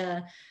groups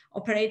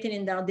operating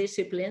in their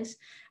disciplines.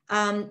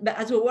 But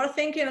as we were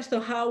thinking as to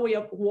how we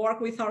work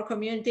with our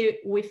community,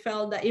 we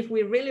felt that if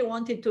we really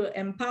wanted to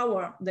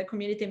empower the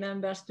community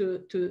members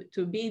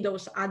to be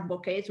those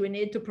advocates, we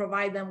need to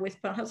provide them with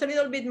perhaps a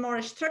little bit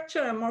more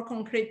structure and more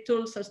concrete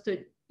tools as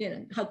to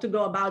how to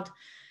go about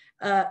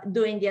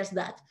doing just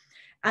that.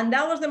 And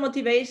that was the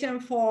motivation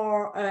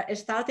for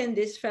starting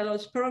this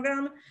fellows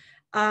program.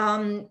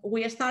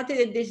 We started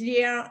it this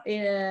year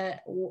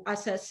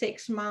as a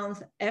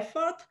 6-month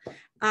effort.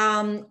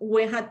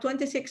 We had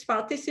 26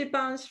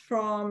 participants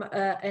from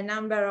a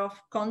number of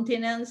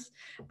continents,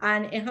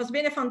 and it has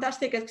been a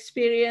fantastic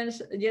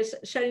experience just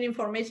sharing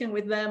information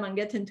with them and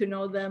getting to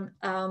know them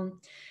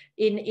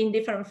in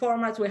different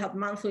formats. We had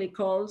monthly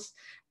calls.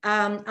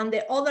 And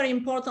the other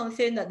important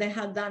thing that they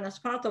had done as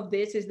part of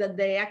this is that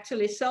they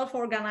actually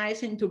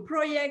self-organize into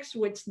projects,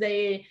 which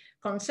they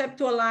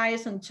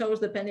conceptualize and chose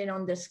depending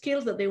on the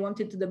skills that they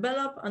wanted to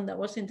develop, and that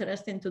was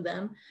interesting to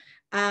them.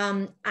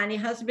 And it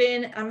has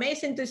been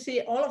amazing to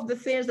see all of the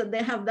things that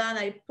they have done.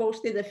 I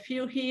posted a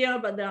few here,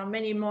 but there are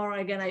many more.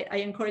 Again, I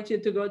encourage you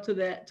to go to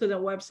the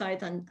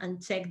website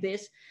and check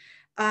this.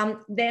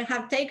 They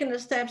have taken the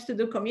steps to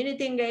do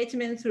community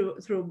engagement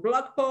through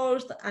blog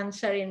posts and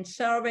sharing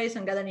surveys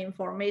and gathering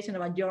information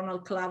about journal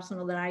clubs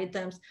and other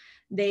items.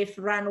 They've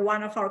run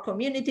one of our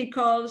community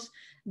calls.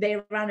 They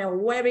ran a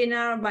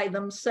webinar by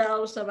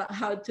themselves about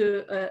how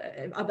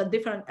to, about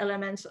different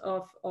elements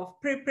of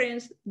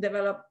preprints,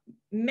 develop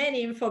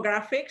many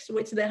infographics,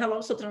 which they have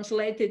also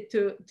translated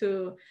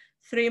to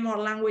 3 more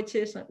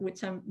languages,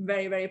 which I'm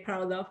very, very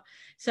proud of.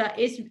 So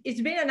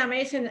it's been an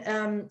amazing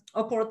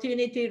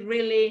opportunity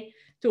really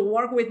to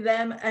work with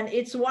them. And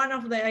it's one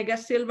of the, I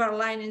guess, silver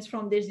linings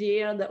from this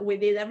year that we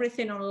did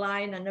everything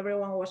online and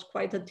everyone was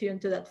quite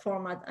attuned to that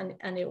format,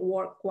 and it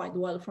worked quite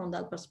well from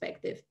that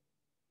perspective.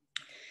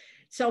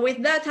 So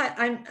with that,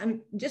 I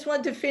just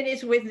want to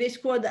finish with this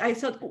quote that I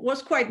thought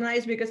was quite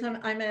nice, because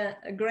I'm a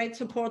great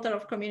supporter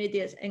of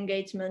community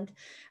engagement,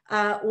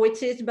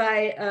 which is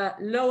by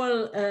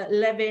Lowell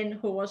Levin,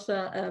 who was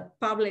a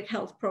public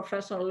health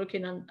professor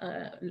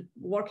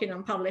working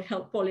on public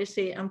health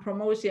policy and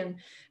promotion.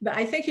 But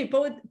I think he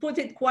put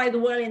it quite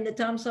well in the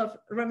terms of,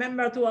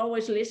 remember to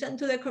always listen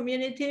to the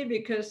community,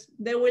 because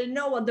they will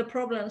know what the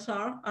problems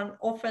are, and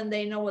often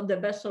they know what the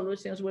best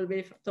solutions will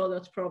be to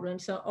those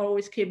problems. So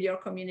always keep your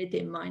community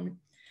in mind.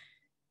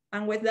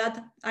 And with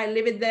that, I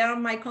leave it there.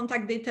 My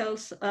contact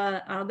details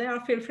are there.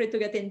 Feel free to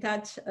get in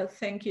touch.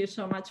 Thank you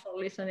so much for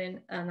listening,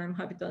 and I'm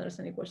happy to address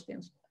any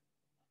questions.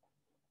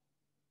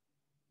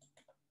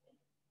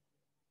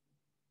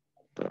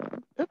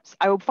 Oops,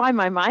 I will find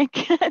my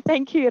mic.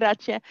 Thank you,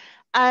 Irache.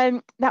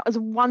 That was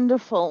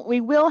wonderful.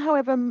 We will,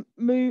 however,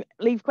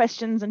 leave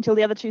questions until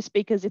the other 2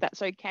 speakers, if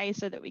that's okay,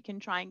 so that we can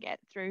try and get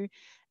through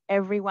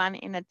everyone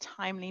in a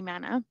timely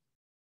manner.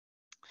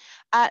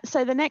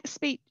 So the next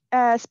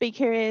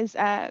speaker is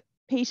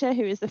Peter,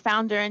 who is the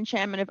founder and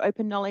chairman of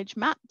Open Knowledge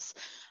Maps.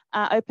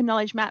 Open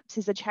Knowledge Maps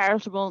is a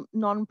charitable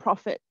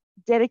non-profit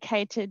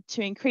dedicated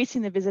to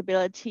increasing the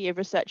visibility of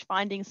research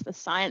findings for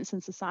science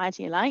and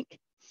society alike.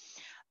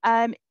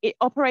 It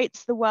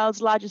operates the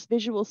world's largest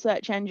visual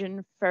search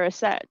engine for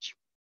research.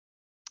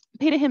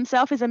 Peter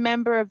himself is a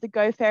member of the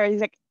GoFair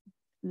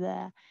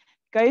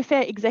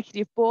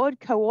Executive Board,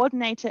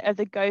 coordinator of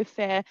the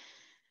GoFair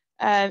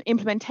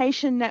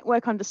implementation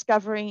network on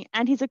discovery,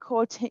 and he's a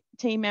core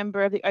team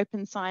member of the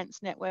Open Science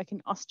Network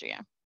in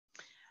Austria.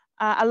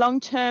 A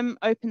long-term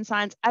open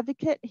science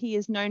advocate, he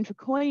is known for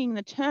coining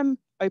the term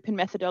open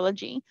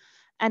methodology,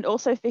 and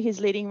also for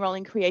his leading role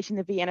in creating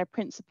the Vienna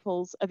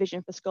Principles, a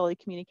vision for scholarly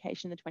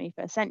communication in the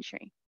 21st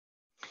century.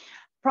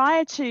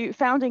 Prior to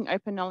founding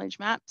Open Knowledge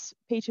Maps,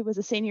 Peter was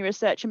a senior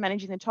researcher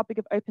managing the topic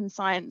of open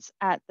science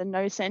at the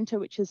No Center,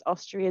 which is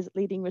Austria's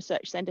leading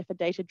research center for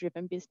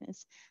data-driven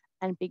business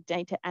and big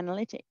data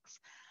analytics.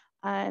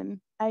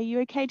 Are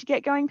you okay to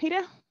get going,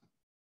 Peter?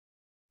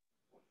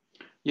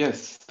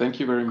 Yes, thank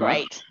you very much.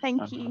 Great,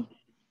 thank you.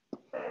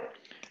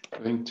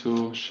 I'm going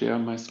to share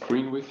my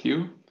screen with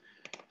you.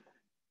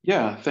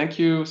 Yeah, thank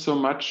you so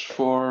much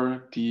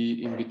for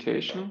the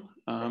invitation.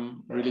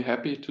 I'm really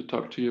happy to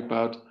talk to you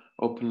about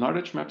Open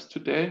Knowledge Maps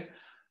today.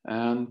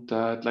 And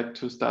I'd like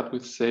to start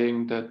with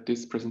saying that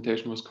this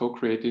presentation was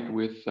co-created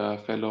with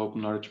fellow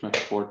Open Knowledge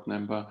Maps board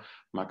member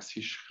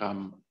Maxi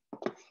Schramm.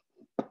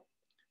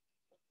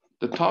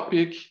 The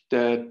topic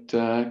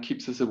that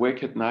keeps us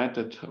awake at night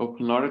at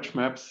Open Knowledge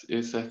Maps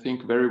is, I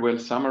think, very well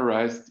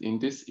summarized in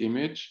this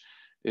image.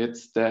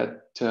 It's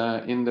that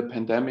in the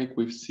pandemic,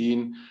 we've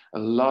seen a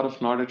lot of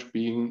knowledge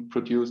being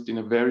produced in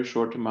a very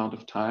short amount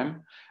of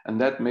time. And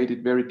that made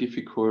it very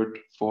difficult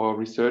for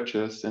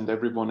researchers and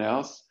everyone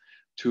else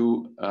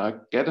to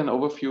get an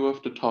overview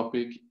of the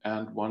topic,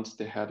 and once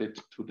they had it,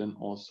 to then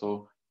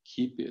also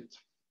keep it.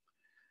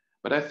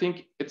 But I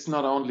think it's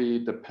not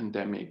only the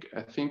pandemic.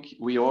 I think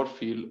we all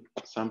feel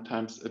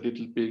sometimes a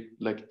little bit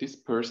like this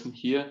person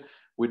here,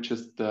 which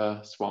is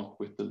the swamp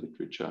with the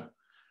literature.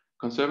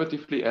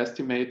 Conservatively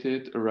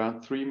estimated,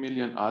 around 3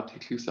 million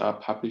articles are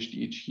published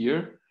each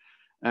year.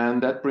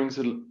 And that brings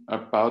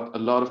about a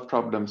lot of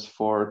problems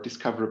for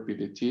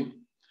discoverability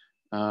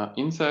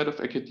inside of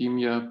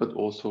academia, but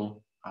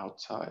also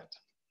outside.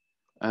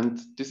 And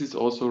this is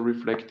also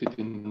reflected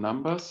in the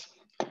numbers.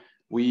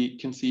 We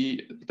can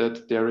see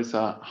that there is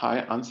a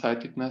high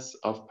unsightedness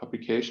of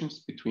publications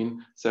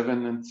between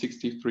 7 and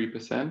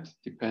 63%,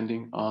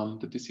 depending on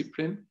the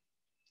discipline.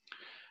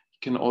 You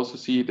can also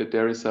see that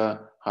there is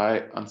a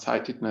high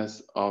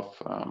unsightedness of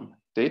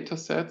data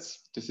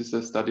sets. This is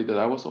a study that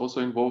I was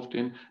also involved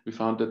in. We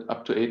found that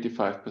up to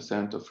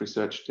 85% of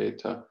research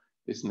data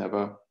is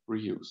never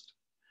reused.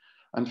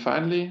 And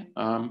finally,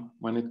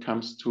 when it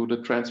comes to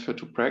the transfer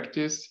to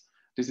practice,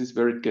 this is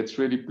where it gets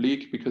really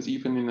bleak, because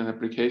even in an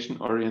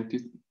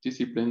application-oriented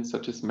discipline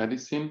such as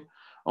medicine,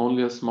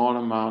 only a small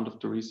amount of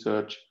the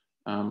research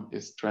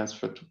is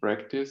transferred to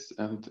practice,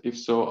 and if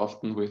so,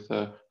 often with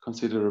a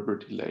considerable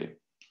delay.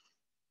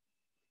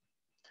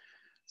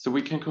 So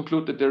we can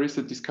conclude that there is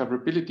a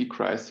discoverability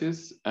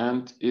crisis,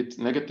 and it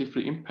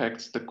negatively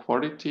impacts the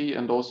quality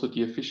and also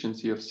the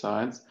efficiency of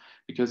science,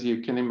 because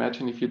you can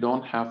imagine if you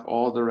don't have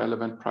all the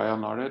relevant prior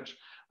knowledge,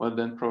 well,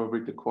 then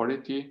probably the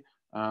quality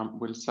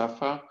will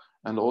suffer,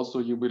 and also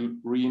you will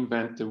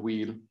reinvent the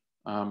wheel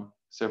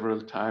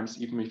several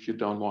times, even if you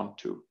don't want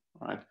to,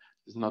 right?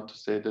 It's not to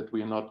say that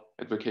we are not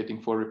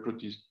advocating for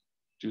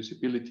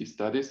reproducibility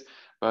studies,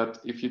 but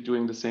if you're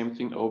doing the same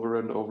thing over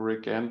and over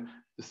again,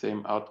 the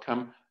same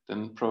outcome,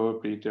 then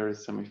probably there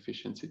is some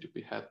efficiency to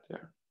be had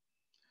there.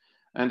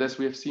 And as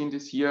we have seen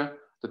this year,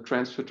 the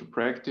transfer to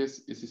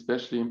practice is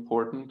especially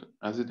important,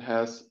 as it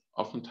has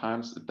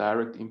oftentimes a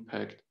direct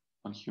impact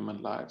on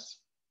human lives.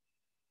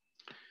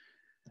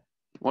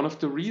 One of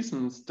the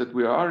reasons that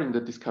we are in the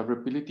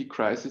discoverability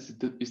crisis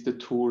is the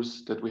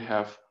tools that we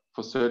have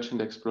for search and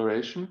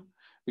exploration,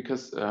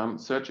 because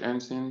search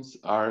engines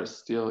are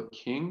still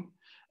king,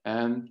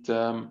 and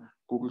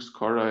Google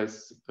Scholar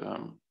is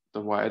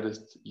the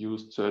widest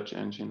used search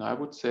engine, I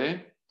would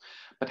say.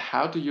 But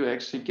how do you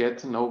actually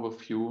get an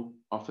overview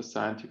of a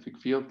scientific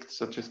field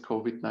such as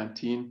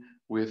COVID-19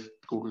 with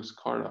Google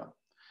Scholar?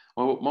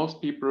 Well, what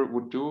most people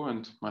would do,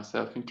 and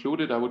myself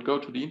included, I would go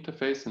to the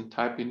interface and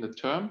type in the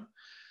term,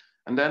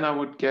 and then I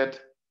would get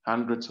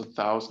hundreds of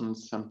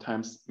thousands,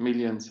 sometimes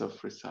millions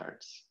of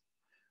results.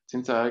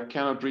 Since I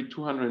cannot read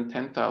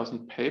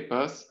 210,000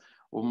 papers,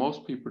 what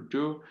most people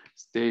do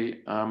is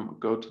they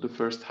go to the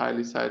first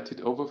highly cited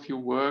overview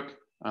work,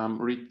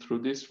 read through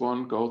this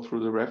one, go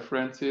through the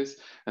references,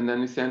 and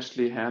then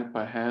essentially hand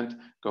by hand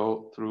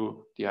go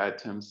through the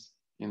items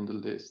in the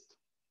list.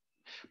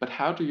 But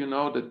how do you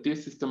know that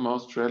this is the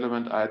most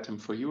relevant item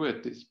for you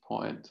at this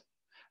point?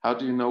 How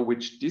do you know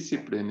which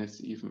discipline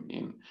is even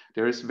in?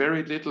 There is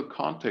very little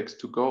context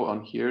to go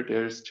on here.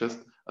 There is just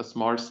a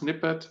small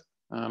snippet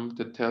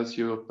that tells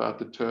you about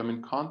the term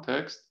in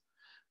context,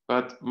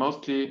 but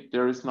mostly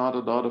there is not a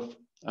lot of,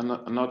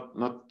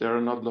 there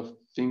are not a lot of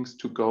things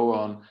to go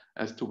on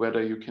as to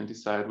whether you can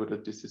decide whether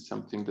this is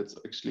something that's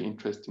actually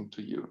interesting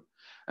to you.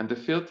 And the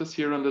filters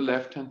here on the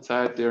left-hand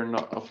side, they're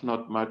not of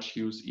not much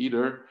use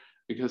either,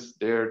 because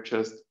they're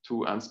just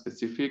too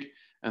unspecific.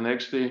 And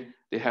actually,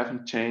 they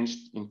haven't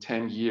changed in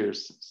 10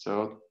 years.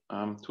 So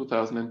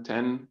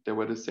 2010, there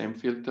were the same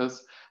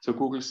filters. So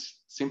Google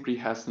simply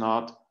has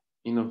not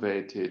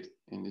innovated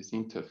in this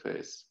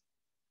interface.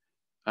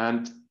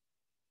 And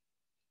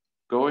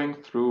going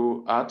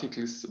through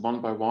articles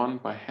one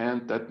by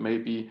hand, that may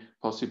be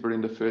possible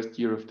in the first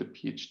year of the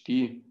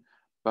PhD.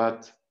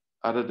 But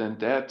other than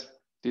that,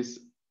 this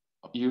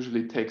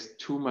usually takes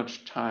too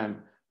much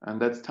time.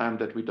 And that's time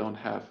that we don't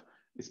have,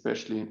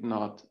 especially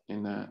not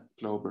in a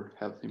global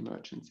health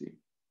emergency.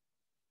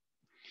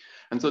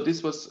 And so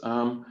this was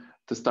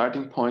the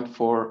starting point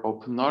for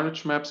open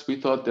knowledge maps.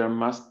 We thought there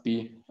must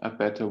be a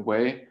better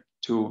way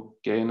to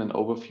gain an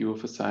overview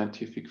of a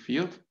scientific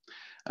field.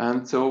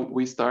 And so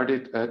we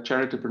started a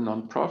charitable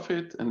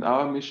nonprofit, and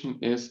our mission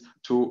is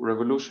to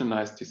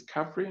revolutionize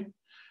discovery.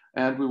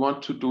 And we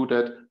want to do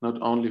that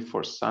not only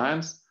for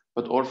science,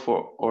 but all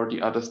for all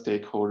the other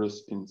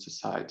stakeholders in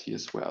society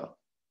as well.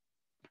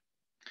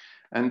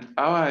 And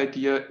our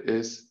idea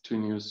is to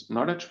use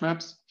knowledge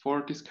maps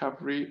for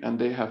discovery, and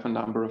they have a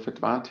number of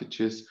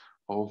advantages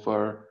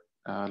over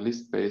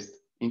list-based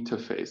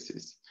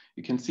interfaces.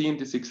 You can see in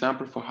this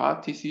example for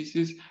heart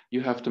diseases,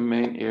 you have the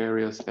main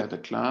areas at a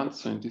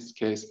glance. So in this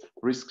case,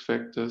 risk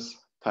factors,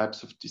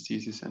 types of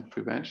diseases, and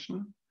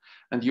prevention.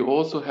 And you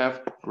also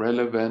have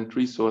relevant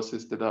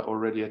resources that are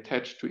already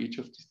attached to each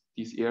of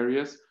these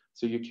areas,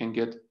 so you can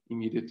get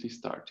immediately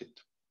started.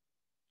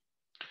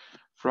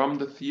 From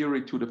the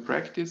theory to the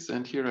practice,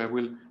 and here I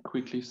will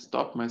quickly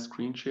stop my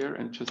screen share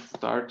and just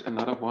start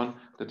another one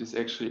that is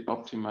actually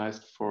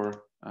optimized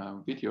for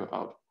video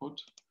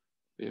output.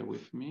 Bear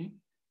with me.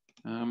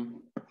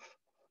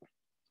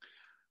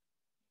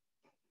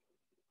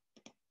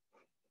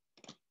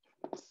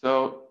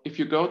 So if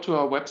you go to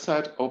our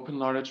website,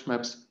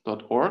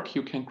 openknowledgemaps.org,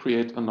 you can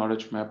create a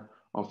knowledge map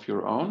of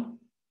your own.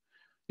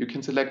 You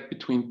can select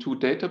between two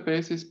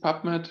databases,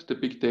 PubMed, the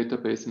big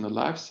database in the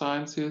life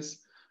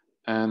sciences,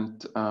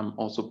 and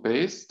also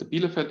BASE, the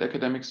Bielefeld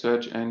academic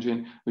search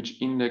engine,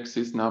 which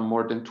indexes now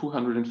more than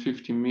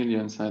 250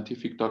 million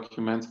scientific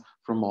documents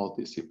from all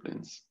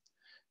disciplines.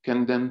 You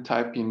can then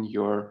type in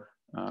your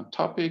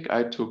topic.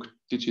 I took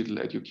digital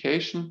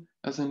education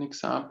as an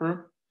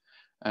example,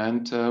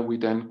 and we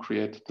then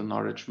create the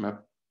knowledge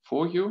map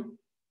for you.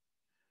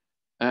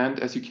 And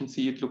as you can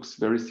see, it looks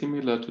very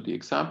similar to the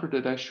example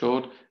that I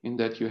showed, in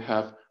that you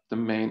have the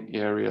main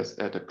areas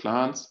at a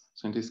glance.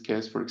 So in this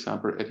case, for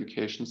example,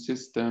 education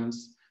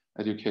systems,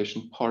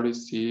 education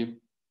policy,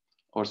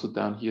 also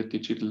down here,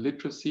 digital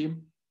literacy.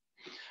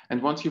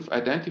 And once you've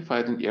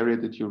identified an area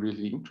that you're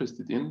really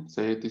interested in,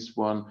 say this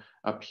one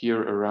up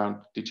here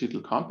around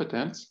digital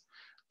competence,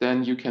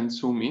 then you can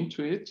zoom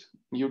into it.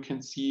 You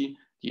can see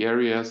the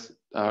areas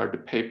are the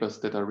papers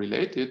that are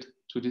related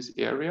to this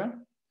area.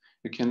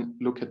 You can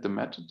look at the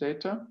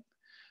metadata.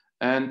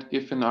 And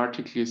if an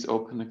article is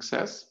open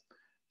access,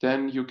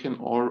 then you can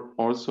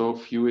also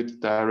view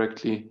it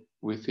directly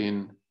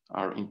within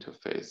our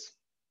interface.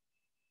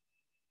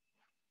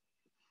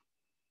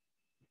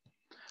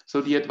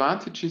 So the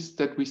advantages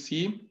that we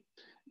see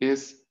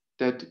is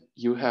that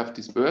you have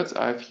this bird's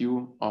eye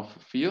view of a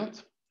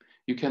field.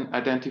 You can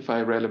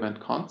identify relevant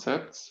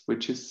concepts,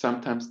 which is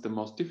sometimes the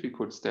most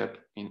difficult step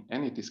in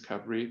any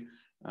discovery,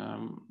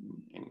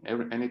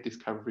 any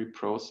discovery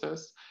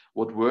process.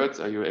 What words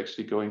are you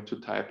actually going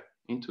to type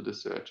into the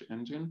search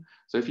engine?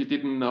 So if you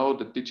didn't know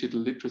that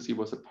digital literacy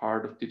was a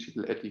part of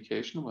digital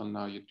education, well,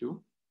 now you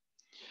do.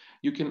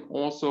 You can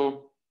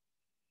also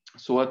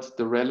sort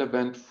the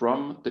relevant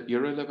from the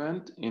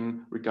irrelevant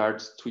in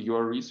regards to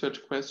your research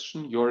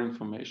question, your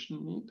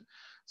information need.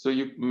 So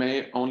you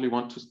may only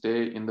want to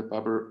stay in the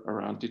bubble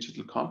around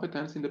digital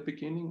competence in the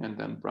beginning and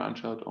then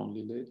branch out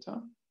only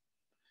later.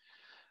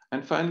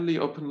 And finally,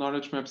 Open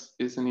Knowledge Maps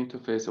is an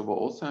interface over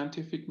all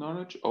scientific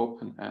knowledge,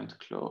 open and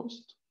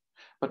closed.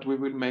 But we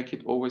will make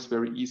it always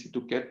very easy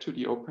to get to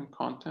the open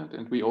content.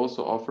 And we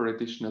also offer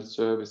additional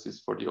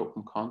services for the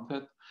open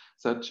content,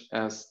 such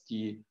as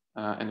the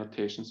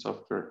annotation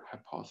software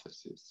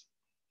Hypothesis.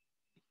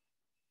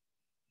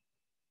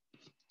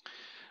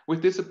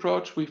 With this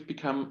approach, we've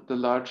become the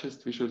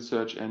largest visual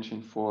search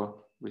engine for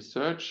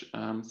research.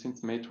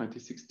 Since May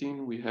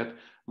 2016, we had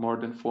more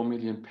than 4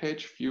 million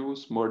page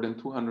views, more than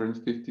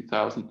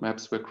 250,000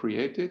 maps were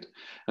created.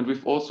 And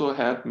we've also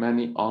had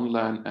many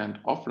online and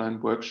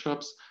offline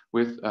workshops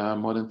with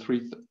more than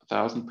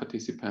 3,000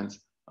 participants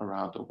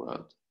around the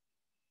world.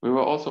 We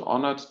were also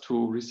honored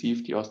to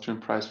receive the Austrian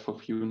Prize for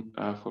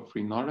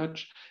Free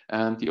Knowledge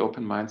and the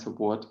Open Minds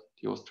Award,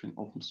 the Austrian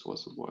Open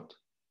Source Award.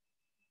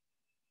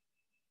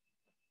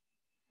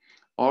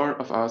 All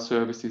of our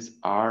services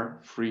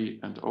are free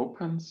and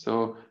open,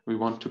 so we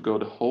want to go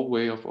the whole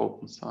way of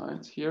open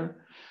science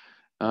here.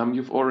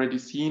 You've already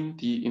seen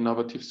the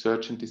innovative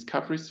search and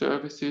discovery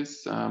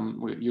services.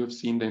 You have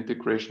seen the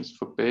integrations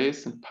for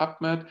Bayes and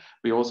PubMed.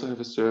 We also have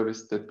a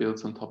service that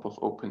builds on top of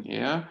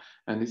OpenAIRE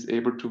and is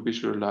able to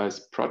visualize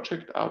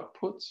project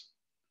outputs.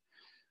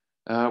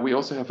 We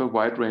also have a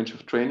wide range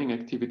of training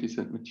activities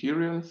and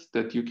materials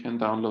that you can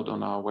download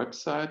on our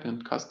website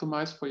and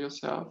customize for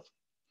yourself.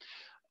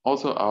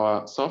 Also,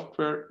 our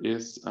software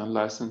is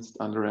licensed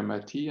under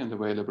MIT and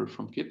available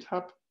from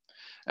GitHub.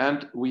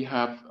 And we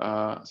have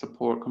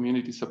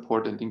community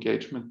support and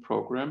engagement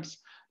programs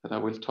that I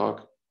will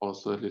talk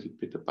also a little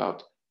bit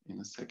about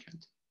in a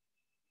second.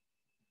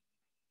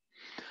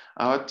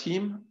 Our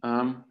team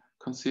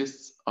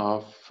consists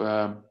of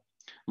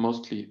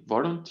mostly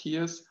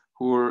volunteers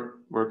who are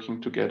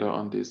working together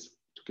on this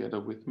together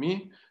with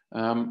me.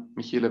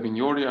 Michela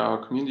Vignoli,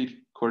 our community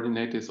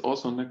coordinator, is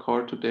also on the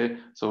call today,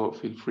 so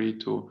feel free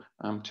to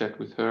chat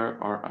with her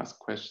or ask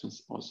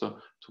questions also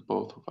to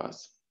both of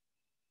us.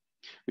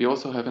 We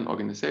also have an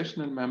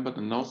organizational member,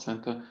 the Know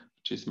Center,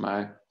 which is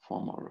my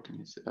former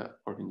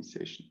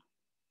organization.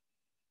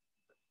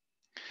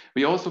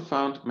 We also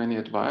found many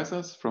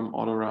advisors from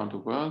all around the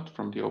world,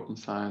 from the open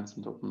science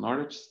and open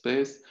knowledge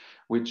space,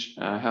 which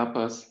help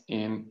us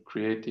in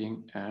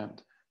creating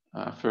and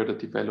further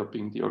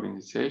developing the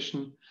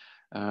organization.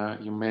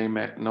 You may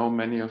know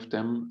many of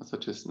them,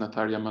 such as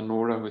Natalia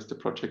Manora, who is the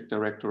project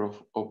director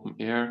of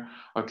OpenAIRE,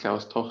 or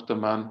Klaus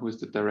Tochtermann, who is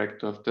the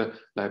director of the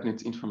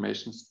Leibniz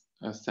Information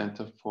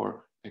Center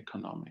for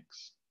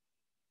Economics.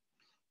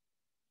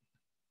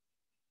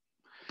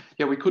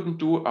 Yeah, we couldn't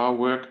do our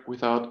work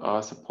without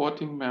our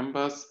supporting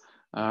members.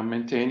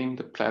 Maintaining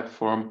the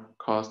platform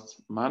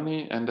costs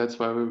money, and that's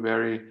why we're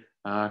very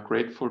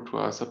grateful to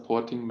our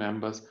supporting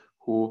members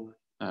who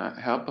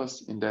help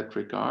us in that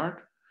regard.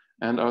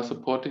 And our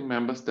supporting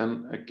members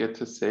then get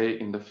to say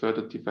in the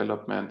further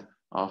development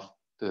of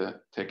the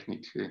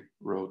technical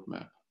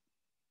roadmap.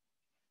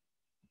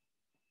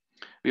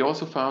 We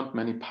also found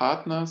many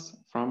partners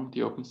from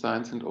the open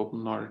science and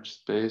open knowledge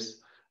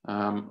space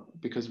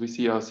because we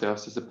see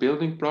ourselves as a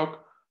building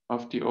block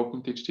of the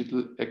open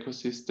digital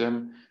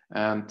ecosystem,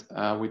 and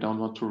we don't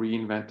want to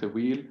reinvent the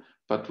wheel,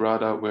 but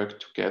rather work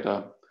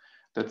together.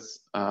 That's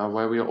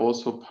why we are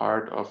also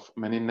part of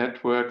many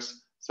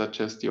networks,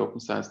 such as the Open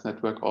Science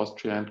Network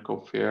Austria and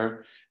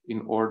GoFair,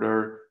 in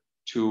order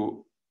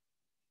to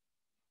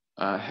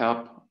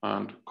help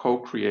and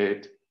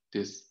co-create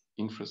this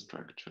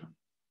infrastructure.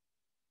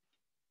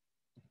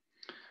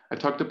 I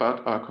talked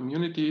about our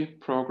community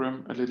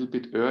program a little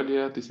bit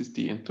earlier. This is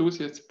the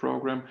Enthusiasts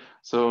program.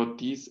 So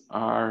these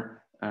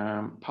are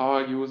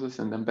power users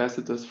and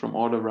ambassadors from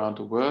all around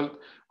the world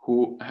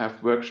who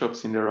have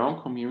workshops in their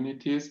own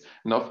communities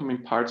and often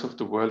in parts of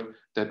the world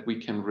that we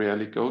can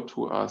rarely go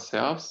to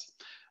ourselves.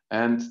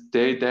 And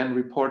they then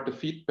report the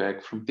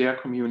feedback from their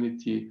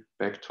community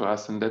back to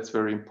us. And that's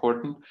very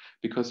important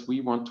because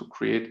we want to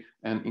create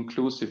an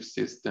inclusive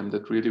system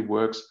that really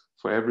works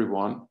for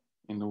everyone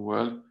in the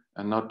world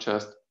and not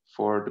just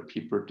for the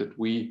people that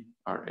we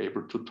are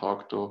able to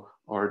talk to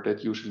or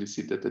that usually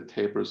sit at the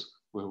tables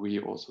where we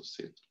also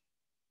sit.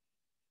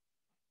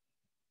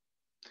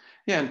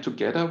 Yeah, and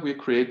together we're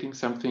creating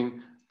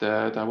something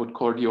that I would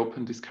call the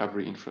open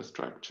discovery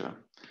infrastructure.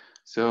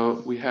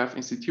 So we have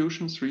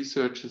institutions,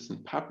 researchers,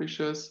 and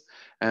publishers,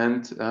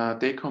 and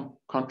they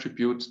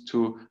contribute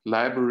to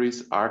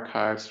libraries,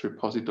 archives,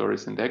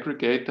 repositories, and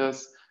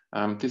aggregators.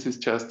 This is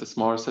just a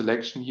small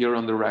selection here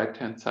on the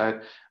right-hand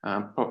side.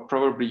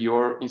 Probably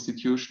your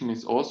institution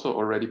is also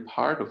already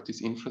part of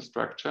this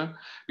infrastructure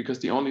because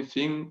the only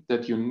thing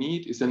that you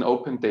need is an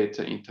open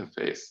data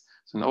interface.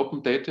 So an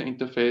open data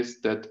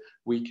interface that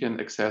we can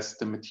access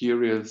the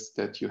materials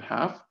that you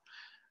have.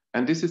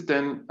 And this is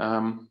then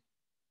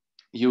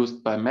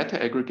used by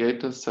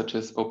meta-aggregators such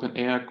as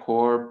OpenAI,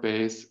 Core,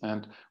 Base,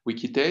 and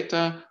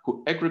Wikidata,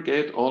 who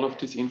aggregate all of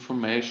this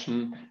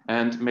information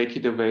and make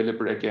it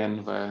available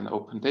again via an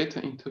open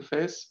data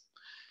interface.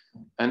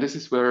 And this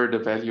is where the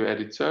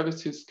value-added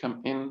services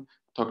come in.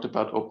 Talked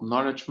about open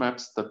knowledge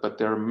maps, but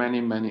there are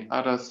many, many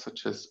others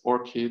such as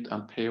ORCID,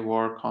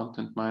 Unpaywar,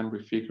 Content Mine,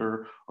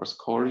 Refigure, or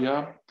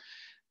Scoria.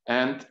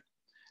 And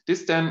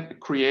this then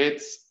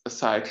creates a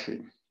cycle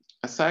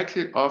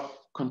of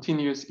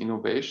continuous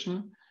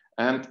innovation.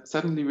 And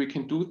suddenly we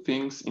can do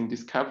things in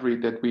discovery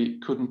that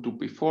we couldn't do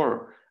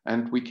before.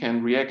 And we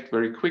can react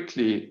very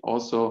quickly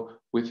also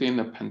within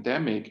a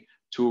pandemic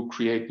to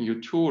create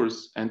new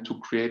tools and to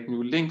create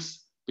new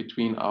links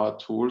between our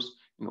tools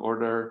in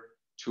order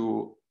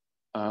to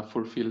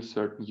fulfill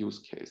certain use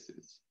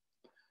cases.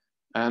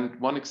 And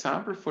one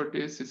example for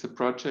this is a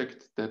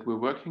project that we're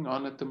working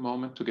on at the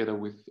moment together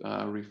with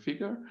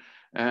Refigure,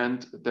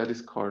 and that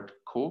is called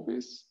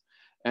COVIS.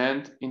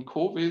 And in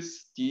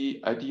COVIS,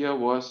 the idea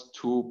was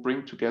to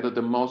bring together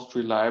the most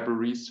reliable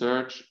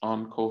research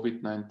on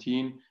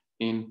COVID-19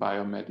 in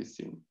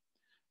biomedicine,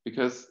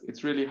 because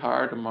it's really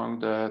hard among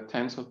the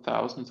tens of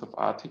thousands of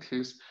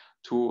articles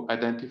to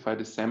identify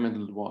the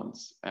seminal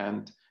ones.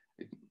 And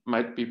it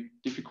might be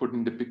difficult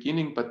in the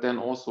beginning, but then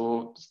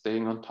also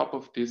staying on top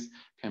of this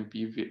can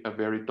be a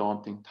very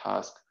daunting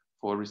task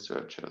for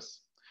researchers.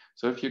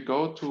 So if you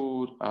go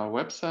to our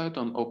website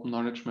on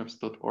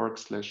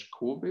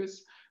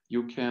openknowledgemaps.org/COVIS,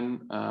 you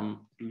can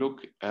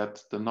look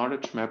at the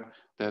knowledge map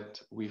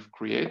that we've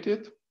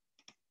created.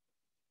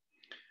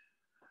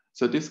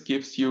 So this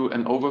gives you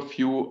an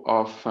overview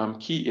of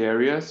key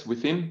areas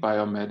within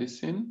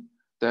biomedicine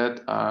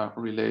that are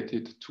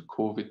related to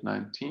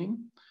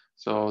COVID-19.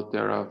 So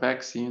there are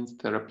vaccines,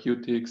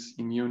 therapeutics,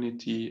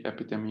 immunity,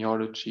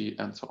 epidemiology,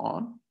 and so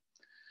on.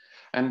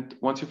 And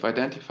once you've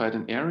identified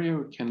an area,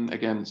 we can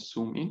again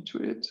zoom into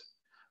it.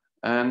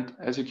 And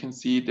as you can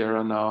see, there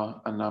are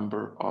now a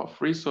number of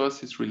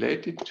resources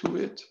related to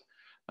it.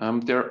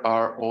 There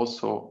are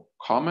also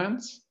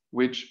comments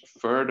which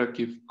further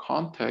give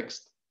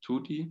context to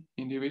the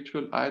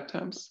individual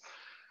items.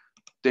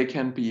 They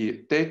can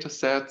be data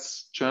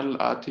sets, journal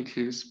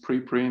articles,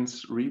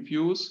 preprints,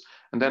 reviews,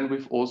 and then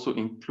we've also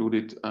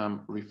included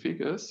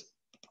refigures.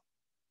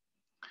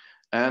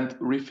 And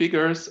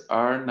refigures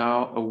are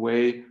now a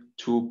way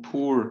to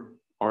pool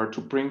or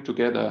to bring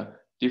together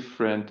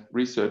different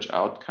research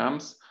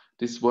outcomes.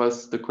 This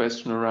was the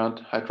question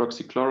around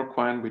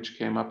hydroxychloroquine, which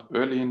came up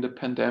early in the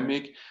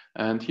pandemic.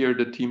 And here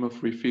the team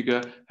of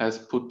Refigure has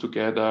put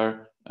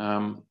together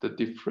the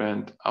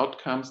different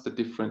outcomes, the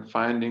different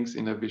findings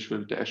in a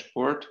visual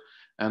dashboard,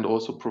 and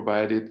also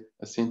provided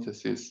a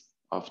synthesis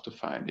of the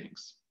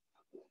findings.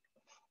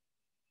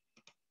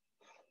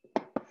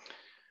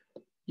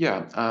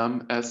 Yeah,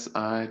 as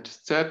I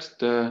just said,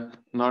 the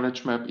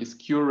knowledge map is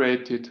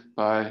curated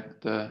by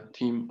the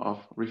team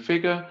of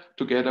Refigure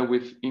together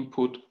with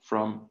input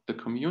from the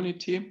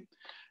community,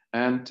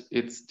 and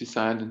it's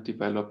designed and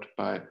developed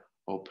by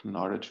Open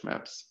Knowledge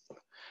Maps.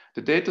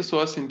 The data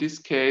source in this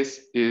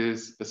case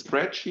is a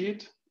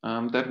spreadsheet.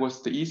 That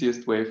was the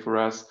easiest way for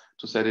us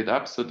to set it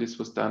up. So this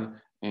was done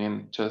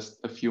in just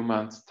a few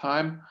months'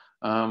 time.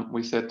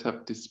 We set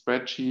up this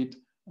spreadsheet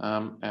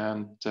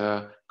and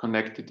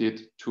connected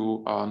it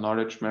to our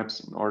knowledge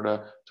maps in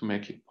order to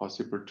make it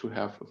possible to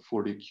have a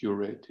fully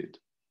curated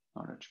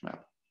knowledge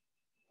map.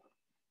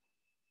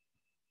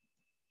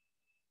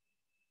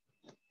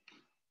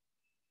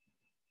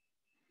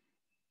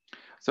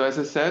 So as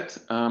I said,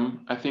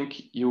 I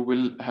think you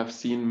will have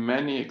seen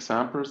many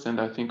examples, and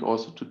I think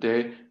also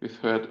today we've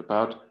heard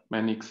about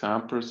many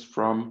examples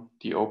from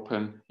the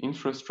open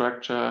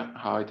infrastructure,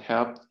 how it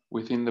helped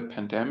within the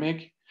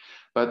pandemic.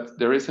 But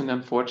there is an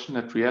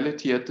unfortunate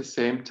reality at the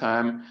same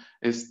time,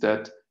 is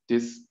that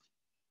this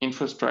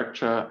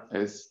infrastructure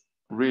is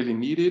really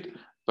needed,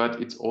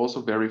 but it's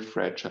also very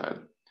fragile.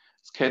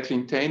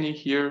 Kathleen Taney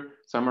here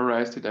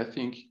summarized it, I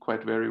think,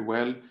 quite very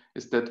well,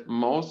 is that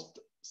most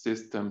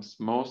systems,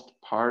 most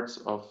parts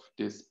of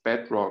this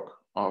bedrock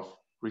of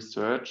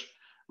research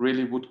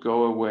really would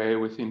go away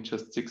within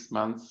just 6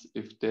 months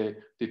if they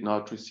did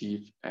not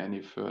receive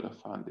any further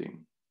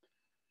funding.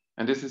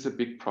 And this is a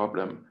big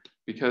problem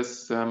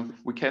because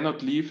we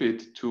cannot leave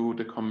it to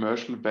the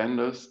commercial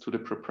vendors, to the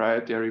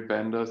proprietary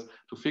vendors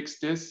to fix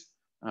this.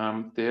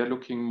 They are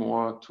looking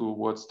more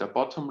towards their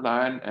bottom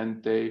line,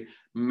 and they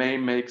may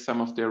make some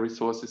of their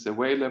resources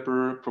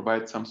available,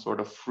 provide some sort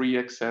of free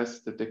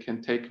access that they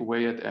can take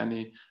away at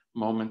any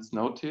moment's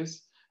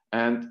notice.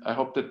 And I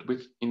hope that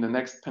in the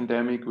next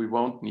pandemic, we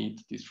won't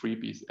need these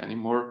freebies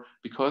anymore,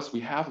 because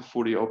we have a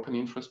fully open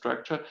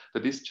infrastructure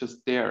that is just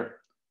there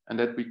and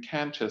that we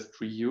can just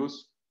reuse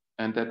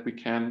and that we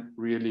can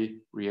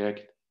really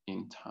react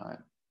in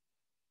time.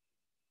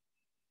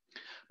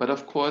 But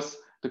of course,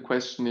 the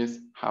question is,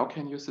 how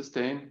can you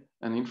sustain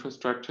an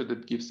infrastructure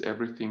that gives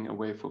everything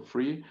away for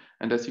free?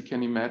 And as you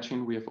can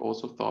imagine, we have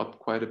also thought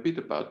quite a bit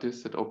about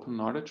this at Open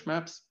Knowledge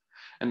Maps.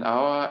 And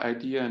our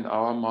idea and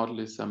our model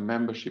is a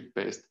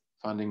membership-based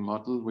funding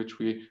model, which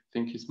we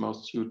think is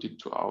most suited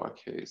to our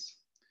case.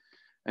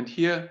 And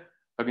here,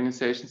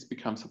 organizations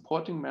become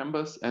supporting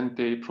members and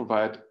they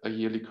provide a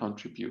yearly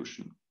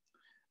contribution.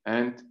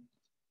 And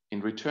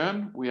in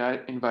return, we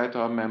invite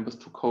our members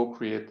to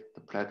co-create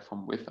the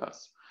platform with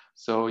us.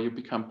 So you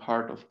become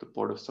part of the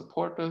board of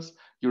supporters.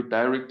 You're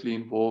directly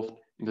involved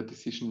in the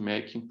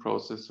decision-making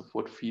process of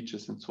what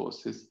features and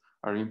sources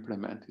are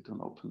implemented on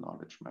Open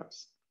Knowledge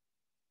Maps.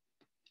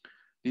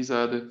 These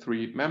are the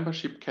 3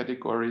 membership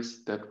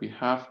categories that we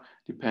have,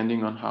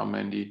 depending on how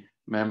many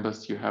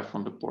members you have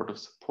on the board of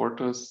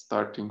supporters,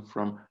 starting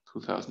from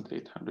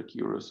 2,800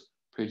 euros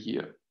per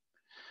year.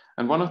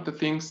 And one of the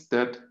things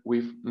that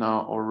we've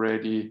now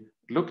already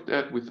looked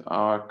at with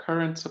our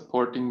current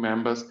supporting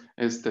members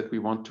is that we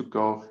want to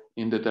go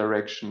in the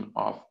direction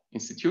of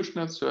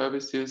institutional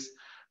services.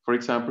 For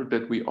example,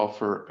 that we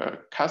offer a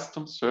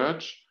custom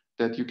search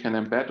that you can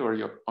embed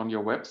on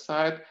your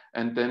website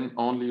and then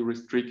only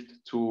restrict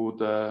to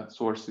the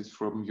sources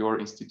from your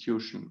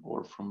institution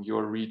or from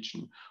your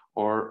region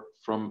or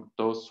from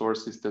those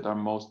sources that are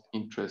most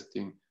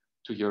interesting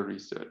to your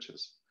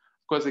researchers.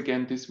 Of course,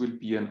 again, this will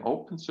be an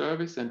open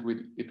service and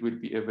it will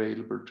be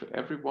available to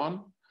everyone.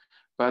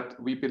 But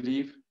we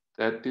believe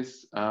that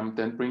this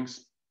then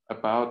brings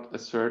about a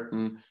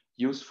certain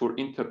useful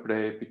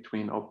interplay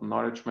between Open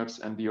Knowledge Maps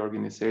and the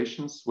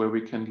organizations, where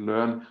we can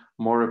learn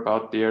more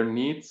about their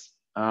needs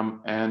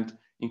and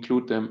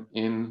include them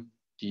in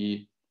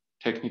the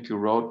technical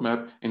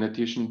roadmap, in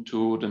addition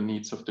to the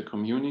needs of the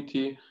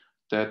community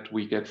that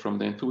we get from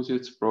the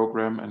Enthusiasts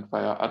program and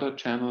via other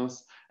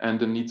channels, and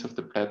the needs of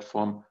the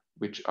platform,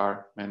 which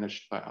are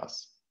managed by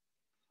us.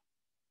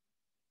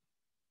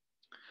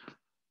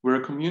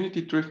 We're a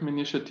community-driven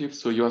initiative,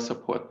 so your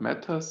support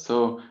matters.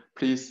 So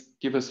please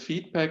give us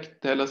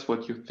feedback, tell us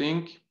what you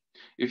think.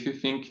 If you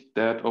think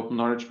that Open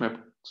Knowledge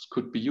Maps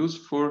could be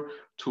useful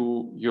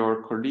to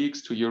your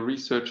colleagues, to your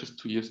researchers,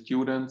 to your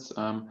students,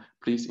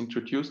 please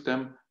introduce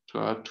them to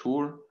our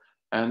tool.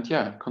 And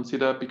yeah,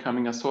 consider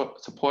becoming a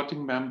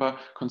supporting member,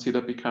 consider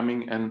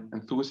becoming an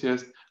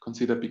enthusiast,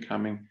 consider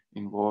becoming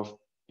involved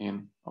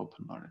in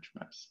Open Knowledge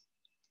Maps.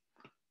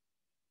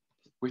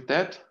 With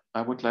that,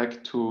 I would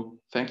like to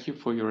thank you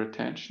for your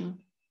attention.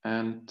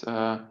 And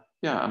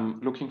yeah,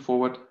 I'm looking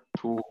forward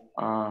to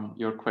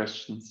your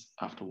questions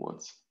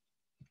afterwards.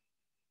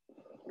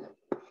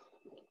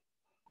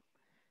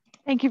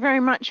 Thank you very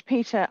much,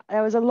 Peter.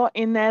 There was a lot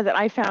in there that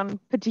I found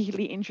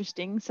particularly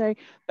interesting. So,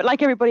 but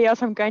like everybody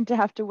else, I'm going to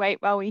have to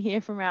wait while we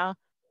hear from our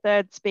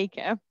 3rd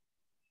speaker.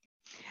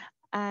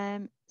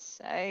 So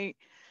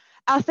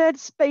our 3rd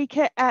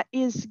speaker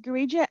is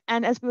Reggie,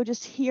 and as we were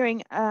just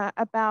hearing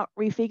about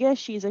Refigure,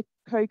 she's a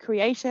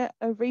co-creator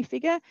of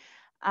Refigure.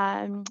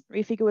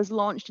 Refigure was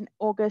launched in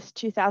August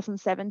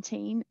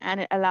 2017,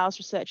 and it allows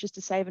researchers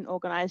to save and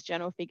organize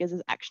journal figures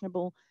as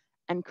actionable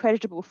and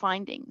creditable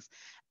findings.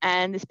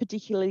 And this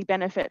particularly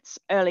benefits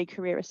early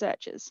career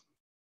researchers.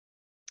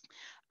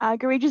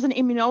 Garija is an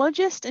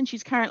immunologist, and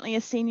she's currently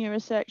a senior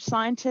research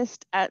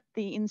scientist at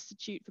the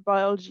Institute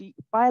for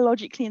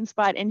Biologically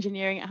Inspired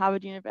Engineering at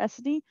Harvard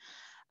University.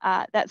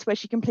 That's where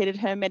she completed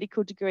her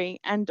medical degree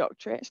and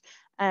doctorate.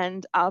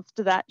 And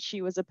after that,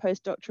 she was a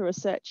postdoctoral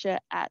researcher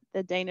at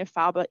the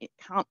Dana-Farber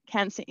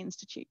Cancer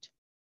Institute.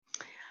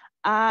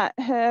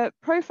 Her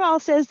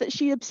profile says that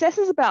she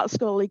obsesses about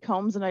scholarly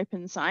comms and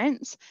open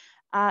science.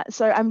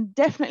 So I'm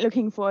definitely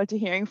looking forward to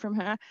hearing from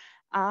her.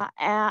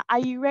 Are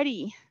you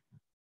ready?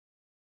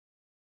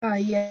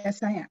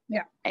 Yes, I am.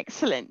 Yeah.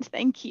 Excellent.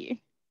 Thank you.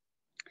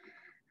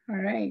 All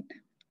right.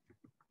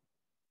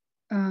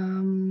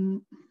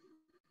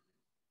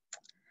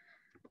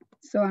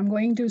 So I'm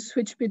going to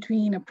switch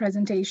between a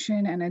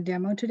presentation and a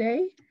demo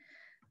today.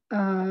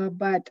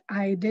 But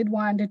I did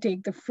want to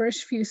take the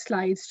first few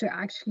slides to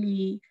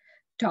actually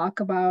talk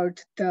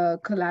about the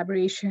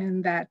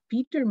collaboration that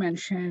Peter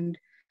mentioned,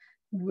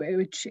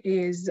 which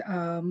is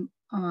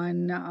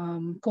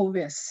on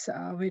COVIS,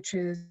 which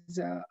is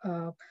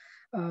a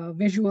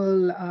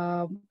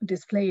visual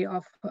display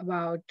of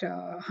about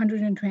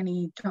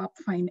 120 top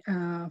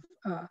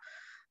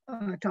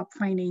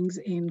findings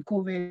in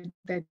COVID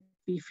that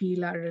we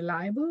feel are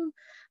reliable,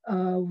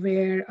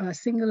 where a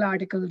single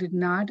article did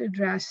not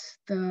address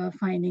the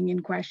finding in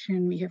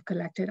question. We have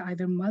collected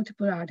either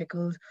multiple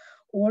articles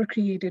or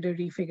created a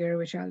refigure,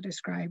 which I'll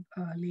describe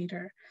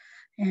later.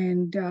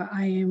 And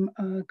I am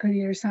a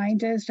career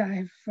scientist.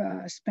 I've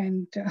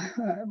spent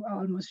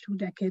almost 2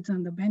 decades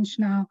on the bench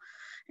now.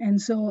 And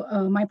so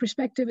my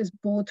perspective is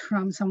both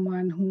from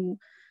someone who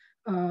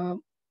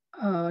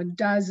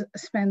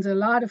spends a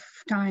lot of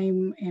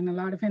time and a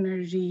lot of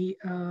energy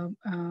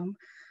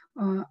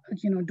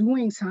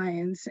doing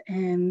science,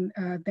 and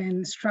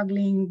then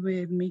struggling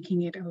with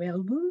making it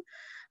available,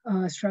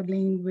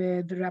 struggling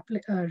with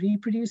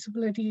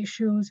reproducibility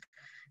issues.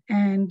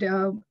 And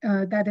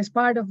that is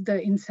part of the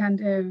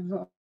incentive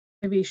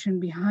motivation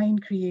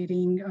behind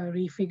creating a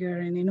refigure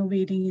and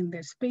innovating in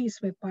this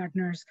space with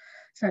partners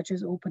such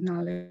as Open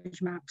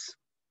Knowledge Maps.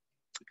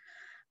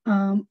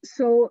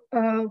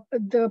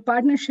 The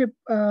partnership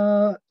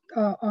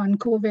on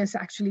COVIS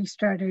actually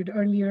started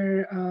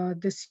earlier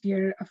this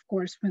year, of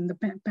course, when the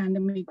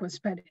pandemic was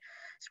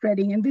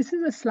spreading. And this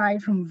is a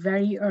slide from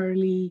very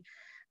early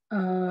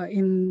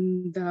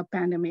in the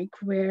pandemic,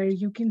 where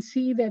you can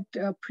see that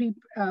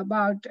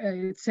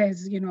it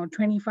says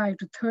 25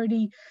 to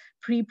 30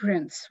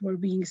 preprints were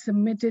being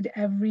submitted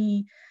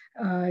every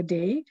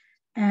day.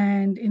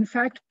 And in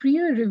fact,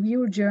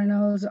 peer-reviewed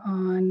journals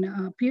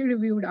on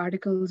peer-reviewed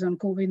articles on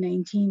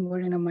COVID-19 were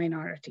in a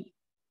minority.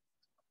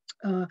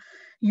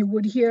 You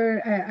would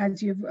hear,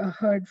 as you've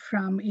heard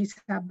from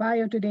ASAP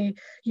Bio today,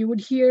 you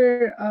would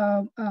hear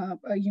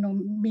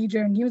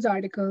major news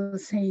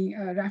articles saying,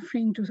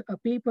 referring to a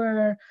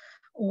paper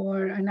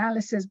or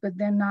analysis, but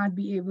then not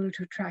be able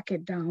to track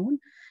it down.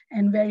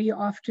 And very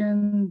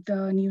often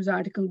the news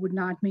article would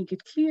not make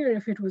it clear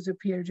if it was a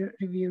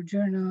peer-reviewed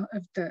journal,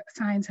 if the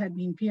science had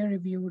been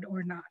peer-reviewed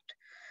or not.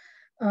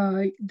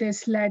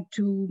 This led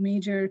to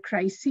major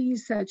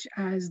crises such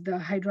as the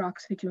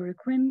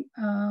hydroxychloroquine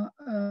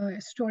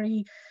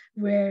story,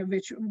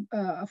 which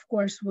of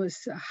course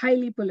was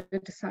highly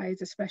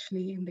politicized,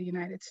 especially in the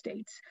United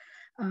States,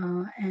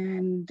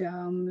 and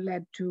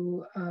led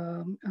to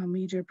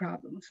major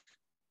problems.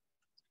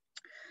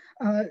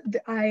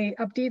 I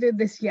updated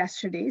this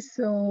yesterday.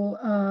 So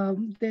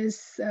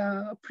this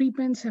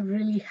preprints have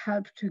really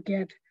helped to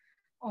get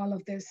all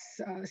of this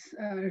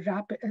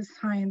rapid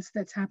science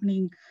that's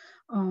happening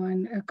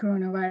on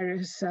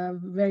coronavirus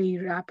very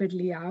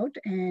rapidly out.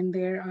 And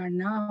there are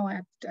now,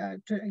 at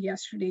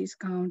yesterday's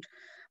count,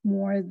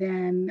 more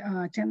than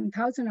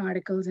 10,000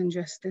 articles in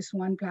just this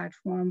one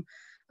platform,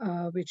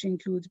 which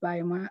includes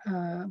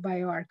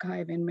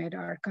bioRxiv and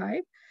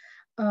medRxiv.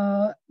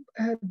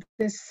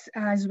 This,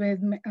 as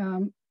with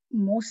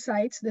most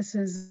sites, this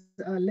is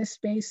a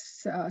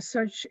list-based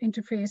search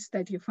interface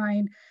that you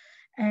find.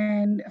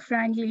 And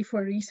frankly,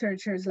 for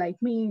researchers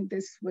like me,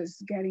 this was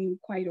getting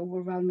quite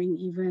overwhelming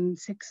even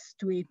 6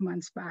 to 8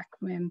 months back,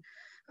 when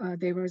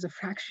there was a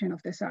fraction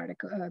of this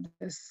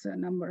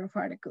number of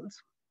articles.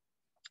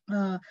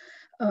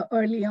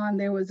 Early on,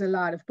 there was a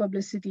lot of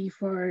publicity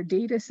for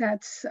data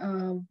sets,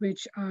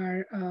 which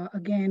are,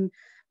 again,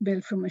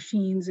 built for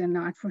machines and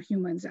not for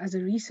humans. As a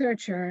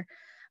researcher,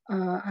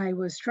 I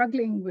was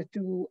struggling with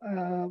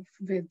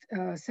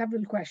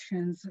several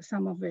questions,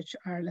 some of which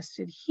are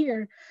listed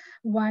here.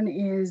 One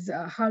is,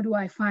 how do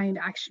I find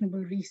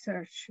actionable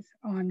research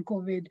on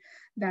COVID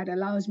that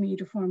allows me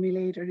to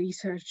formulate a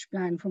research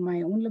plan for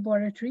my own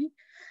laboratory?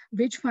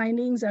 Which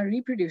findings are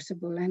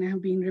reproducible and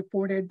have been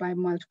reported by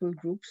multiple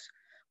groups?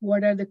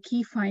 What are the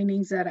key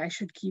findings that I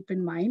should keep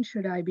in mind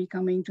should I be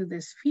coming to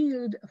this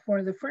field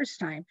for the first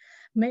time?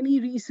 Many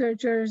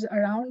researchers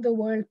around the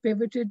world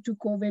pivoted to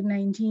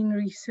COVID-19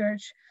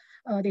 research.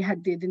 They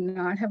did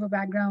not have a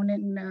background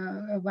in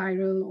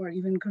viral or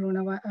even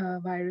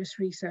coronavirus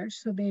research,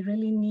 so they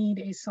really need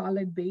a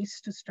solid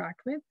base to start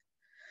with.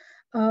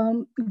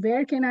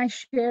 Where can I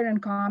share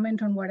and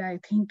comment on what I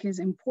think is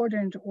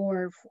important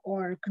or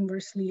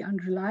conversely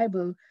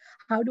unreliable?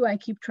 How do I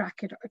keep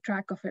track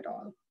of it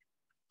all?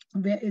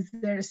 Is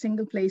there a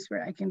single place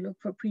where I can look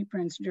for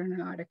preprints,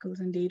 journal articles,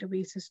 and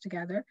databases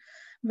together?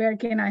 Where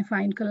can I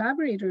find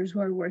collaborators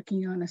who are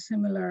working on a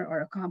similar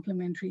or a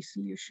complementary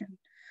solution?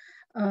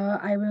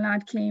 I will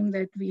not claim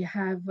that we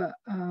have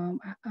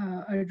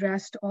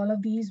addressed all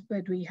of these,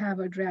 but we have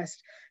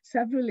addressed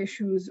several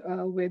issues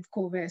with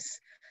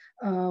COVIS,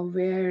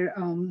 where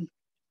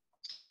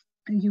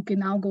you can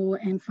now go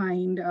and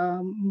find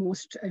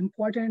most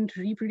important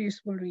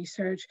reproducible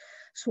research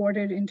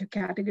sorted into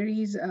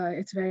categories.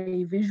 It's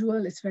very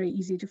visual, it's very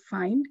easy to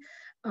find.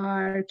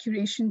 Our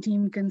curation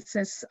team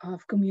consists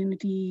of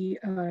community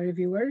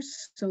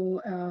reviewers.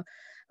 So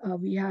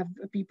we have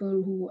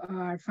people who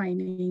are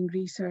finding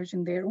research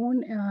in their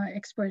own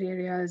expert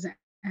areas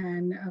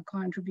and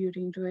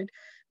contributing to it.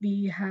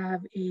 We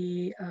have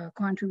a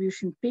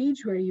contribution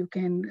page where you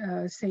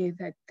can say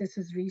that this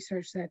is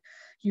research that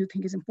you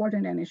think is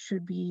important and it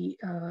should be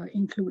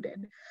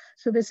included.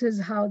 So this is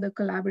how the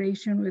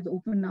collaboration with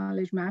Open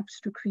Knowledge Maps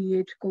to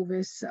create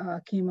COVIS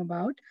came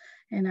about.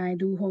 And I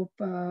do hope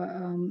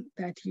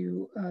that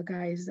you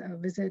guys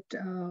visit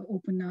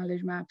Open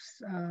Knowledge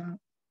Maps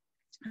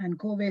and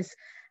COVIS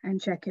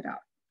and check it out.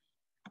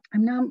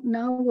 I'm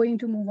now going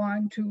to move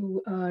on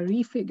to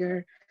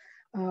Refigure,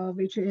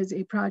 which is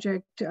a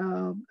project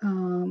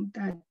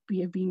that we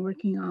have been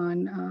working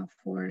on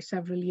for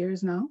several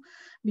years now.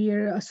 We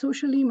are a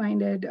socially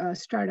minded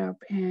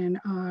startup, and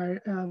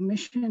our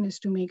mission is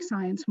to make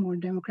science more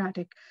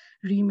democratic,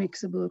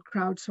 remixable,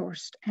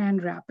 crowdsourced,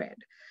 and rapid.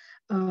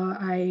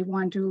 I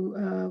want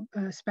to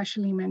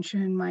especially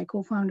mention my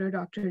co-founder,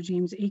 Dr.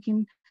 James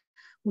Aiken,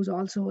 who's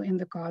also in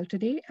the call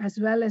today, as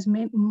well as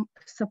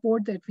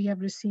support that we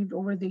have received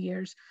over the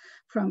years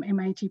from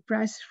MIT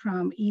Press,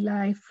 from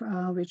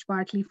eLife, which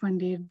partly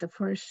funded the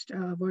first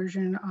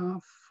version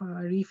of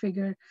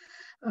Refigure,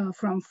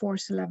 from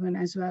Force 11,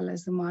 as well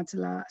as the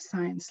Mozilla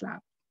Science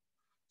Lab.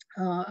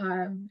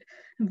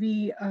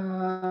 We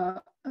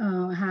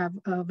have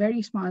a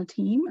very small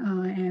team,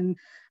 and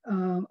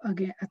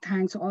again,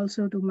 thanks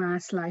also to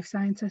Mass Life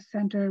Sciences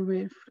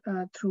Center,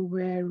 through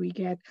where we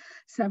get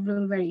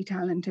several very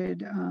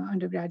talented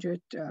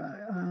undergraduate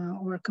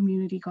or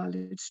community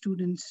college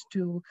students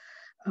to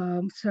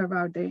serve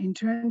out their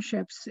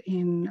internships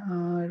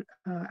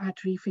at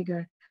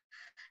Refigure,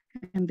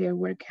 and their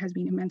work has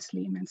been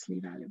immensely, immensely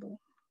valuable.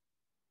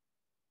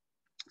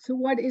 So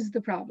what is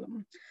the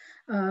problem?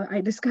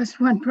 I discussed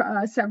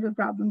several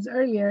problems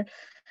earlier,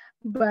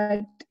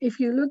 but if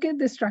you look at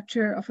the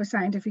structure of a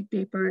scientific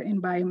paper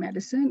in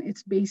biomedicine,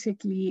 it's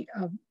basically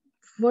a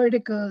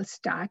vertical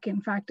stack.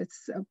 In fact,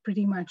 it's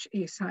pretty much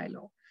a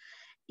silo.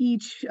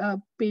 Each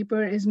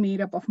paper is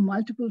made up of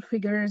multiple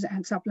figures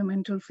and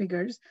supplemental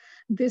figures.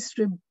 This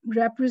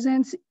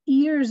represents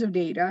years of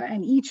data,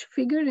 and each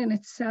figure in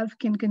itself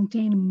can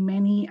contain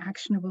many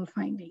actionable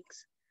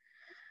findings.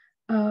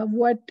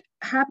 What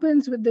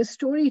happens with the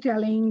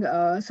storytelling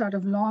sort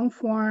of long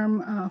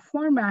form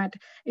format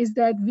is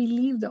that we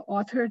leave the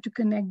author to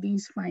connect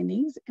these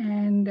findings,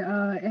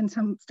 and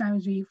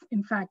sometimes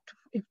in fact,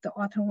 if the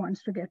author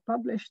wants to get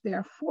published, they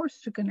are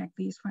forced to connect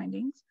these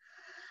findings.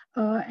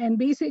 And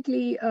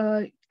basically,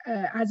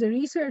 as a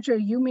researcher,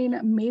 you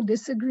may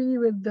disagree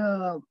with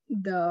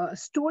the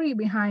story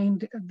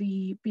behind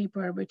the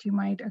paper, but you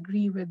might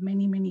agree with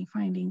many, many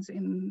findings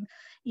in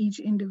each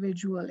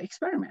individual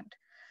experiment.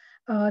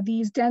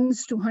 These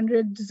tens to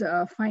hundreds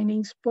of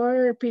findings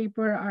per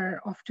paper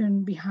are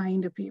often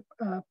behind a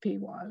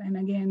paywall. And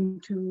again,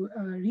 to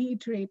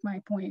reiterate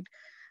my point,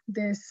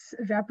 this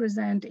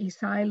represents a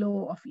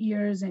silo of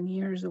years and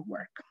years of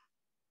work.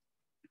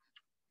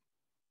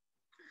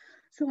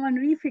 So on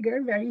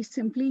Refigure, very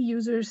simply,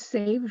 users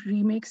save,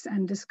 remix,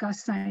 and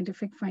discuss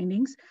scientific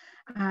findings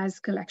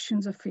as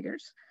collections of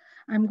figures.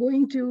 I'm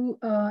going to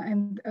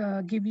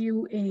give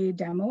you a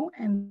demo,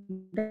 and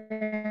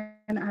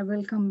then I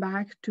will come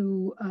back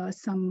to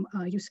some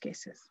use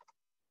cases.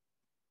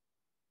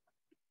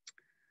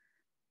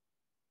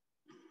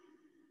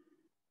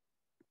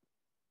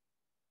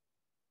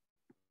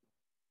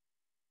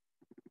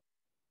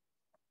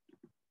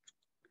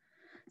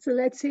 So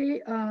let's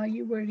say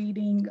you were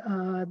reading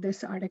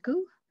this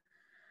article,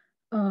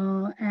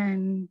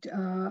 and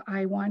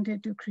I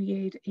wanted to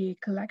create a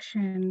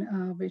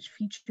collection which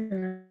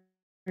featured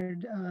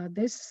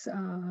this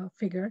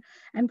figure,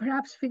 and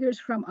perhaps figures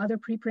from other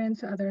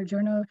preprints, other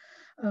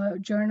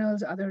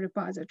journals, other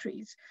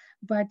repositories.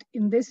 But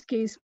in this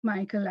case,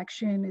 my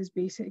collection is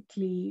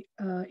basically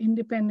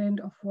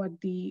independent of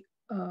what the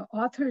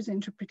author's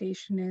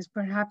interpretation is.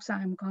 Perhaps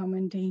I'm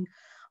commenting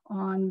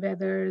on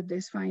whether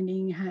this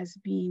finding has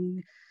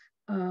been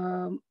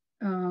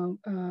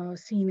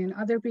seen in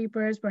other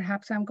papers.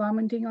 Perhaps I'm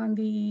commenting on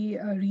the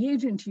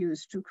reagent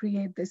used to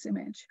create this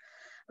image.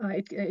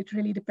 It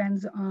really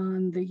depends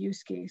on the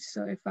use case.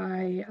 So if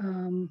I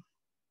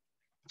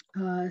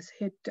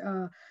hit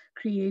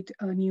create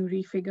a new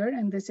refigure,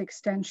 and this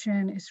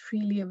extension is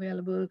freely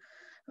available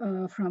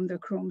from the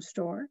Chrome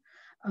store,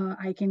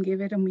 I can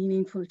give it a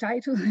meaningful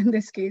title. In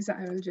this case,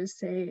 I will just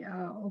say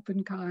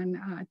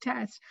OpenCon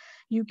test.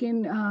 You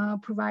can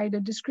provide a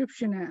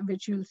description,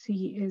 which you'll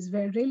see is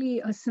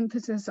really a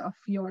synthesis of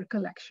your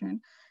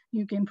collection.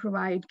 You can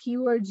provide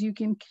keywords. You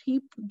can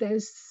keep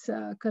this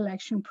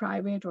collection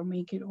private or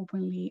make it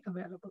openly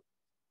available.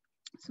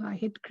 So I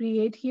hit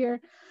create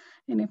here.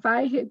 And if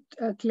I hit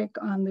click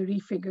on the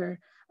refigure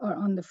or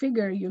on the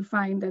figure, you'll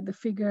find that the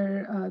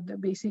figure,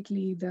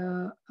 basically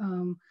the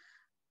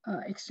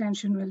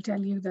extension will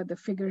tell you that the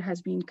figure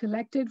has been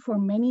collected. For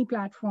many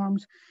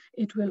platforms,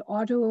 it will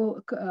auto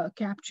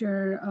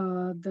capture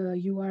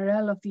the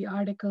URL of the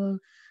article,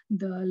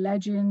 the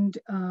legend.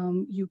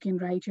 You can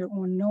write your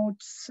own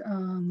notes.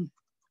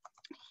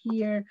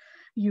 Here,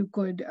 you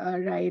could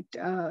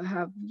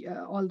have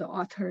all the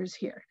authors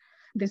here.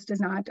 This does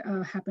not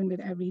happen with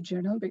every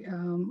journal,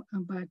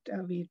 but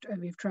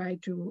we've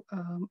tried to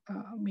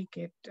make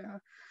it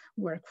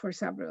work for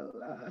several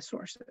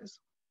sources.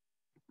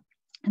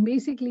 And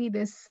basically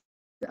this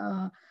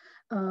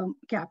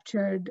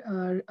captured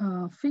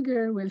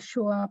figure will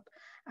show up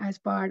as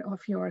part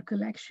of your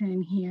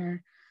collection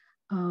here.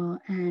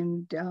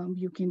 And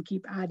you can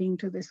keep adding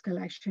to this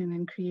collection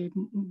and create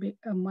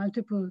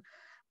multiple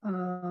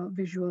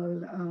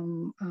visual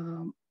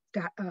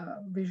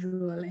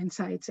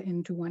insights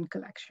into one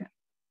collection.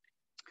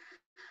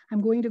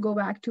 I'm going to go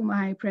back to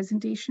my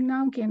presentation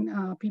now.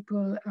 Can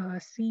people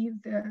see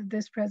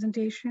this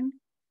presentation?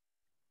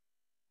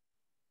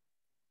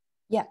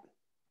 Yeah.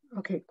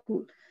 Okay,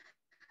 cool.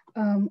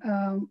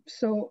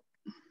 So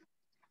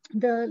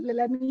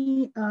let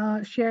me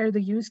share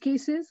the use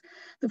cases.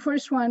 The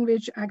first one,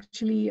 which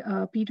actually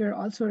Peter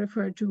also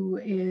referred to,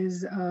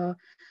 is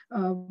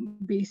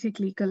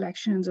basically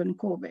collections on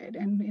COVID.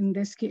 And in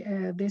this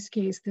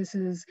case, this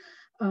is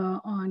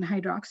on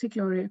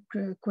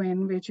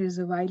hydroxychloroquine, which is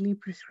a widely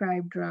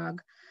prescribed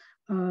drug.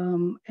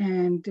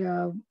 And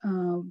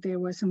there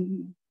was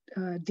some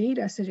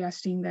data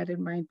suggesting that it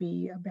might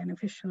be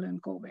beneficial in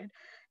COVID.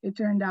 It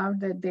turned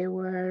out that there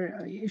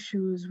were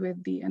issues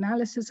with the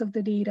analysis of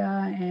the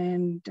data,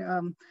 and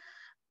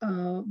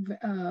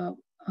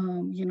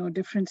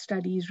different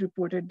studies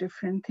reported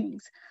different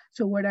things.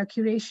 So what our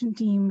curation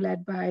team,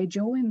 led by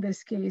Joe in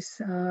this case,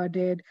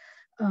 did,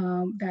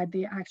 that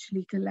they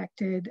actually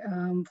collected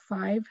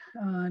 5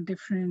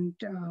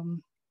 different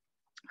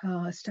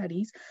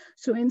studies.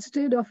 So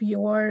instead of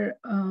your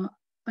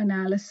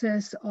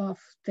analysis of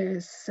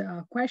this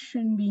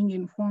question being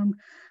informed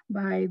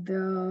by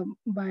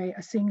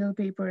a single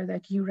paper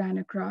that you ran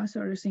across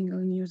or a single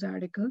news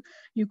article,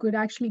 you could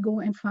actually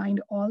go and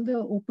find all the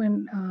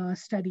open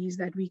studies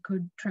that we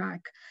could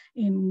track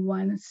in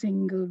one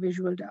single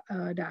visual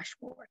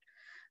dashboard.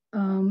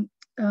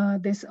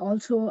 This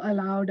also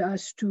allowed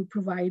us to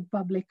provide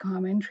public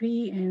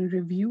commentary and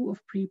review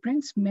of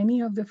preprints.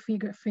 Many of the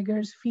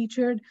figures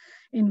featured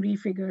in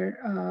refigures,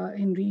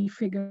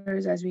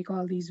 as we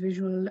call these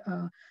visual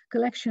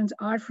collections,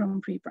 are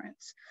from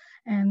preprints.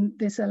 And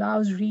this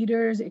allows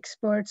readers,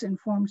 experts,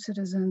 informed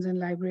citizens, and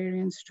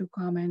librarians to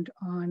comment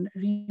on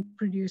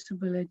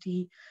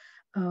reproducibility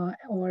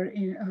or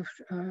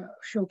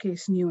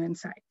showcase new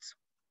insights.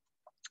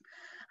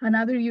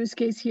 Another use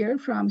case here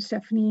from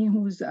Stephanie,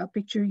 whose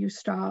picture you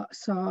saw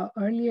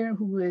earlier,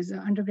 who is an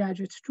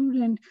undergraduate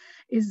student,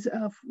 is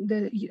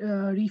the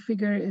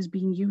refigure is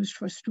being used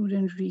for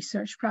student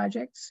research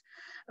projects.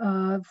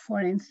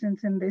 For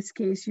instance, in this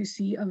case, you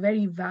see a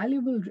very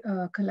valuable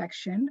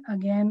collection,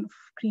 again,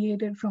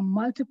 created from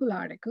multiple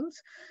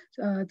articles.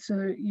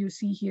 So you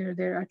see here,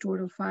 there are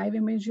total 5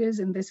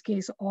 images. In this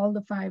case, all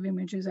the 5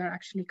 images are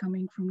actually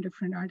coming from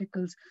different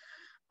articles,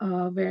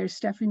 where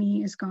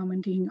Stephanie is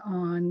commenting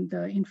on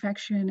the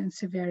infection and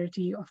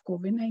severity of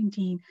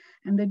COVID-19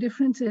 and the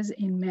differences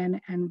in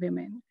men and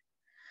women.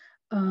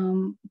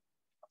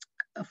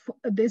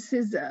 This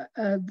is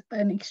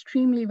an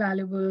extremely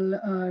valuable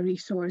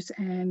resource,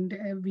 and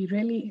we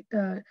really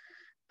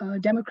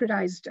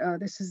democratized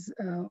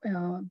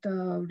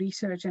the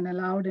research and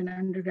allowed an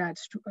undergrad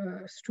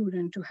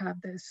student to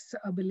have this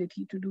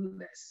ability to do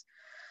this.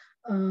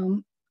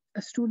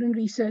 A student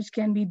research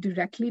can be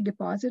directly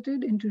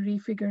deposited into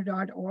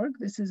refigure.org.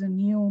 This is a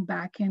new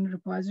backend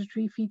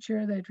repository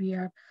feature that we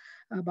are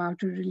about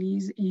to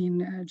release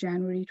in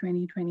January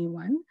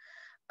 2021.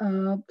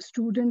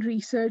 Student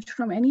research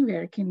from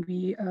anywhere can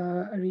be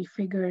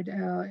refigured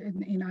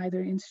in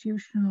either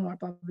institutional or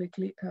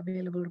publicly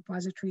available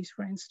repositories,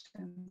 for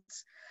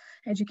instance.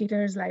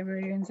 Educators,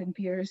 librarians, and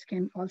peers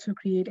can also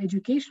create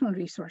educational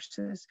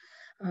resources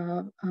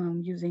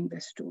using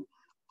this tool.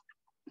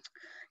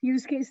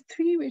 Use case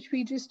 3, which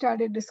we just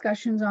started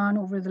discussions on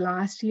over the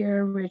last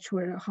year, which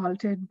were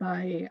halted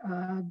by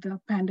the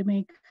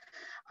pandemic,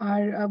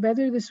 are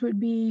whether this would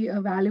be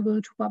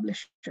valuable to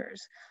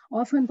publishers.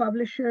 Often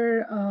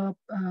publisher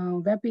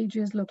web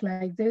pages look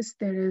like this.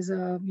 There is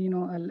a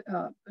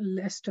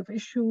list of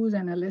issues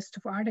and a list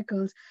of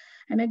articles.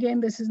 And again,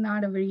 this is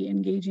not a very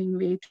engaging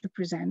way to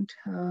present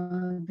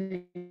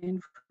the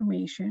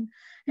information.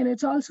 And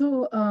it's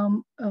also,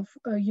 an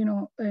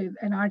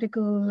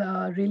article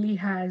really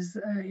has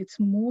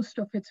most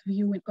of its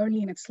view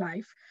early in its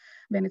life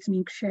when it's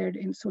being shared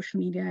in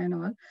social media and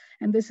all.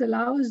 And this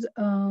allows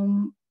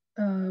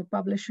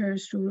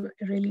publishers to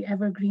really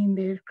evergreen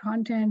their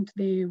content.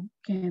 They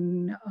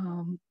can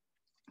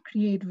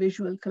create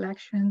visual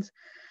collections.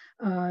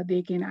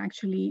 They can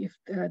actually, if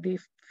they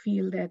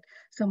feel that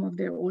some of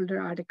their older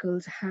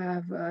articles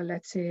have,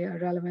 let's say, a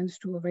relevance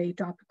to a very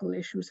topical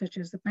issue such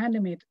as the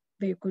pandemic,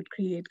 they could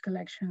create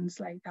collections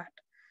like that.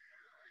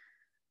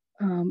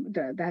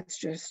 That's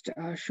just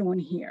shown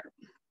here.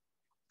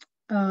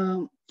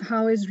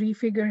 How is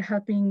Refigure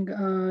helping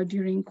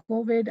during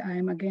COVID?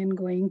 I'm again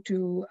going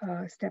to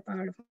step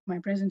out of my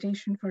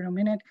presentation for a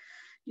minute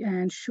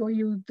and show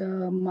you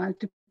the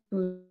multiple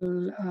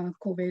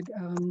COVID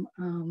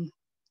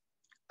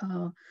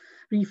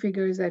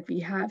refigures that we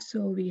have.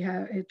 So we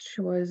have, it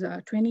shows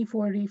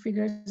 24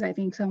 refigures. I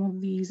think some of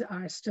these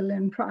are still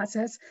in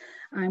process.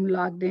 I'm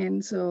logged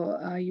in,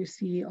 so you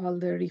see all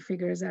the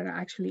refigures that are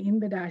actually in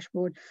the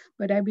dashboard.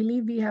 But I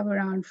believe we have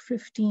around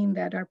 15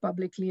 that are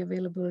publicly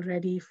available,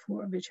 ready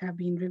for, which have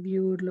been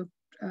reviewed,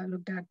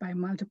 looked at by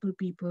multiple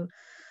people.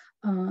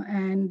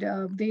 And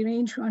they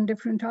range on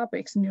different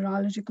topics: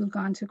 neurological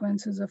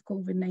consequences of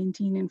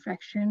COVID-19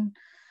 infection,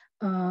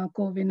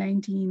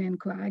 COVID-19 and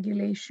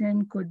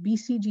coagulation. Could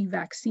BCG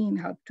vaccine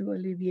help to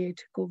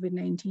alleviate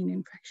COVID-19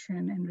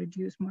 infection and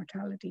reduce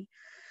mortality?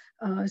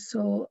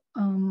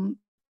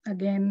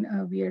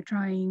 Again, we are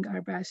trying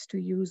our best to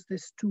use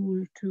this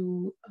tool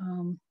to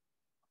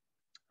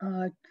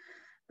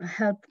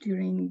help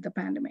during the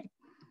pandemic.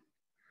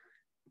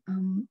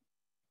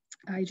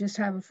 I just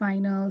have a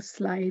final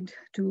slide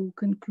to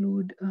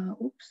conclude,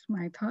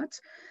 my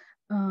thoughts.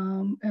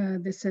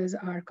 This is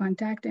our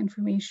contact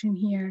information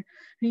here.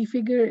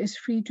 Refigure is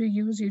free to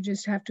use. You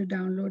just have to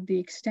download the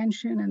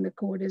extension, and the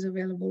code is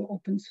available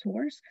open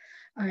source.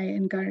 I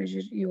encourage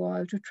you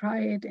all to try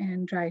it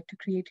and try to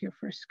create your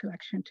first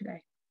collection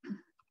today.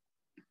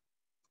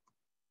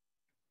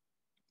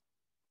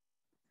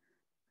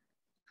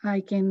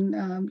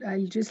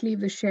 I'll just leave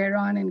the share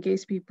on in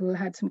case people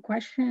had some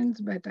questions,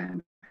 but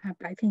I'm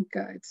happy. I think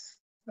it's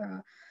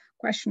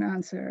question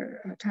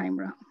answer time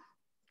round.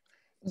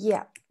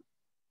 Yeah,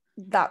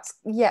 that's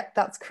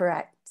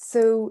correct.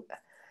 So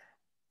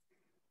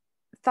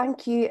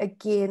thank you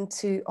again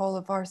to all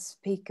of our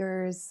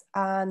speakers.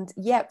 And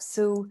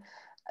so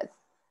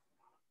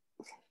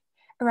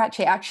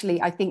Arache,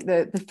 actually, I think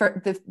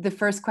the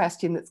first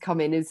question that's come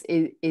in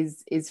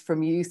is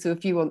from you. So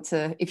if you want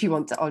to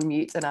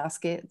unmute and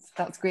ask it,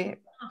 that's great.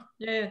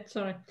 Yeah,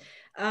 sorry.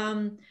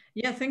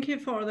 Yeah, thank you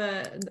to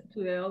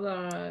the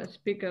other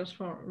speakers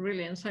for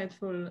really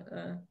insightful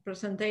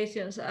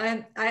presentations.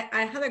 I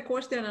had a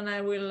question, and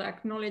I will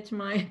acknowledge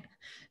my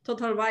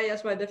total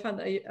bias by the fact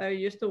that I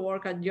used to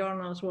work at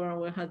journals where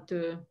we had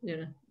to,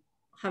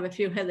 have a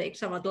few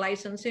headaches about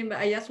licensing, but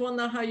I just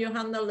wonder how you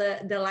handle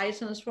the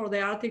license for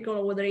the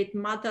article, whether it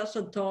matters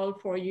at all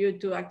for you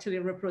to actually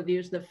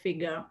reproduce the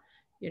figure,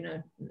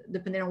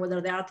 depending on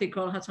whether the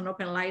article has an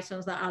open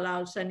license that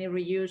allows any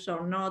reuse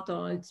or not,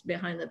 or it's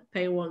behind the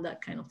paywall,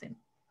 that kind of thing.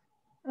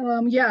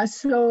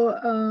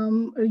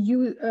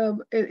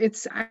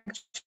 It's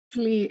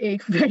actually a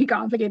very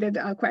complicated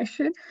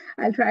question.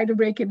 I'll try to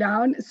break it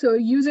down. So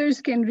users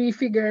can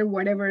refigure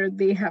whatever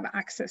they have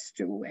access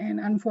to, and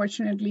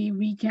unfortunately,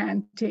 we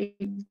can't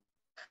take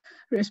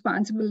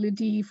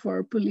responsibility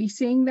for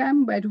policing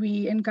them, but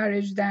we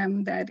encourage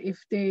them that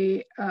if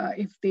they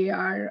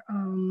are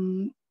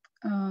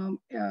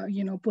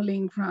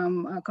pulling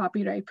from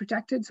copyright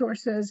protected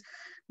sources,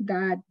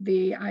 that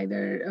they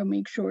either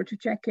make sure to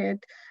check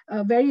it.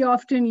 Very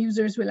often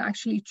users will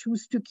actually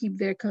choose to keep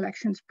their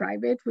collections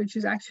private, which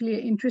is actually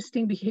an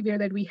interesting behavior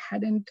that we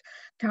hadn't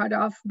thought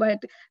of,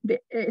 but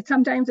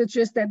sometimes it's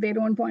just that they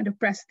don't want to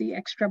press the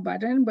extra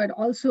button, but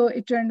also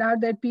it turned out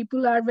that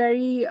people are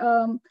very,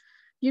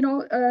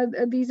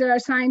 these are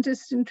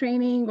scientists in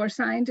training or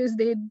scientists,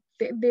 they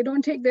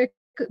don't take their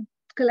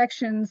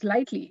collections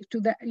lightly.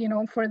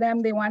 For them,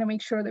 they want to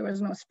make sure there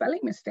was no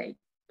spelling mistake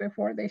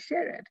before they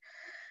share it.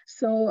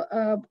 So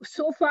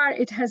far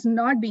it has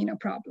not been a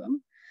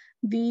problem.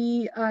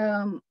 The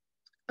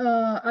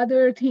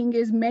other thing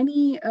is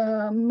many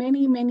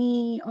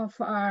of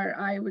our,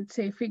 I would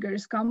say,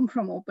 figures come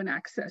from open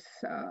access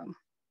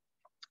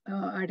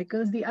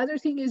articles. The other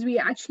thing is we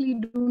actually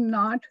do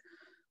not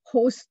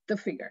host the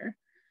figure.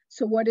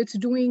 So what it's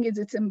doing is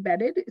it's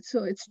embedded,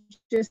 so it's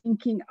just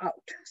linking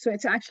out. So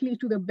it's actually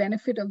to the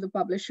benefit of the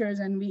publishers,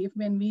 and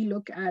when we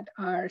look at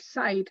our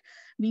site,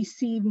 we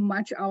see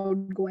much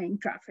outgoing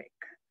traffic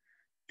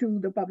to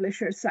the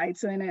publisher's site.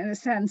 So in a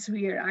sense,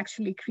 we are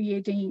actually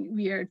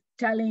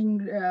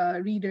telling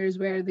readers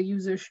where the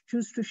users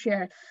choose to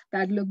share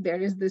that, look, there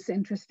is this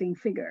interesting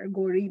figure,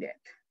 go read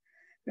it,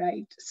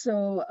 right?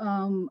 So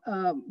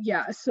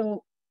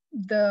so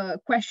the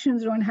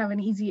questions don't have an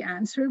easy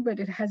answer, but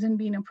it hasn't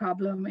been a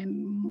problem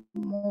in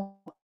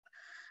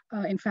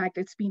fact,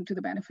 it's been to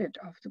the benefit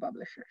of the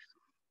publishers.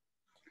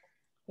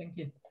 Thank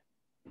you.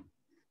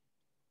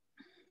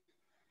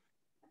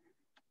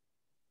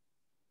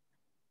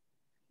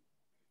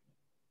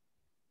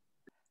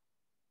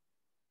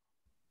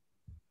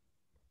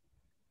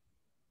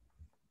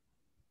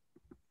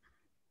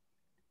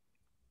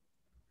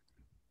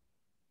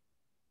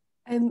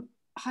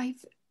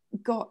 I've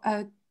got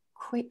a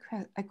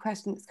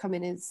question that's come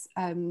in is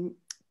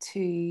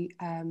to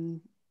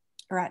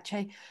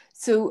Arache.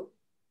 So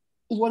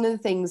one of the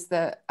things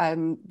that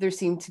there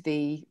seemed to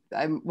be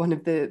one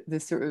of the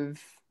sort of,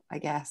 I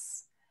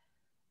guess,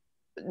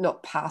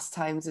 not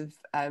pastimes of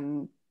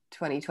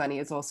 2020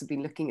 has also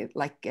been looking at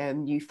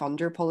new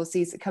funder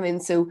policies that come in.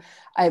 So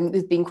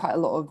there's been quite a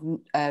lot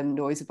of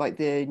noise about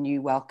the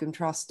new Wellcome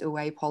Trust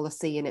OA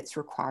policy and its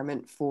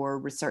requirement for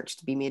research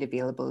to be made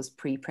available as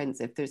preprints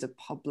if there's a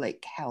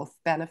public health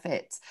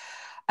benefit.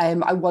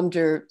 I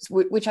wonder,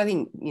 which I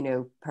think,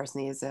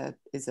 personally is a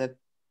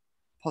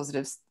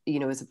positive,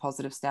 is a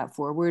positive step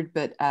forward,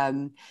 but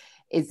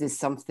is this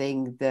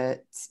something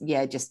that,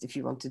 just if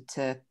you wanted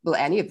to, well,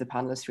 any of the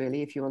panelists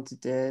really, if you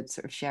wanted to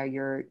sort of share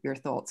your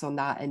thoughts on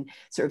that and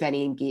sort of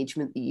any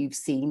engagement that you've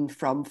seen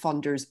from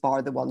funders,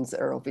 bar the ones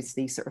that are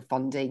obviously sort of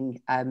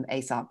funding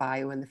ASAP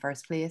Bio in the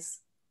first place?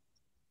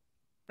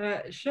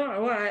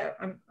 Sure.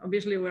 Well,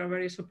 obviously we're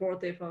very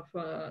supportive of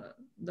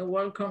the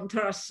Welcome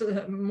Trust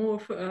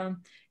move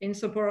in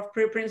support of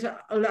preprints.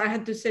 I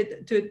had to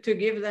say, to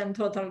give them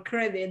total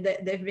credit,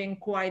 they've been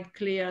quite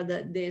clear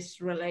that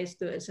this relates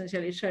to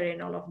essentially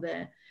sharing all of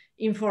the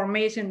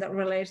information that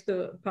relates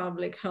to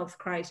public health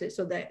crisis.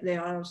 So they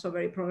are also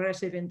very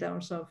progressive in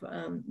terms of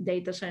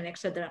data sharing,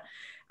 etc.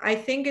 I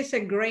think it's a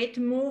great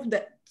move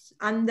that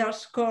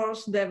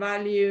underscores the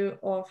value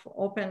of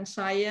open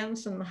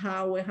science and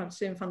how we have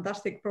seen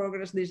fantastic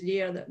progress this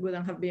year that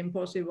wouldn't have been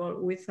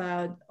possible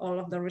without all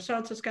of the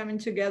researchers coming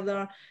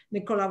together,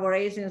 the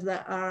collaborations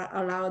that are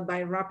allowed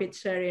by rapid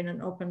sharing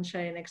and open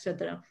sharing,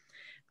 etc.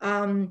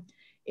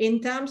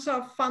 In terms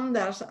of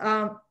funders,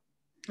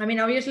 I mean,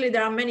 obviously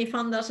there are many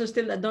funders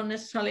still that don't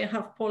necessarily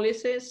have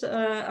policies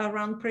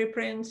around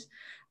preprints.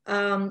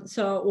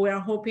 So we are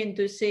hoping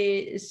to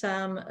see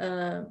some,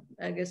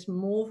 I guess,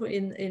 move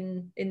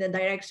in the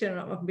direction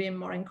of being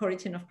more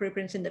encouraging of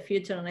preprints in the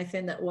future. And I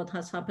think that what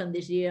has happened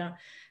this year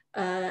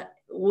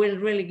will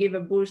really give a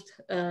boost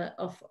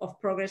of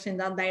progress in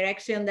that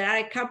direction. There are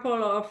a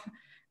couple of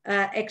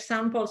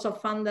examples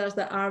of funders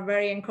that are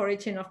very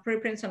encouraging of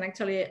preprints and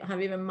actually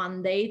have even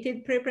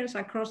mandated preprints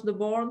across the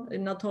board,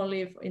 not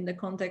only in the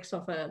context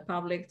of a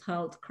public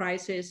health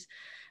crisis.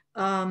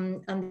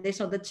 And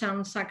these are the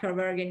Chan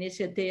Zuckerberg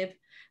initiative.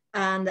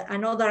 And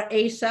another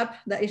ASAP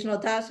that is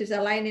not us is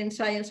Aligning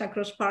Science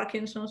Across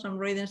Parkinson's. I'm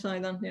reading so I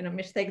don't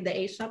mistake the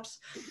ASAPs.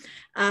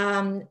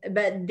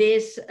 But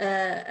this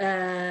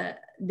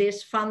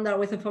funder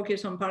with a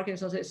focus on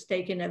Parkinson's is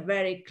taking a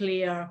very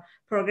clear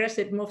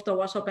progressive move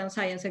towards open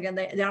science. Again,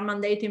 they are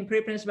mandating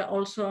preprints, but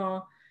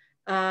also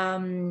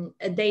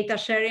data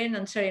sharing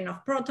and sharing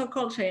of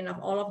protocols, sharing of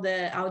all of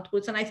the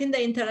outputs. And I think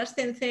the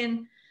interesting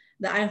thing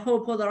that I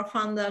hope other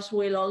funders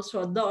will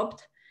also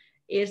adopt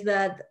is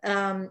that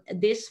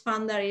this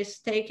funder is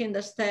taking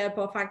the step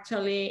of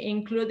actually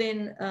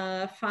including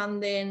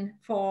funding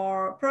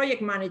for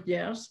project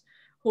managers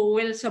who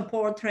will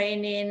support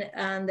training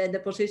and the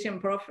deposition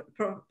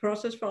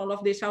process for all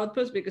of these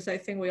outputs, because I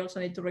think we also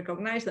need to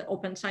recognize that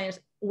open science,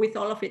 with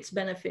all of its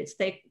benefits,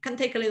 can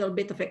take a little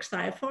bit of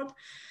extra effort.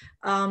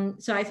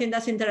 So I think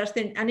that's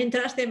interesting, an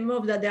interesting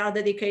move that they are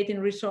dedicating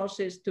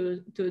resources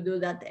to do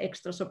that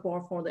extra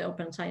support for the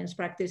open science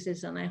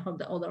practices, and I hope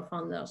the other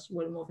funders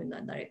will move in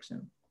that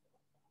direction.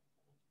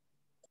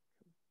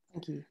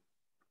 Thank you.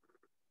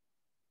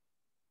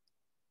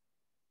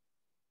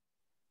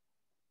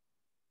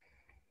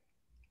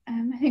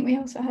 I think we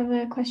also have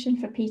a question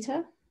for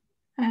Peter,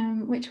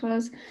 which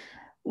was,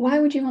 why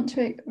would you want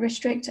to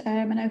restrict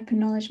an open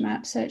knowledge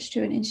map search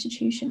to an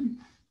institution?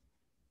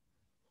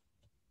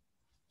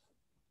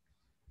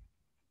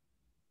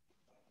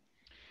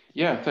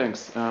 Yeah,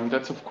 thanks.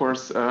 That's of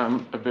course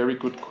a very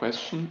good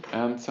question,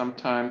 and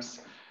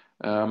sometimes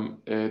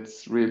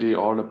it's really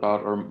all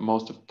about, or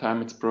most of the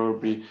time it's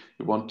probably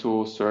you want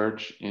to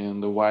search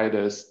in the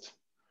widest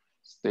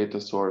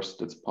data source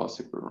that's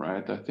possible,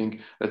 right? I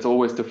think that's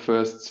always the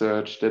first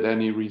search that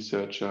any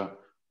researcher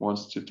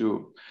wants to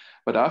do.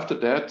 But after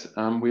that,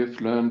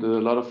 we've learned that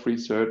a lot of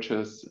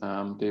researchers,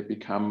 they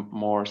become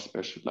more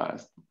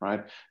specialized,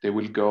 right? They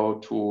will go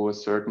to a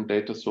certain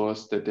data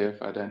source that they've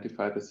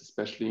identified as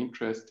especially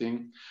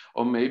interesting,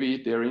 or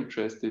maybe they're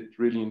interested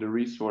really in the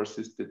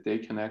resources that they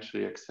can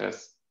actually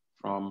access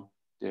from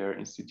their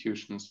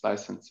institution's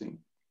licensing,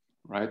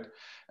 right?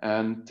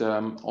 And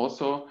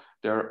also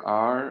there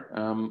are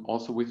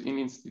also within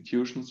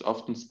institutions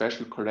often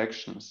special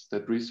collections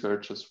that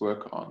researchers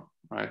work on,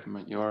 right?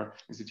 Your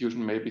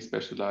institution may be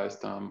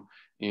specialized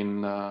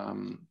in,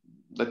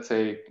 let's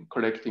say,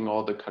 collecting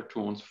all the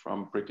cartoons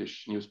from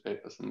British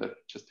newspapers, and that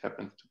just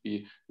happens to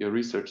be your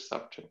research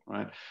subject,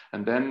 right?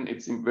 And then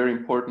it's very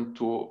important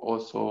to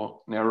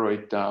also narrow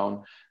it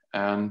down.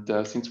 And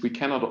since we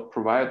cannot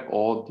provide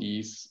all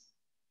these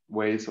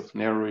ways of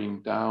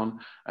narrowing down,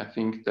 I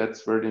think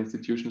that's where the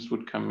institutions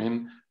would come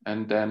in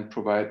and then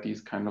provide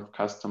these kind of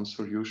custom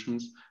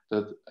solutions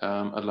that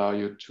allow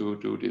you to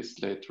do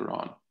this later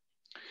on.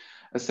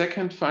 A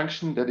second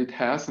function that it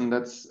has, and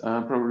that's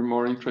probably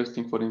more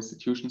interesting for the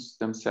institutions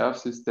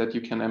themselves, is that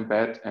you can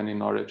embed any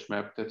knowledge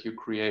map that you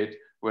create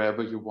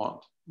wherever you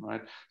want,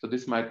 right? So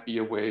this might be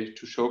a way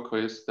to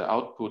showcase the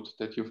output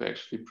that you've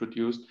actually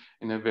produced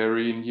in a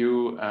very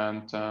new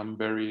and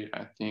very,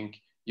 I think,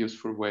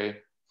 useful way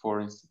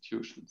for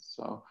institutions.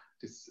 So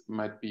this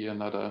might be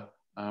another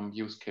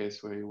use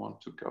case where you want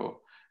to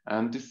go.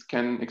 And this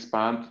can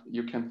expand.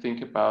 You can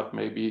think about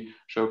maybe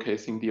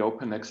showcasing the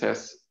open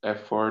access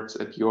efforts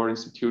at your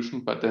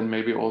institution, but then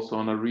maybe also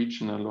on a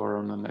regional or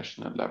on a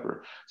national level.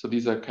 So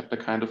these are the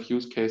kind of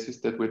use cases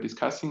that we're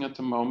discussing at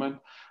the moment.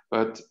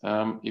 But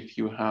if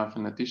you have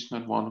an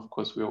additional one, of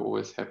course, we're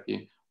always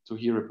happy to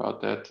hear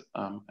about that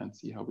and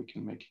see how we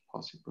can make it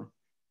possible.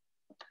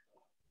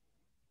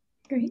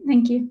 Great,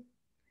 thank you.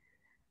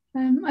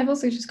 I've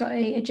also just got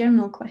a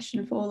general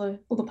question for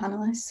all the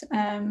panelists.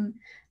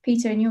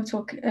 Peter, in your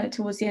talk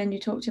towards the end, you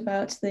talked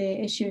about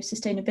the issue of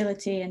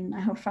sustainability and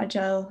how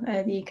fragile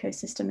the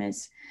ecosystem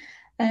is.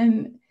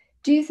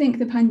 Do you think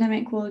the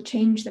pandemic will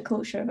change the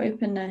culture of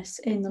openness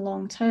in the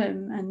long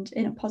term and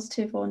in a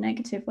positive or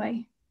negative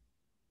way?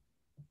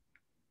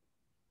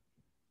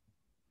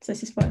 So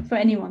this is for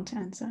anyone to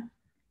answer.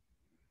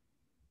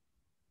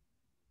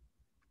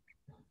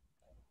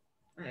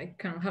 I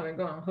can have a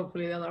go, and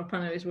hopefully the other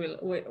panelists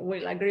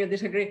will agree or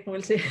disagree.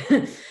 We'll see.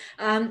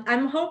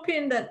 I'm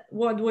hoping that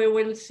what we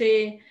will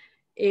see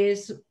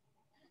is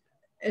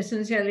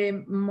essentially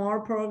more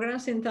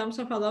progress in terms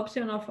of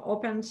adoption of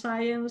open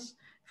science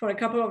for a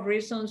couple of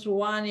reasons.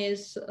 One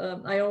is,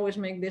 I always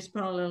make this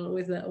parallel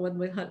with what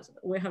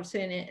we have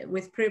seen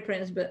with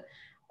preprints, but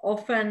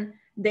often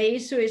the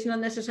issue is not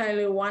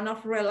necessarily one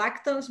of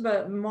reluctance,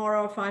 but more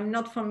of I'm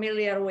not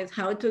familiar with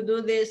how to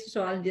do this,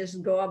 so I'll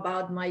just go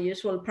about my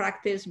usual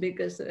practice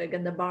because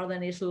again, the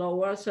burden is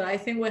lower. So I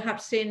think we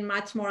have seen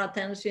much more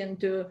attention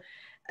to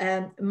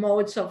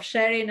modes of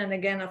sharing and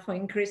again, of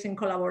increasing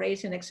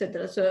collaboration,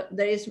 etc. So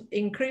there is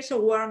increased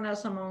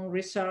awareness among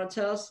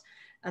researchers.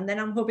 And then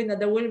I'm hoping that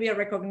there will be a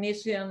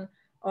recognition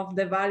of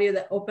the value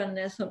that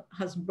openness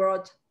has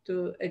brought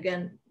to,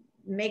 again,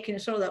 making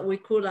sure that we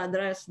could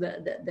address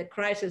the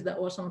crisis that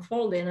was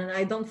unfolding. And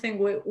I don't think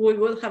we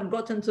would have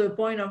gotten to the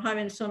point of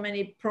having so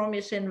many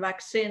promising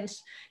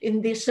vaccines in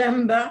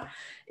December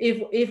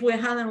if we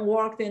hadn't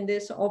worked in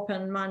this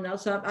open manner.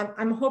 So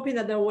I'm hoping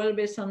that there will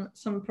be some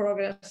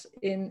progress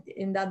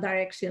in that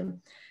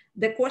direction.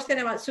 The question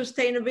about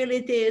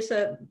sustainability is,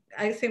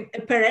 I think,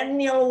 a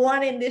perennial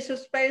one in this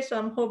space. So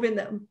I'm hoping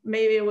that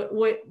maybe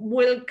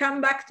we'll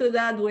come back to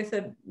that with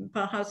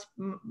perhaps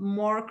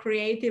more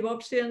creative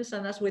options.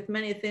 And as with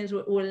many things,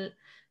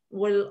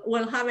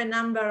 we'll have a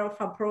number of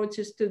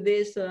approaches to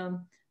this.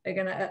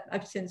 Again,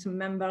 I've seen some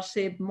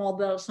membership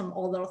models, some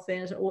other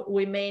things.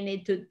 We may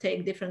need to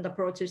take different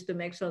approaches to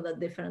make sure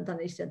that different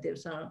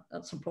initiatives are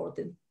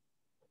supported.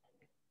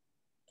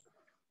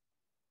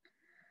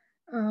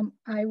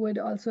 I would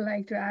also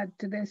like to add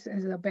to this,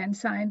 as a bench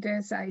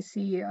scientist, I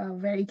see a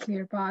very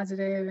clear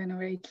positive and a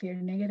very clear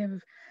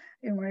negative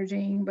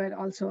emerging, but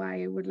also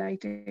I would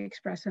like to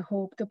express a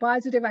hope. The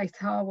positive I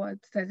saw was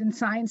that in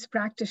science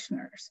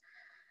practitioners,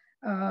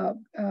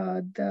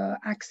 the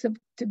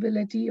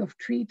acceptability of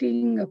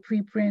treating a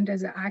preprint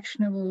as an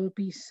actionable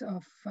piece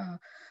of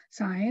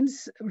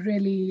science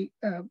really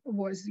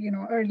was,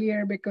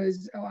 earlier,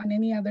 because on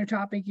any other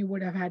topic, you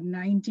would have had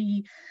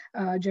 90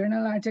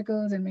 journal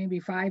articles and maybe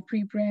 5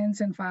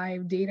 preprints and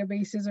 5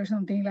 databases or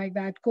something like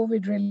that.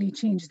 COVID really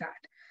changed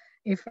that.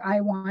 If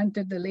I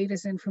wanted the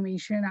latest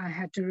information, I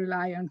had to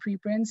rely on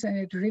preprints, and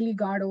it really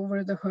got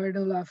over the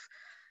hurdle of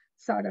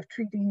sort of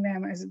treating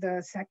them as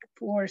the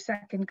poor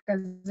second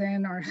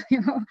cousin or,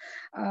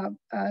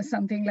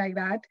 something like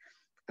that.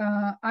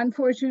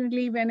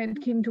 Unfortunately, when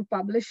it came to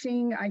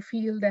publishing, I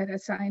feel that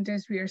as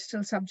scientists, we are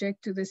still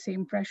subject to the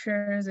same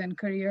pressures and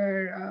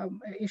career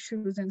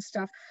issues and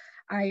stuff.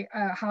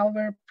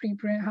 However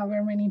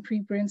many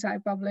preprints I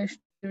published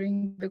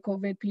during the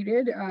COVID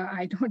period,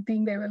 I don't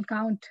think they will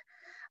count,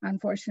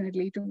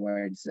 unfortunately,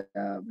 towards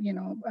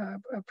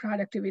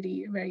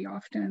productivity very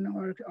often,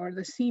 or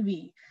the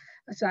CV.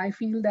 So I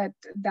feel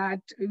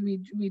that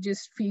we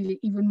just feel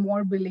even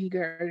more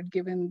beleaguered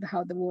given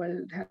how the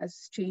world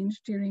has changed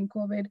during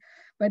COVID.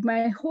 But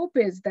my hope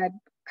is that,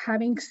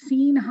 having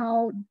seen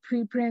how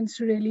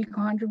preprints really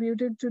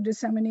contributed to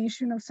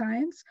dissemination of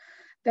science,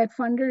 that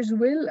funders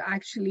will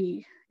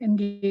actually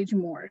engage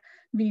more.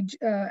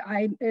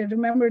 I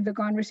remember the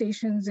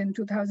conversations in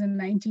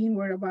 2019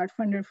 were about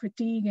funder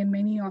fatigue, and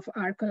many of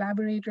our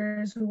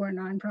collaborators who were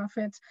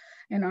nonprofits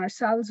and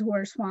ourselves who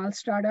are small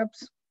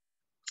startups,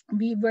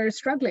 we were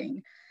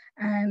struggling.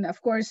 And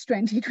of course,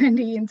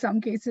 2020 in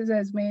some cases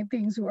has made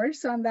things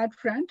worse on that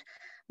front.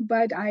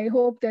 But I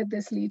hope that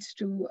this leads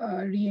to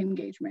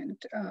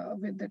re-engagement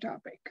with the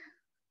topic.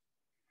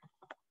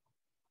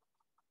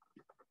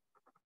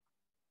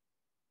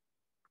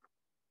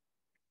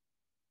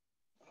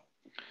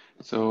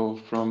 So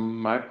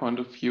from my point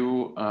of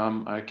view,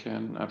 I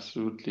can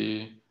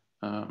absolutely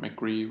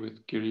agree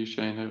with Girisha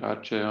and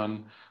Raja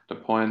on the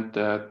point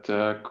that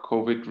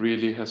COVID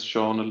really has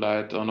shone a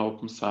light on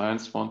open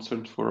science once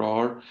and for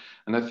all.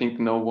 And I think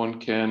no one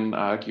can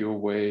argue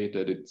away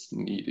that it's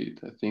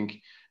needed. I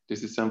think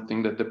this is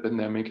something that the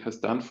pandemic has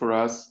done for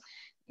us,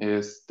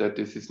 is that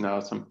this is now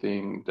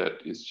something that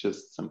is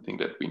just something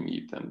that we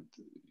need. And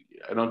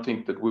I don't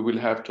think that we will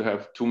have to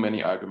have too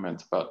many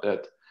arguments about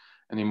that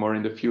anymore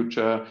in the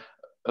future.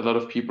 a lot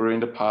of people in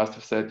the past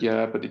have said,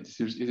 yeah, but is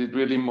it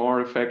really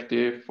more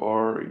effective,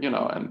 or, you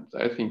know, and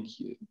I think,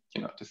 you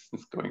know, this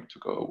is going to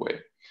go away.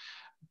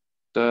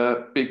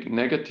 The big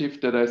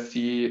negative that I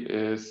see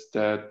is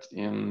that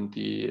in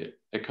the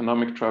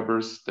economic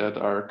troubles that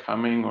are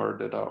coming or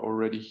that are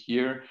already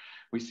here,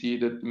 we see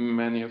that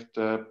many of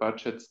the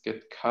budgets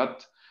get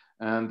cut.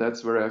 And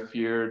that's where I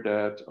fear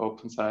that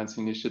open science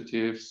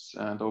initiatives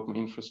and open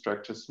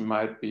infrastructures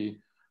might be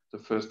the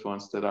first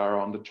ones that are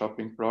on the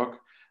chopping block.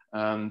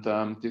 And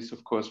this,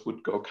 of course,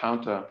 would go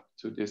counter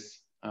to this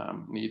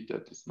need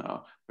that is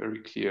now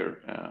very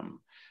clear.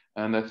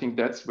 And I think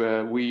that's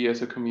where we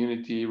as a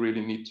community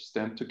really need to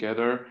stand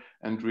together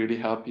and really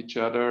help each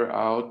other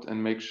out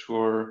and make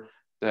sure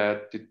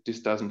that this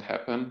doesn't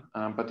happen,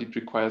 but it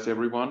requires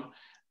everyone.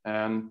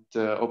 And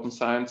open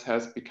science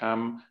has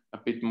become a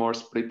bit more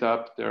split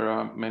up. There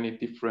are many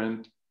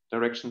different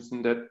directions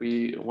in that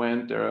we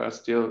went. There's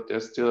still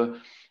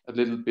a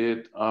little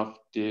bit of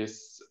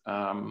this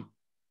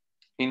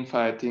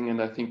infighting,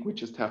 and I think we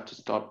just have to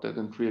stop that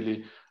and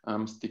really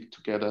stick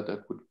together.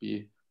 That would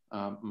be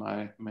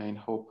my main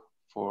hope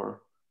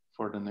for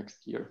the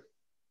next year.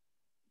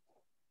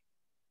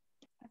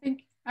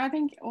 I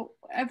think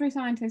every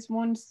scientist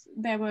wants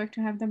their work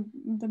to have the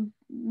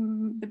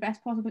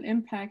best possible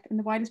impact and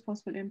the widest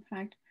possible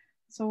impact.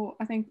 So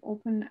I think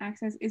open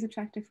access is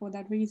attractive for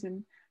that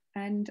reason.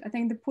 And I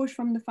think the push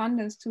from the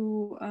funders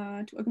to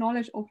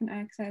acknowledge open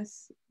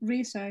access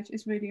research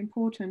is really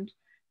important,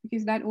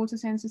 because that also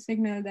sends a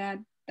signal that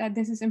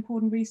this is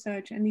important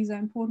research and these are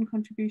important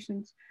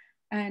contributions,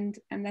 and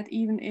that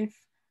even if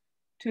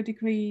to a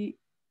degree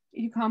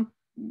you can't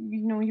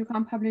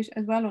publish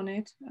as well on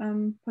it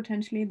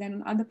potentially than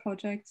on other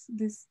projects,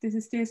 this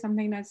is still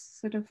something that's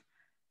sort of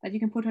that you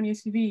can put on your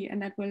CV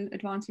and that will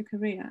advance your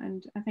career.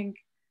 And I think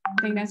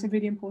that's a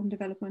really important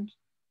development.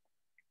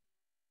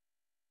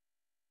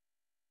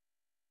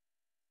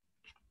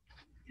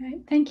 Okay,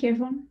 thank you,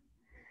 everyone.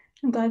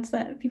 I'm glad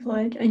that people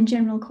are in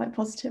general quite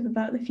positive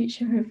about the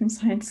future of open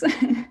science.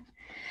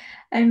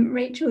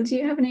 Rachel, do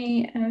you have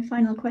any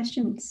final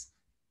questions?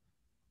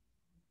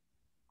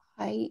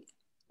 I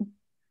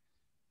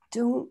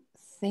don't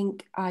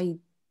think I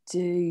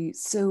do.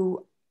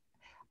 So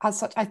as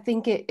such, I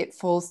think it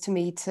falls to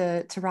me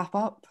to wrap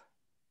up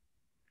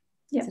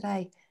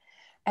today.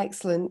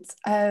 Excellent.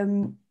 Yeah,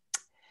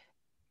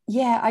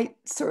 I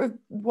sort of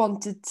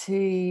wanted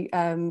to,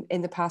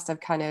 in the past,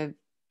 I've kind of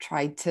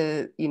tried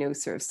to,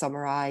 sort of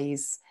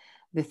summarize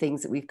the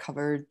things that we've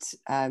covered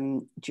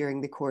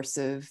during the course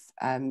of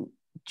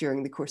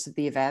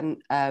the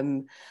event.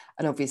 And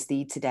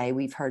obviously today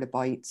we've heard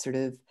about sort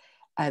of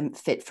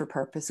fit for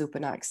purpose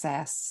open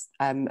access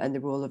and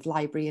the role of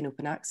library and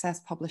open access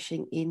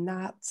publishing in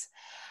that.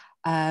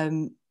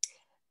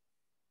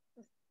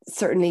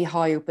 Certainly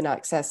how open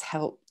access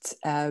helped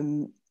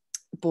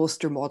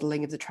bolster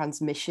modelling of the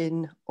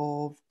transmission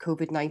of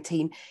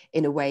COVID-19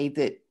 in a way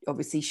that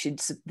obviously should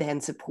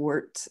then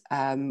support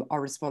our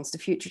response to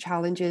future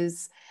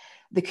challenges,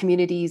 the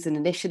communities and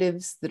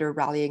initiatives that are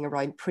rallying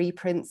around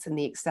preprints and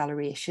the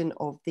acceleration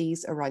of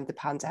these around the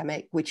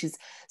pandemic, which is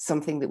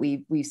something that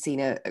we've seen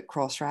at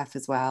Crossref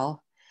as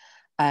well.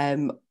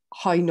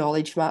 How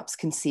knowledge maps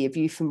can save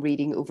you from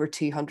reading over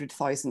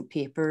 200,000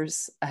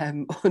 papers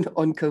on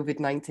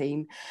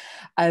COVID-19,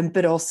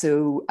 but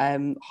also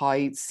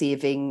how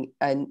saving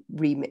and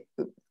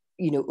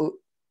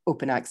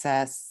open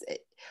access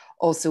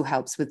also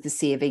helps with the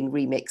saving,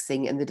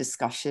 remixing, and the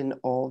discussion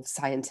of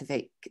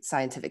scientific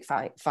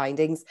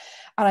findings.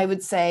 And I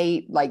would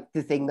say, like,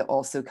 the thing that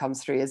also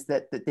comes through is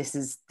that this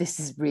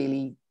is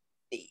really,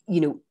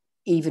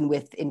 even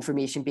with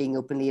information being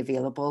openly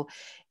available,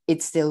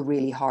 it's still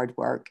really hard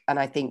work. And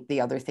I think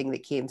the other thing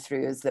that came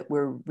through is that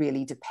we're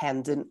really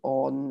dependent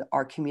on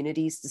our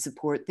communities to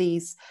support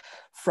these,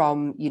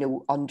 from,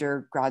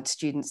 undergrad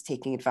students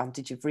taking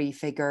advantage of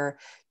Refigure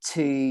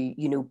to,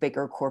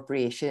 bigger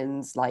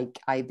corporations like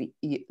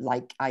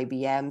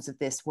IBMs of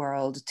this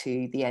world,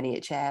 to the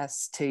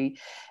NHS, to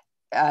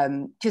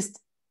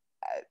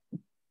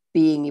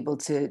being able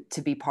to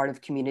be part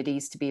of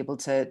communities, to be able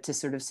to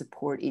sort of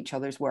support each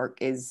other's work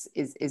is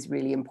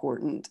really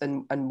important,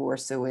 and more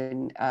so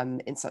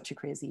in such a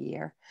crazy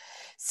year.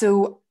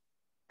 So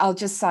I'll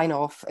just sign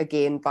off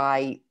again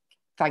by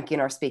thanking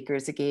our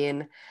speakers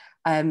again,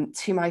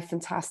 to my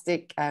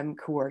fantastic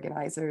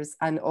co-organisers,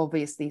 and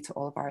obviously to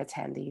all of our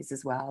attendees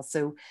as well.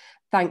 So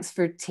thanks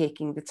for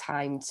taking the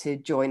time to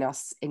join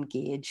us,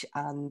 engage,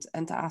 and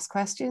to ask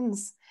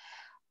questions.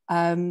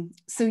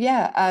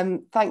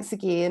 Thanks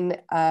again.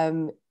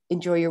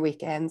 Enjoy your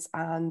weekends,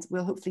 and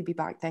we'll hopefully be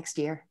back next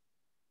year.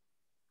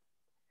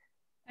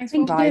 Thanks.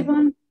 Thank you,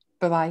 everyone.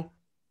 Bye-bye.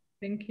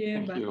 Thank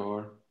you. Thank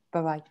you.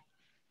 Bye-bye.